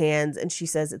bloody hands, and she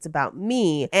says, it's about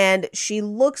me. And she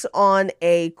looks on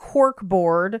a cork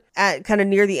board at kind of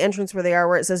near the entrance where they are,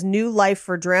 where it says new life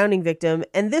for drowning victim.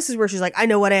 And this is where she's like, I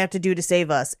know what I have to do to save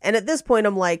us. And at this point,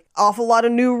 I'm like, awful lot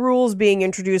of new rules being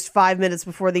introduced 5 minutes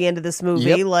before the end of this movie.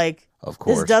 Yep. Like, of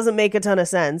course, this doesn't make a ton of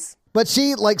sense. But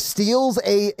she steals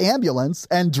a ambulance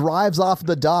and drives off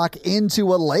the dock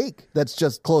into a lake that's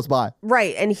just close by.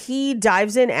 Right. And he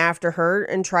dives in after her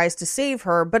and tries to save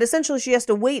her. But essentially she has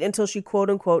to wait until she quote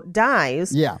unquote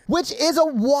dies. Yeah. Which is a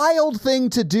wild thing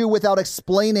to do without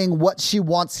explaining what she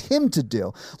wants him to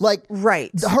do. Like,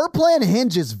 right. Her plan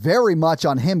hinges very much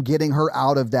on him getting her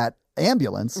out of that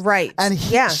ambulance. Right. And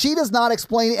she does not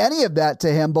explain any of that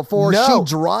to him before she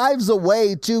drives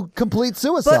away to complete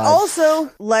suicide. But also,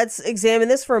 let's examine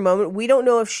this for a moment. We don't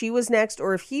know if she was next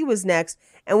or if he was next.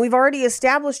 And we've already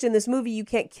established in this movie you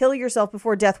can't kill yourself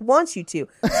before death wants you to.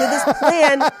 So this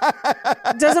plan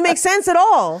doesn't make sense at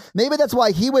all. Maybe that's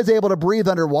why he was able to breathe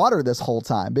underwater this whole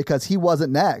time, because he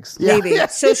wasn't next. Maybe.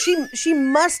 So she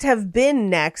must have been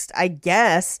next, I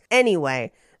guess.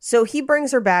 Anyway. So he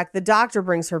brings her back. The doctor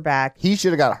brings her back. He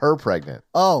should have got her pregnant.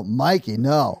 Oh, Mikey,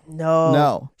 no.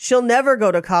 She'll never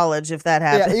go to college if that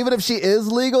happens. Yeah, even if she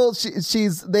is legal,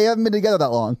 they haven't been together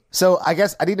that long. So I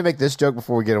guess I need to make this joke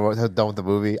before we get done with the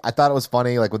movie. I thought it was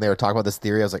funny, like when they were talking about this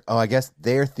theory, I was like, oh, I guess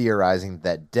they're theorizing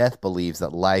that death believes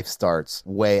that life starts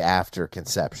way after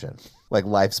conception. Like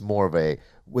life's more of a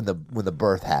when the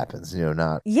birth happens,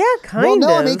 not. Yeah, kind of. Well,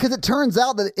 no, I mean, because it turns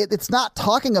out that it's not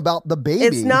talking about the baby.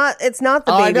 It's not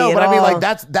the baby. I know, but all. I mean, like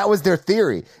that was their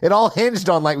theory. It all hinged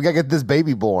on like we gotta get this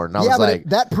baby born. And I was like,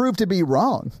 that proved to be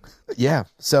wrong. Yeah.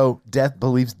 So death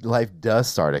believes life does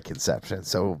start at conception.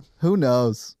 So who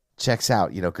knows? Checks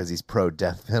out, because he's pro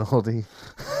death penalty.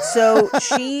 So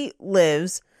she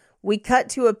lives. we cut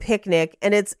to a picnic,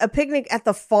 and it's a picnic at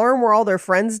the farm where all their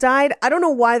friends died. I don't know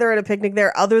why they're at a picnic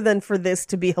there other than for this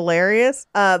to be hilarious.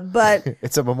 But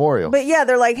it's a memorial. But yeah,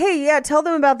 they're like, hey, yeah, tell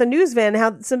them about the news van,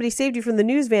 how somebody saved you from the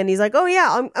news van. He's like, oh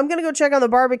yeah, I'm going to go check on the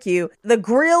barbecue. The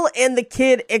grill and the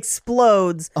kid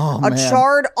explodes. Oh, a man.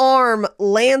 charred arm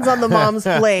lands on the mom's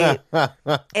plate.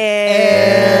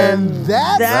 And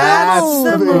that's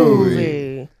the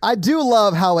movie. I do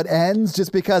love how it ends,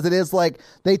 just because it is like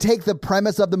they take the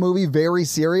premise of the movie very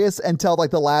serious until like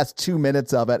the last 2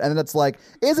 minutes of it. And then it's like,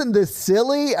 isn't this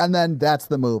silly? And then that's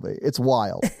the movie. It's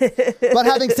wild. But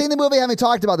having seen the movie, having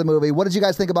talked about the movie, what did you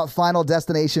guys think about Final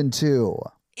Destination 2?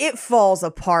 It falls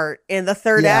apart in the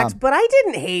third act, but I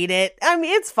didn't hate it. I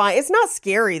mean, it's fine. It's not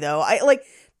scary though.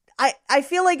 I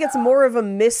feel like it's more of a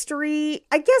mystery.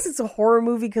 I guess it's a horror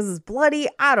movie because it's bloody.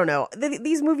 I don't know.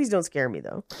 These movies don't scare me,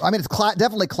 though. I mean, it's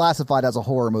definitely classified as a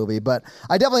horror movie, but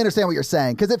I definitely understand what you're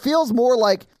saying, because it feels more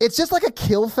like it's just like a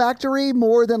kill factory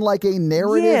more than like a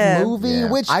narrative movie,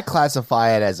 Yeah. which I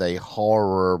classify it as a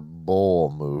horror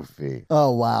bull movie.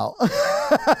 Oh, wow.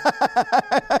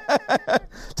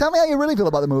 Tell me how you really feel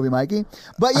about the movie, Mikey.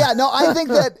 But yeah, no, I think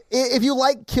that if you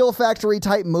like Kill Factory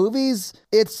type movies,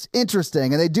 it's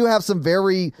interesting. And they do have some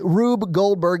very Rube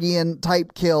Goldbergian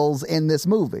type kills in this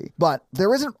movie. But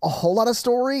there isn't a whole lot of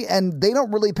story, and they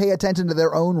don't really pay attention to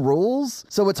their own rules.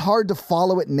 So it's hard to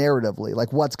follow it narratively.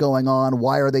 Like, what's going on?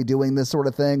 Why are they doing this sort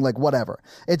of thing? Like, whatever.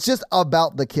 It's just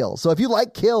about the kills. So if you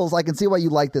like kills, I can see why you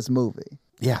like this movie.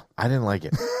 Yeah, I didn't like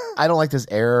it. I don't like this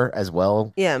era as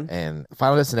well. Yeah. And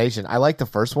Final Destination, I like the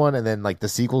first one, and then like the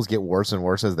sequels get worse and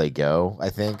worse as they go, I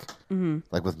think.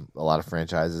 Like with a lot of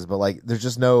franchises, but like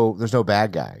there's no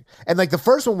bad guy. And like the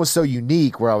first one was so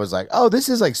unique where I was like, oh, this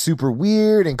is like super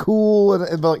weird and cool.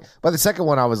 And but like by the second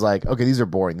one, I was like, okay, these are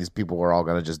boring. These people are all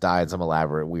gonna just die in some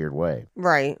elaborate weird way.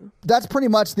 Right. That's pretty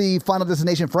much the Final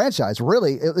Destination franchise,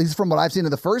 really, at least from what I've seen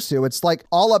in the first two. It's like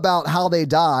all about how they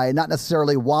die, not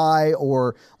necessarily why,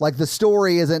 or like the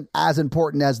story isn't as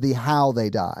important as the how they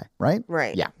die, right?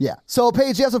 Right. Yeah. Yeah. So,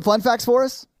 Paige, you have some fun facts for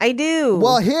us? I do.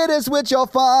 Well, hit us with your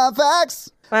fun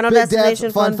facts. Final Big Destination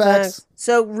Dad's fun facts.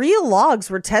 So real logs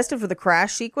were tested for the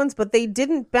crash sequence, but they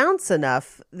didn't bounce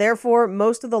enough. Therefore,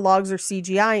 most of the logs are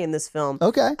CGI in this film.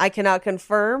 Okay. I cannot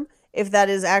confirm if that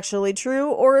is actually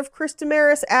true or if Chris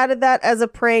Damaris added that as a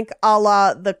prank a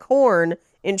la the Corn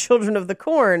in Children of the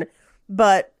Corn,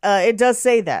 but it does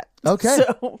say that. Okay.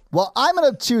 So, well, I'm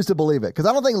going to choose to believe it, because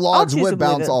I don't think logs choose would to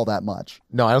believe bounce it. all that much.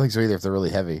 No, I don't think so either if they're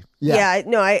really heavy. Yeah.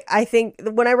 I think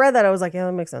when I read that, I was like, yeah,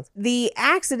 that makes sense. The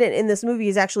accident in this movie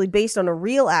is actually based on a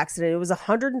real accident. It was a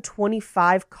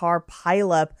 125 car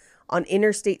pileup on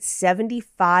Interstate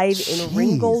 75 in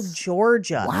Ringgold,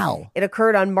 Georgia. Wow. It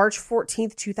occurred on March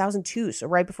 14th, 2002, so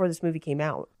right before this movie came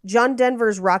out. John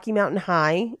Denver's Rocky Mountain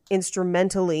High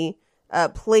instrumentally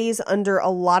plays under a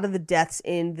lot of the deaths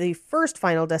in the first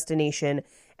Final Destination,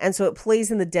 and so it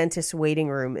plays in the dentist's waiting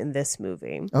room in this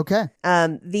movie. Okay.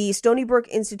 The Stony Brook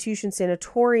Institution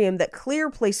Sanatorium that Clear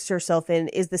places herself in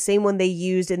is the same one they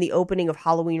used in the opening of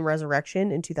Halloween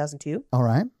Resurrection in 2002. All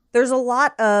right. There's a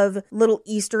lot of little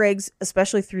Easter eggs,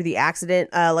 especially through the accident.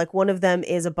 Like one of them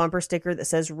is a bumper sticker that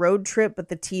says road trip, but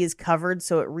the T is covered,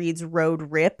 so it reads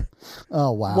road rip.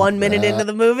 Oh, wow. 1 minute into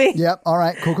the movie. Yep. All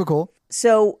right. Cool.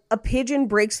 So a pigeon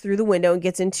breaks through the window and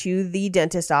gets into the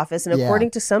dentist office. And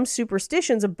according to some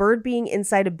superstitions, a bird being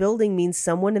inside a building means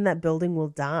someone in that building will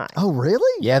die. Oh,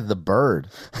 really? Yeah, the bird.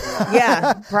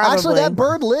 Yeah, probably. Actually, that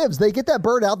bird lives. They get that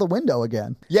bird out the window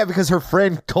again. Yeah, because her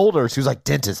friend told her, she was like,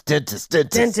 dentist.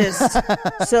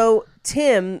 So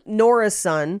Tim, Nora's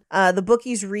son, the book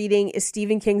he's reading is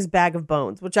Stephen King's Bag of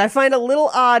Bones, which I find a little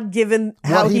odd given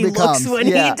how What he looks becomes. when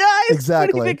Yeah, he dies.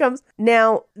 exactly. When he becomes.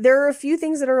 Now, there are a few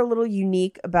things that are a little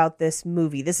unique about this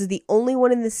movie. This is the only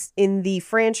one in the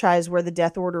franchise where the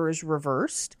death order is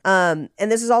reversed. And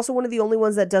this is also one of the only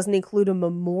ones that doesn't include a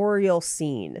memorial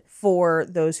scene for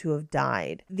those who have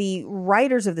died. The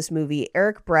writers of this movie,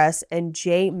 Eric Bress and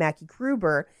J. Mackie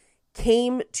Gruber,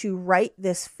 came to write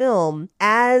this film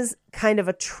as kind of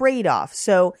a trade-off.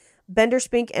 So Bender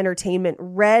Spink Entertainment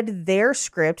read their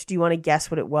script. Do you want to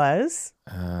guess what it was?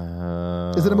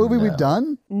 Is it a movie we've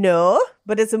done? No,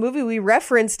 but it's a movie we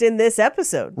referenced in this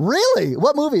episode. Really?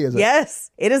 What movie is it?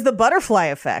 Yes, it is The Butterfly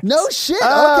Effect. No shit.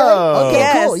 Oh. Okay,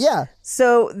 Yes. cool. Yeah.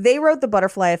 So they wrote The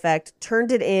Butterfly Effect,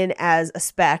 turned it in as a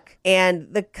spec, and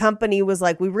the company was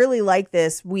like, we really like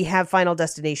this. We have Final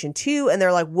Destination 2, and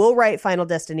they're like, we'll write Final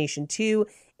Destination 2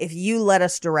 if you let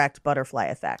us direct Butterfly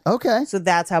Effect. Okay. So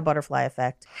that's how Butterfly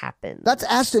Effect happened. That's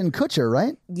Ashton Kutcher,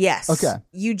 right? Yes. Okay.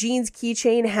 Eugene's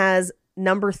keychain has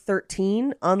number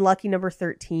 13, unlucky number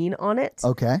 13 on it.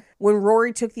 Okay. When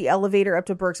Rory took the elevator up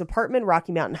to Burke's apartment,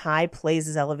 Rocky Mountain High plays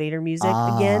his elevator music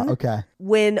again. Okay.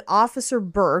 When Officer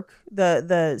Burke,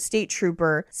 the state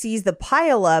trooper, sees the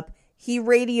pileup, he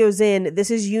radios in, this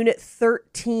is Unit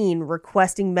 13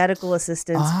 requesting medical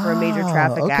assistance for a major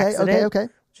traffic accident. Okay.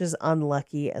 Which is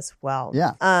unlucky as well.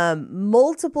 Yeah.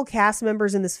 Multiple cast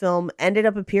members in this film ended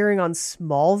up appearing on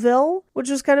Smallville, which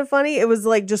was kind of funny. It was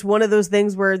like just one of those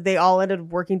things where they all ended up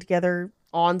working together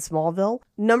on Smallville.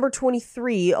 Number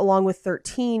 23, along with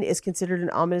 13, is considered an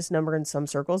ominous number in some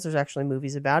circles. There's actually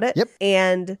movies about it. Yep.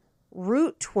 And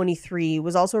Route 23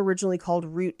 was also originally called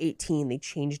Route 18. They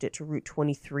changed it to Route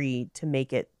 23 to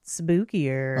make it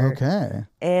spookier. Okay.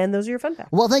 And those are your fun facts.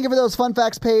 Well, thank you for those fun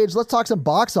facts, Paige. Let's talk some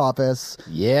box office.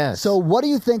 Yes. So what do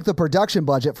you think the production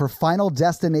budget for Final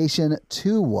Destination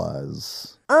 2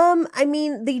 was? I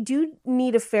mean, they do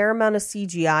need a fair amount of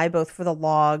CGI, both for the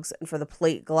logs and for the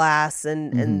plate glass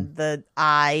and the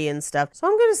eye and stuff. So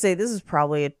I'm going to say this is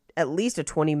probably at least a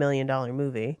 $20 million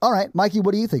movie. All right. Mikey,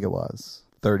 what do you think it was?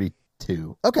 32.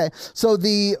 Okay, so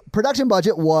the production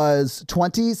budget was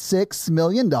 $26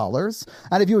 million.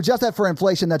 And if you adjust that for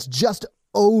inflation, that's just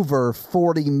over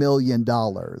 $40 million.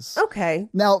 Okay.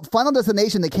 Now, Final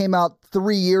Destination that came out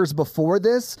 3 years before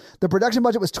this, the production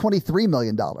budget was $23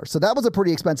 million. So that was a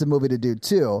pretty expensive movie to do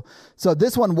too. So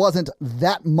this one wasn't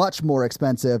that much more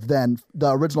expensive than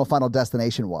the original Final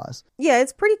Destination was. Yeah,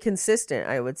 it's pretty consistent,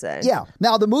 I would say. Yeah.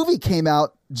 Now, the movie came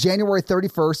out January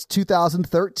 31st,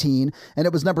 2013, and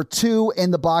it was number 2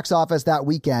 in the box office that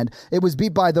weekend. It was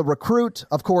beat by The Recruit.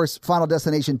 Of course, Final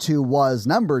Destination 2 was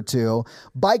number 2.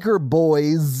 Biker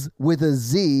Boys with a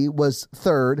Z was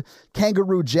 3rd.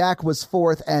 Kangaroo Jack was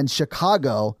 4th, and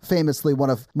Chicago, famously one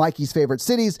of Mikey's favorite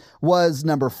cities, was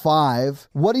number 5.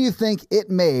 What do you think it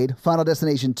made, Final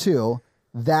Destination 2,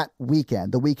 that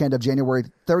weekend, the weekend of January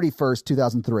 31st,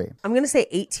 2003? I'm going to say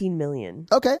 18 million.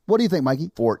 Okay. What do you think,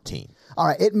 Mikey? 14. All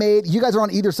right. It made, you guys are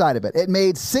on either side of it. It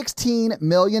made $16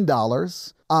 million.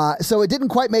 So it didn't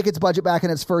quite make its budget back in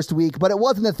its first week, but it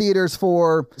was in the theaters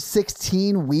for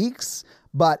 16 weeks.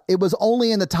 But it was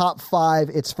only in the top 5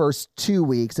 its first 2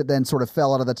 weeks. It then sort of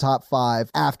fell out of the top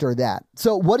 5 after that.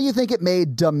 So what do you think it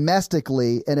made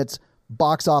domestically in its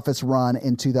box office run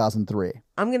in 2003?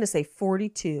 I'm going to say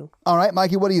 42. All right,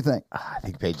 Mikey, what do you think? I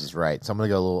think Paige is right. So I'm going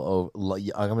to go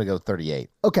I'm going to go 38.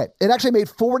 Okay, it actually made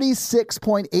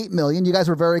 $46.8 million. You guys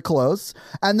were very close.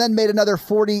 And then made another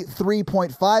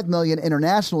 $43.5 million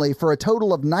internationally for a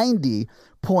total of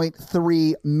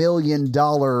 $90.3 million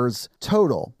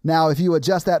total. Now, if you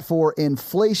adjust that for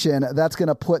inflation, that's going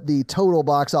to put the total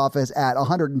box office at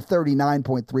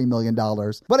 $139.3 million.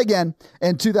 But again,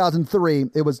 in 2003,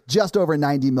 it was just over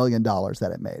 $90 million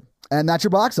that it made. And that's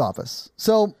your box office.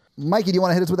 So, Mikey, do you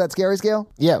want to hit us with that scary scale?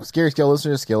 Yeah, scary scale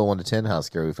listeners, scale of 1 to 10. How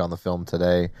scary we found the film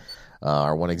today.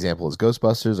 Our 1 example is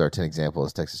Ghostbusters. Our 10 example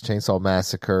is Texas Chainsaw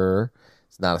Massacre.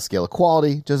 It's not a scale of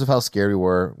quality, just of how scared we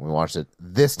were when we watched it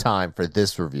this time for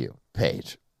this review.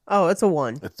 Paige. Oh, it's a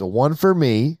 1. It's a 1 for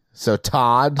me. So,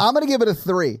 Todd. I'm going to give it a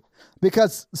 3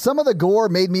 because some of the gore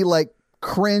made me like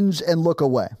cringe and look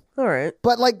away. All right.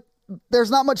 But like,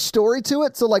 there's not much story to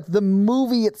it. So like the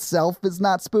movie itself is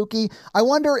not spooky. I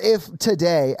wonder if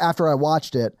today, after I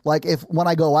watched it, like if when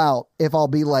I go out, if I'll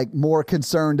be like more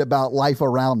concerned about life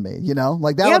around me, you know,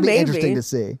 like that'll be interesting to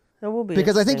see. That will be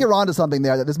because I think you're onto something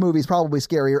there, that this movie is probably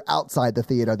scarier outside the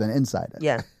theater than inside it.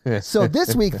 Yeah. So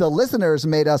this week, the listeners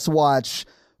made us watch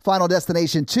Final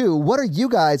Destination 2. What are you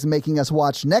guys making us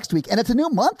watch next week? And it's a new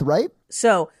month, right?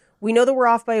 So we know that we're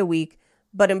off by a week.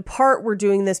 But in part, we're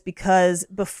doing this because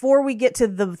before we get to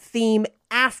the theme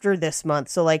after this month,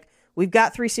 so like we've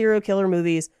got 3 serial killer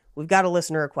movies, we've got a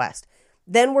listener request.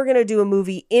 Then we're going to do a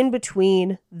movie in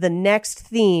between the next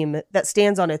theme that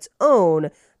stands on its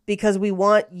own because we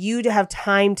want you to have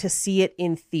time to see it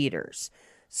in theaters.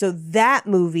 So that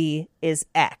movie is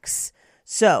X.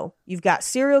 So you've got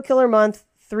serial killer month,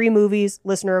 3 movies,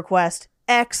 listener request.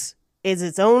 X is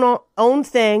its own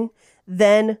thing.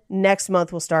 Then next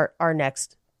month, we'll start our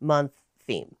next month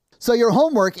theme. So your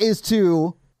homework is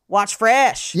to watch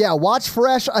Fresh. Yeah, watch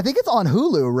Fresh. I think it's on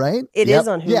Hulu, right? It is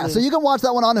on Hulu. Yeah, so you can watch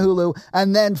that one on Hulu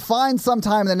and then find some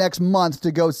time in the next month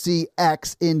to go see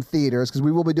X in theaters because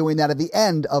we will be doing that at the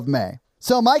end of May.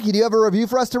 So, Mikey, do you have a review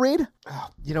for us to read?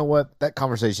 You know what? That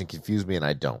conversation confused me and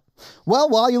I don't. Well,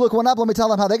 while you look one up, let me tell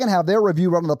them how they can have their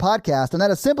review run on the podcast. And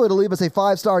that is simply to leave us a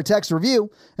 5-star text review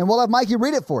and we'll have Mikey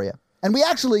read it for you. And we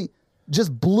actually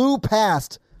just blew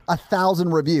past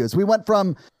 1,000 reviews. We went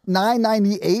from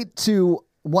 998 to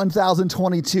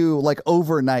 1022 like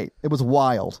overnight. It was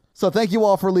wild. So thank you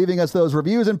all for leaving us those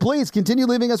reviews, and please continue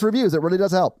leaving us reviews. It really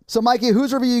does help. So Mikey,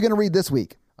 whose review are you going to read this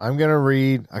week? I'm going to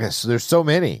read, I guess there's so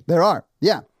many. There are.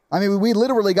 Yeah. I mean, we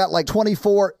literally got like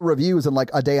 24 reviews in like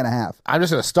a day and a half. I'm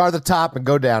just going to start at the top and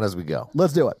go down as we go.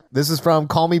 Let's do it. This is from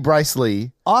Call Me Bryce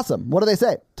Lee. Awesome. What do they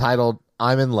say? Titled,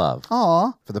 I'm in love.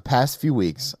 Aw. For the past few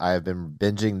weeks, I have been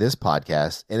binging this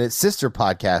podcast and its sister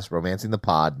podcast, Romancing the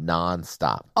Pod,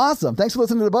 nonstop. Awesome. Thanks for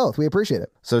listening to both. We appreciate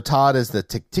it. So Todd is the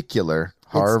titular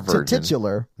horror virgin.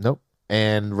 Titular. Nope.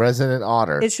 And Resident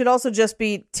Otter. It should also just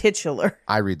be titular.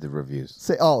 I read the reviews.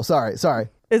 Sorry.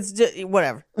 It's just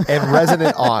whatever. And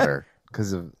Resident Otter,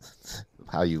 because of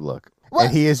how you look. What?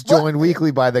 And he is joined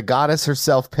weekly by the goddess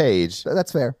herself, Paige,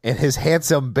 That's fair. and his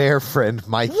handsome bear friend,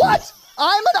 Mikey. What?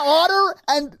 I'm an otter,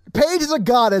 and Paige is a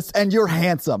goddess, and you're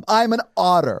handsome. I'm an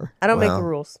otter. I don't make the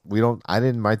rules. I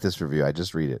didn't write this review. I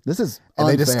just read it. This is And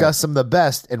unfair. they discuss some of the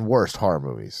best and worst horror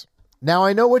movies. Now,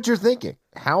 I know what you're thinking.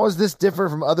 How is this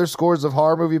different from other scores of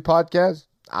horror movie podcasts?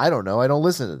 I don't know. I don't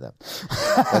listen to them.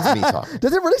 That's me talking.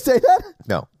 Does it really say that?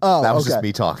 No. Oh, that was okay. just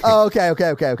me talking. Oh, okay.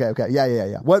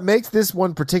 Yeah. What makes this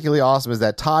one particularly awesome is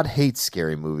that Todd hates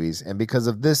scary movies, and because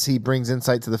of this, he brings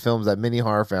insight to the films that many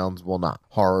horror fans will not.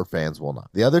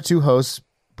 The other two hosts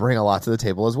bring a lot to the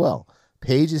table as well.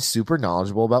 Paige is super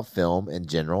knowledgeable about film in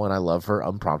general, and I love her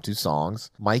impromptu songs.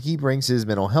 Mikey brings his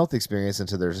mental health experience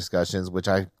into their discussions, which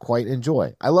I quite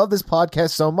enjoy. I love this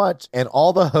podcast so much, and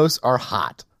all the hosts are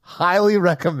hot. Highly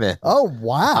recommend. Oh,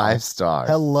 wow. 5 stars.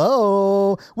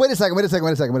 Hello. Wait a second.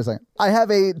 I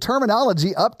have a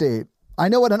terminology update. I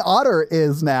know what an otter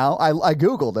is now. I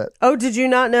Googled it. Oh, did you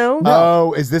not know?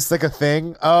 Oh, is this like a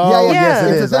thing? Oh, Yeah. yes,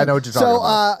 it It's a is. I thing. know what you're talking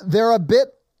about. So they're a bit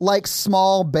like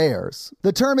small bears.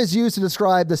 The term is used to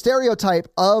describe the stereotype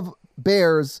of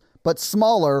bears, but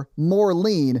smaller, more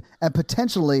lean, and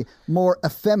potentially more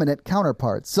effeminate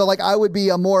counterparts. So, like, I would be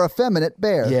a more effeminate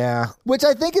bear. Yeah. Which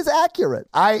I think is accurate.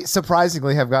 I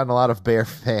surprisingly have gotten a lot of bear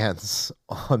fans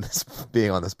on this being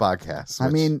on this podcast. I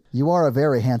mean, you are a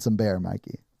very handsome bear,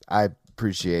 Mikey. I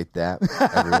appreciate that,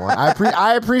 everyone.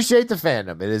 I appreciate the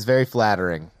fandom. It is very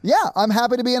flattering. Yeah, I'm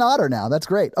happy to be an otter now. That's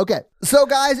great. Okay. So,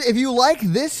 guys, if you like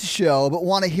this show but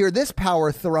want to hear this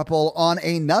power throuple on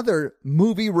another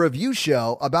movie review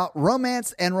show about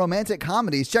romance and romantic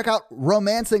comedies, check out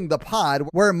Romancing the Pod,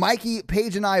 where Mikey,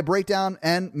 Paige, and I break down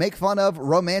and make fun of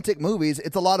romantic movies.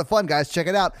 It's a lot of fun, guys. Check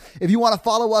it out. If you want to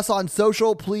follow us on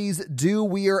social, please do.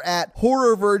 We are at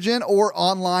Horror Virgin or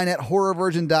online at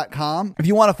horrorvirgin.com. If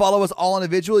you want to follow us all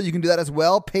individually, you can do that as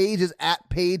well. Paige is at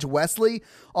Paige Wesley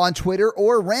on Twitter,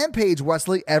 or Rampage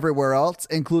Wesley everywhere else,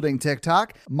 including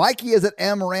TikTok. Mikey is at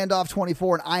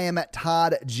mrandolph24, and I am at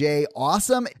Todd J.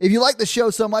 Awesome. If you like the show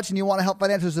so much and you want to help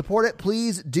financially support it,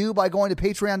 please do by going to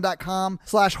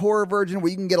patreon.com/horrorvirgin, where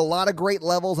you can get a lot of great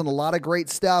levels and a lot of great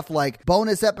stuff like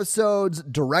bonus episodes,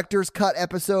 director's cut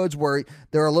episodes where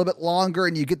they're a little bit longer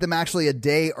and you get them actually a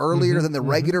day earlier than the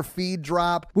regular feed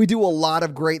drop. We do a lot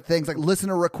of great things like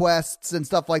listener requests and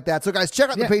stuff like that. So guys, check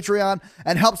out the Patreon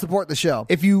and help support the show.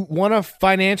 If you want to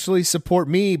financially support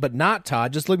me, but not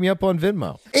Todd, just look me up on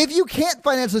Venmo. If you can't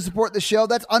financially support the show,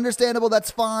 that's understandable. That's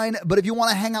fine. But if you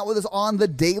want to hang out with us on the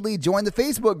daily, join the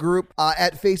Facebook group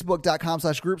at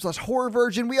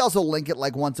facebook.com/group/horrorvirgin. We also link it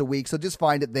like once a week, so just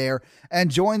find it there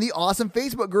and join the awesome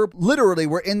Facebook group. Literally,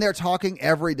 we're in there talking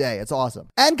every day. It's awesome.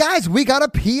 And guys, we got a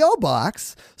P.O.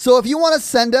 box. So if you want to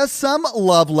send us some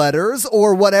love letters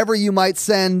or whatever you might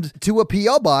send to a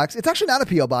P.O. box, it's actually not a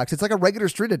P.O. box. It's like a regular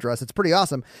street address. It's pretty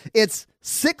awesome. It's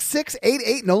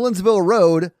 6688 Nolensville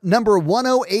Road, number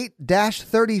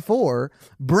 108-34,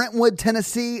 Brentwood,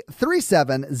 Tennessee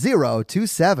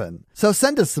 37027. So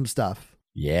send us some stuff.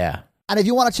 Yeah. And if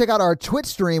you want to check out our Twitch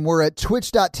stream, we're at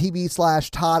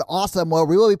twitch.tv/Todd Awesome, where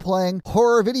we will be playing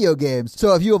horror video games.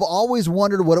 So if you have always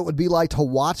wondered what it would be like to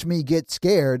watch me get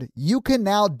scared, you can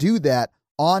now do that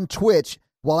on Twitch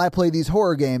while I play these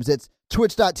horror games. It's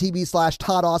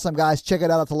twitch.tv/Todd Awesome, guys. Check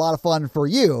it out. It's a lot of fun for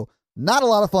you. Not a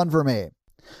lot of fun for me.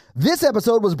 This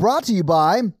episode was brought to you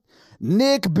by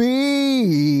Nick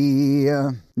B.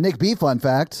 Nick B, fun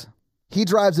fact, he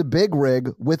drives a big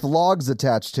rig with logs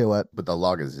attached to it. But the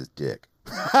log is his dick.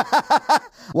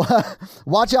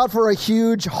 Watch out for a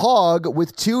huge hog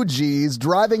with 2 G's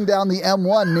driving down the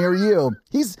M1 near you.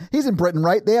 He's in Britain,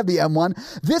 right? They have the M1.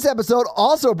 This episode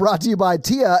also brought to you by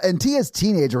Tia, and Tia's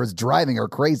teenager is driving her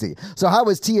crazy. So how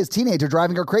is Tia's teenager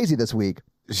driving her crazy this week?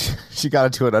 She got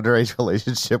into an underage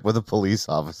relationship with a police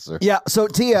officer. Yeah, so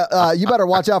Tia, you better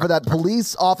watch out for that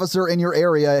police officer in your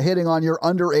area hitting on your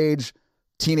underage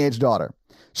teenage daughter.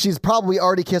 she's probably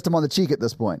already kissed him on the cheek at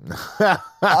this point.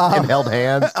 And held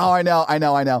hands. Oh, I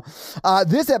know.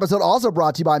 This episode also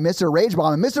brought to you by Mr.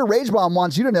 Ragebomb. And Mr. Ragebomb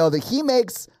wants you to know that he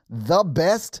makes the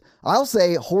best, I'll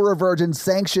say, Horror Virgin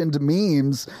sanctioned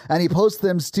memes, and he posts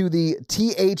them to the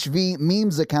THV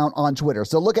Memes account on Twitter.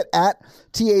 So look at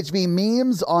THV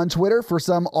Memes on Twitter for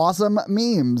some awesome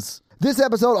memes. This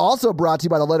episode also brought to you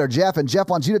by the letter Jeff, and Jeff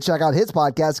wants you to check out his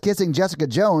podcast, Kissing Jessica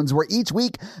Jones, where each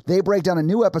week they break down a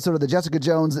new episode of the Jessica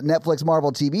Jones Netflix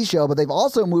Marvel TV show, but they've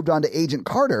also moved on to Agent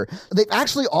Carter. They've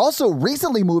actually also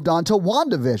recently moved on to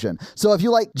WandaVision. So if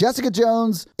you like Jessica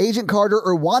Jones, Agent Carter,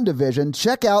 or WandaVision,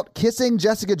 check out Kissing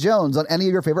Jessica Jones on any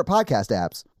of your favorite podcast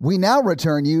apps. We now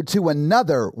return you to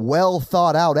another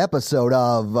well-thought-out episode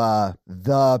of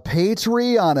The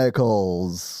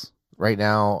Patreonicals. Right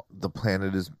now, the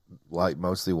planet is like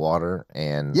mostly water,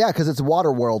 and yeah, because it's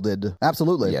water worlded.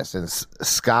 Absolutely. Yes, and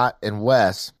Scott and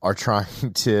Wes are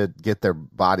trying to get their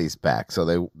bodies back,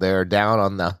 so they're down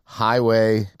on the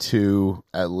highway to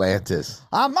Atlantis.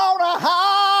 I'm on a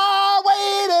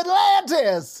highway to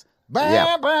Atlantis.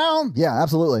 Bam, bam. Yeah,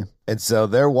 absolutely. And so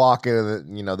they're walking,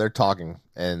 and they're talking,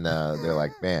 and they're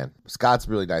like, man, Scott's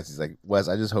really nice. He's like, Wes,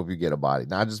 I just hope you get a body.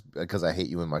 Not just because I hate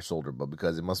you in my shoulder, but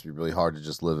because it must be really hard to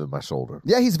just live in my shoulder.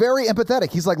 Yeah, he's very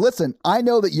empathetic. He's like, listen, I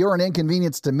know that you're an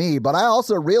inconvenience to me, but I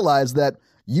also realize that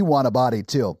you want a body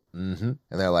too. Mm-hmm.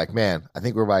 And they're like, man, I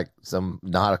think we're like some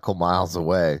nautical miles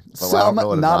away. Some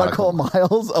nautical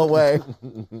miles away.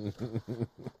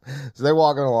 So they're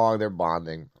walking along, they're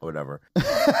bonding, whatever.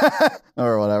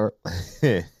 Or whatever.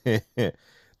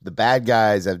 The bad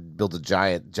guys have built a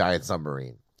giant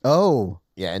submarine. Oh.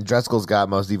 Yeah, and Driscoll's got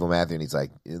Most Evil Matthew, and he's like,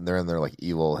 they're in their like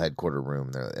evil headquarter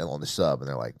room. They're on the sub, and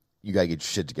they're like, you gotta get your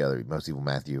shit together, Most Evil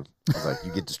Matthew. It's like,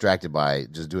 you get distracted by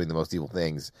just doing the most evil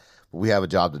things. But we have a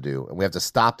job to do, and we have to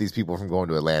stop these people from going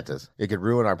to Atlantis. It could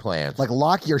ruin our plans. Like,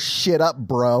 lock your shit up,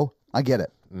 bro. I get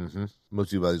it. Mm-hmm.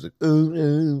 Most Evil Matthew's like,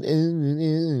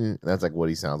 and that's like what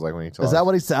he sounds like when he talks. Is that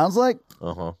what he sounds like?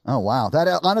 Uh-huh. Oh, wow. That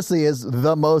honestly is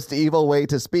the most evil way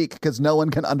to speak, because no one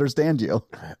can understand you.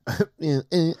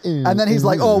 And then he's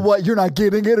like, oh, what? You're not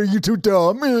getting it? Are you too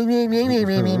dumb?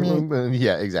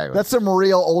 Yeah, exactly. That's some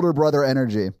real older brother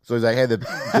energy. So he's like, hey, the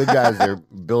good guys, they're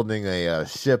building a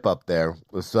ship up there,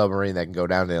 a submarine that can go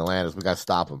down to Atlantis. We got to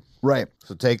stop them. Right.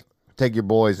 So take your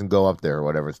boys and go up there or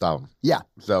whatever, stop them. Yeah.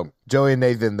 So Joey and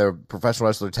Nathan, the professional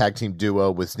wrestler tag team duo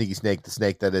with Sneaky Snake, the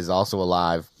snake that is also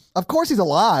alive. Of course he's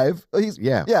alive.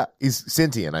 Yeah. He's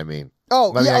sentient, I mean.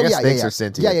 Oh, I mean, yeah, I guess snakes yeah. are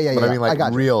sentient. Yeah. But I mean, like,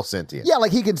 real sentient. Yeah,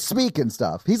 like he can speak and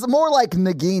stuff. He's more like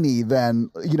Nagini than,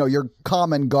 your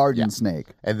common garden snake.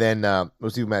 And then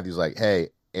Most Evil Matthew's like, hey,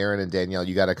 Aaron and Danielle,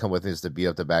 you got to come with us to beat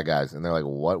up the bad guys. And they're like,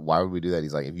 what? Why would we do that?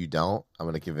 He's like, if you don't, I'm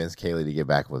going to convince Kaylee to get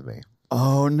back with me.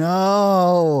 Oh,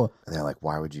 no. And they're like,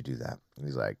 why would you do that? And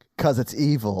he's like, because it's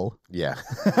evil. Yeah.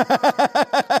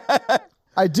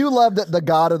 I do love that the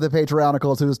god of the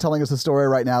Patreonicals, who is telling us the story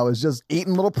right now, is just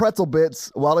eating little pretzel bits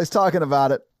while he's talking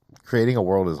about it. Creating a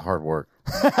world is hard work.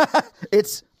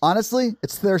 It's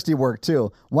thirsty work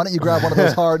too. Why don't you grab one of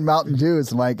those hard Mountain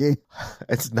Dews, Mikey?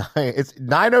 It's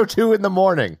 9:02 in the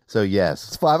morning. So yes,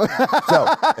 it's 5.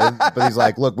 But he's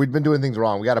like, look, we've been doing things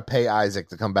wrong. We got to pay Isaac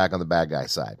to come back on the bad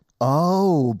guy's side.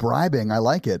 Oh, bribing. I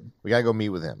like it. We got to go meet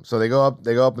with him. So they go up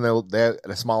and they're at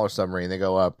a smaller submarine. They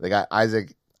go up. They got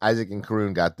Isaac and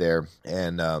Karun got there,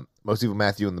 and Most Evil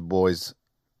Matthew and the boys,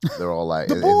 they're all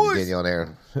like, and Danielle and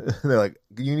Aaron, they're like,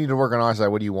 you need to work on our side.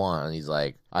 What do you want? And he's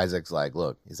like, Isaac's like,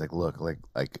 look,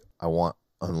 I want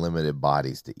unlimited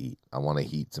bodies to eat. I want to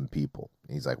eat some people.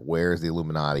 And he's like, where's the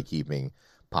Illuminati keeping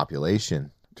population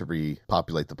to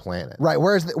repopulate the planet? Right.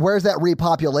 Where's that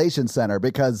repopulation center?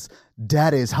 Because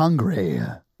Daddy's hungry.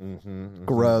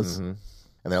 Gross. And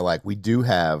they're like, we do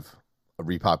have a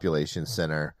repopulation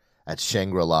center at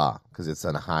Shangri-La because it's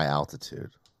on a high altitude.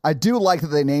 I do like that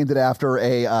they named it after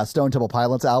a Stone Temple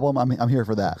Pilots album. I'm here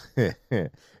for that.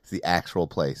 It's the actual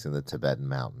place in the Tibetan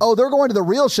mountains. Oh, they're going to the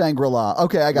real Shangri-La.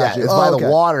 Okay, I got you. It's by the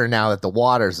water now that the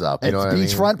water's up. You know what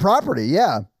beachfront I mean? property,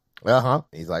 yeah. Uh-huh.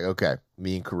 He's like, okay,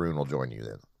 me and Karun will join you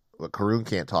then. But Karun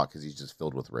can't talk because he's just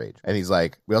filled with rage. And he's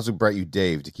like, we also brought you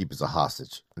Dave to keep as a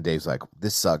hostage. And Dave's like,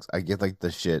 this sucks. I get like the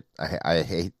shit. I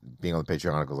hate being on the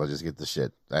Patreonicals. I just get the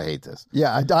shit. I hate this.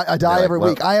 Yeah, I die every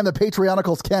week. I am the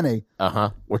Patreonicals Kenny.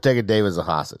 Uh-huh. We're taking Dave as a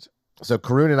hostage. So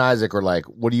Karun and Isaac are like,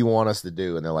 what do you want us to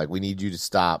do? And they're like, we need you to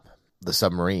stop the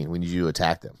submarine. We need you to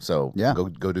attack them. So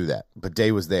go do that. But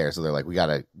Dave was there. So they're like, we got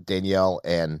to, Danielle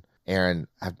and Aaron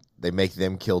they make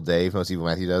them kill Dave. Most Evil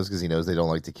Matthew does because he knows they don't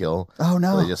like to kill. Oh,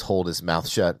 no. So they just hold his mouth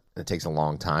shut. It takes a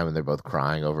long time, and they're both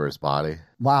crying over his body.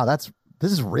 Wow,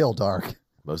 this is real dark.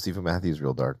 Stephen Matthews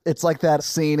real dark. It's like that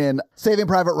scene in Saving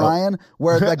Private Ryan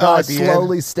where the guy at the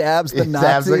slowly end. stabs the He Nazi.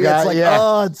 stabs the guy, It's like,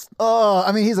 yeah.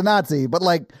 I mean, he's a Nazi, but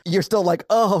like, you're still like,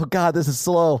 oh God, this is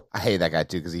slow. I hate that guy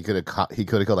too because he could have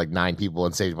killed like 9 people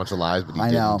and saved a bunch of lives, but he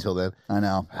didn't until then. I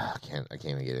know. I can't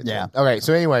even get it. Yeah. Okay,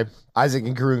 so anyway, Isaac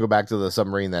and Karun go back to the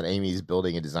submarine that Amy's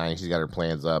building and designing. She's got her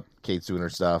plans up. Kate's doing her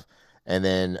stuff, and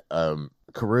then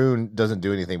Karun doesn't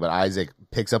do anything, but Isaac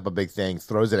picks up a big thing,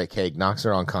 throws it at Kate, knocks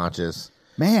her unconscious.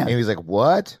 Man. Amy's like,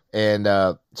 what? And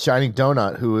Shining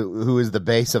Donut, who is the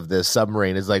base of this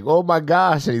submarine, is like, oh my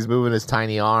gosh, and he's moving his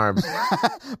tiny arms.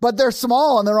 But they're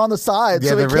small and they're on the side,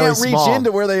 Yeah, so they they're really can't reach small.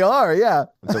 into where they are. Yeah.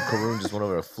 And so Karun just went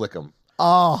over to flick him.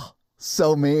 Oh,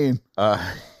 so mean.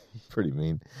 Pretty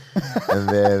mean. And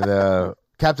then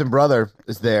Captain Brother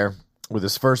is there with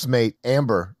his first mate,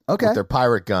 Amber, Okay. with their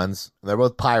pirate guns. And they're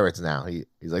both pirates now. He's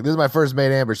like, this is my first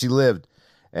mate, Amber. She lived.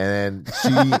 And then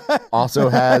she also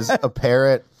has a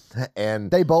parrot. And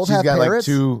They both she's have got parrots?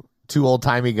 like two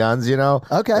old-timey guns, you know?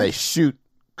 Okay. And they shoot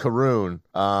Karun.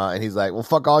 And he's like, well,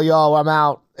 fuck all y'all. I'm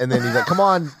out. And then he's like, come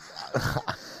on.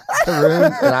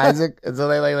 Karun and Isaac. And so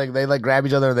they grab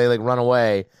each other and they like run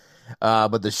away.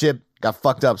 But the ship got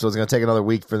fucked up, so it's going to take another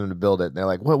week for them to build it. And they're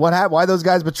like, what happened? Why those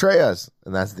guys betray us?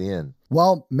 And that's the end.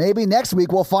 Well, maybe next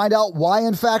week we'll find out why,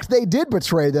 in fact, they did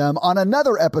betray them on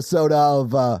another episode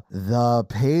of The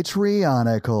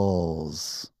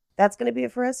Patreonicals. That's going to be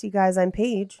it for us, you guys. I'm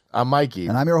Paige. I'm Mikey.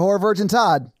 And I'm your horror virgin,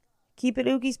 Todd. Keep it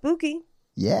ooky spooky.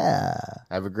 Yeah.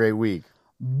 Have a great week.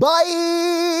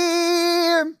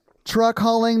 Bye! Truck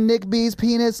hauling Nick B's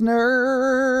penis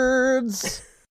nerds.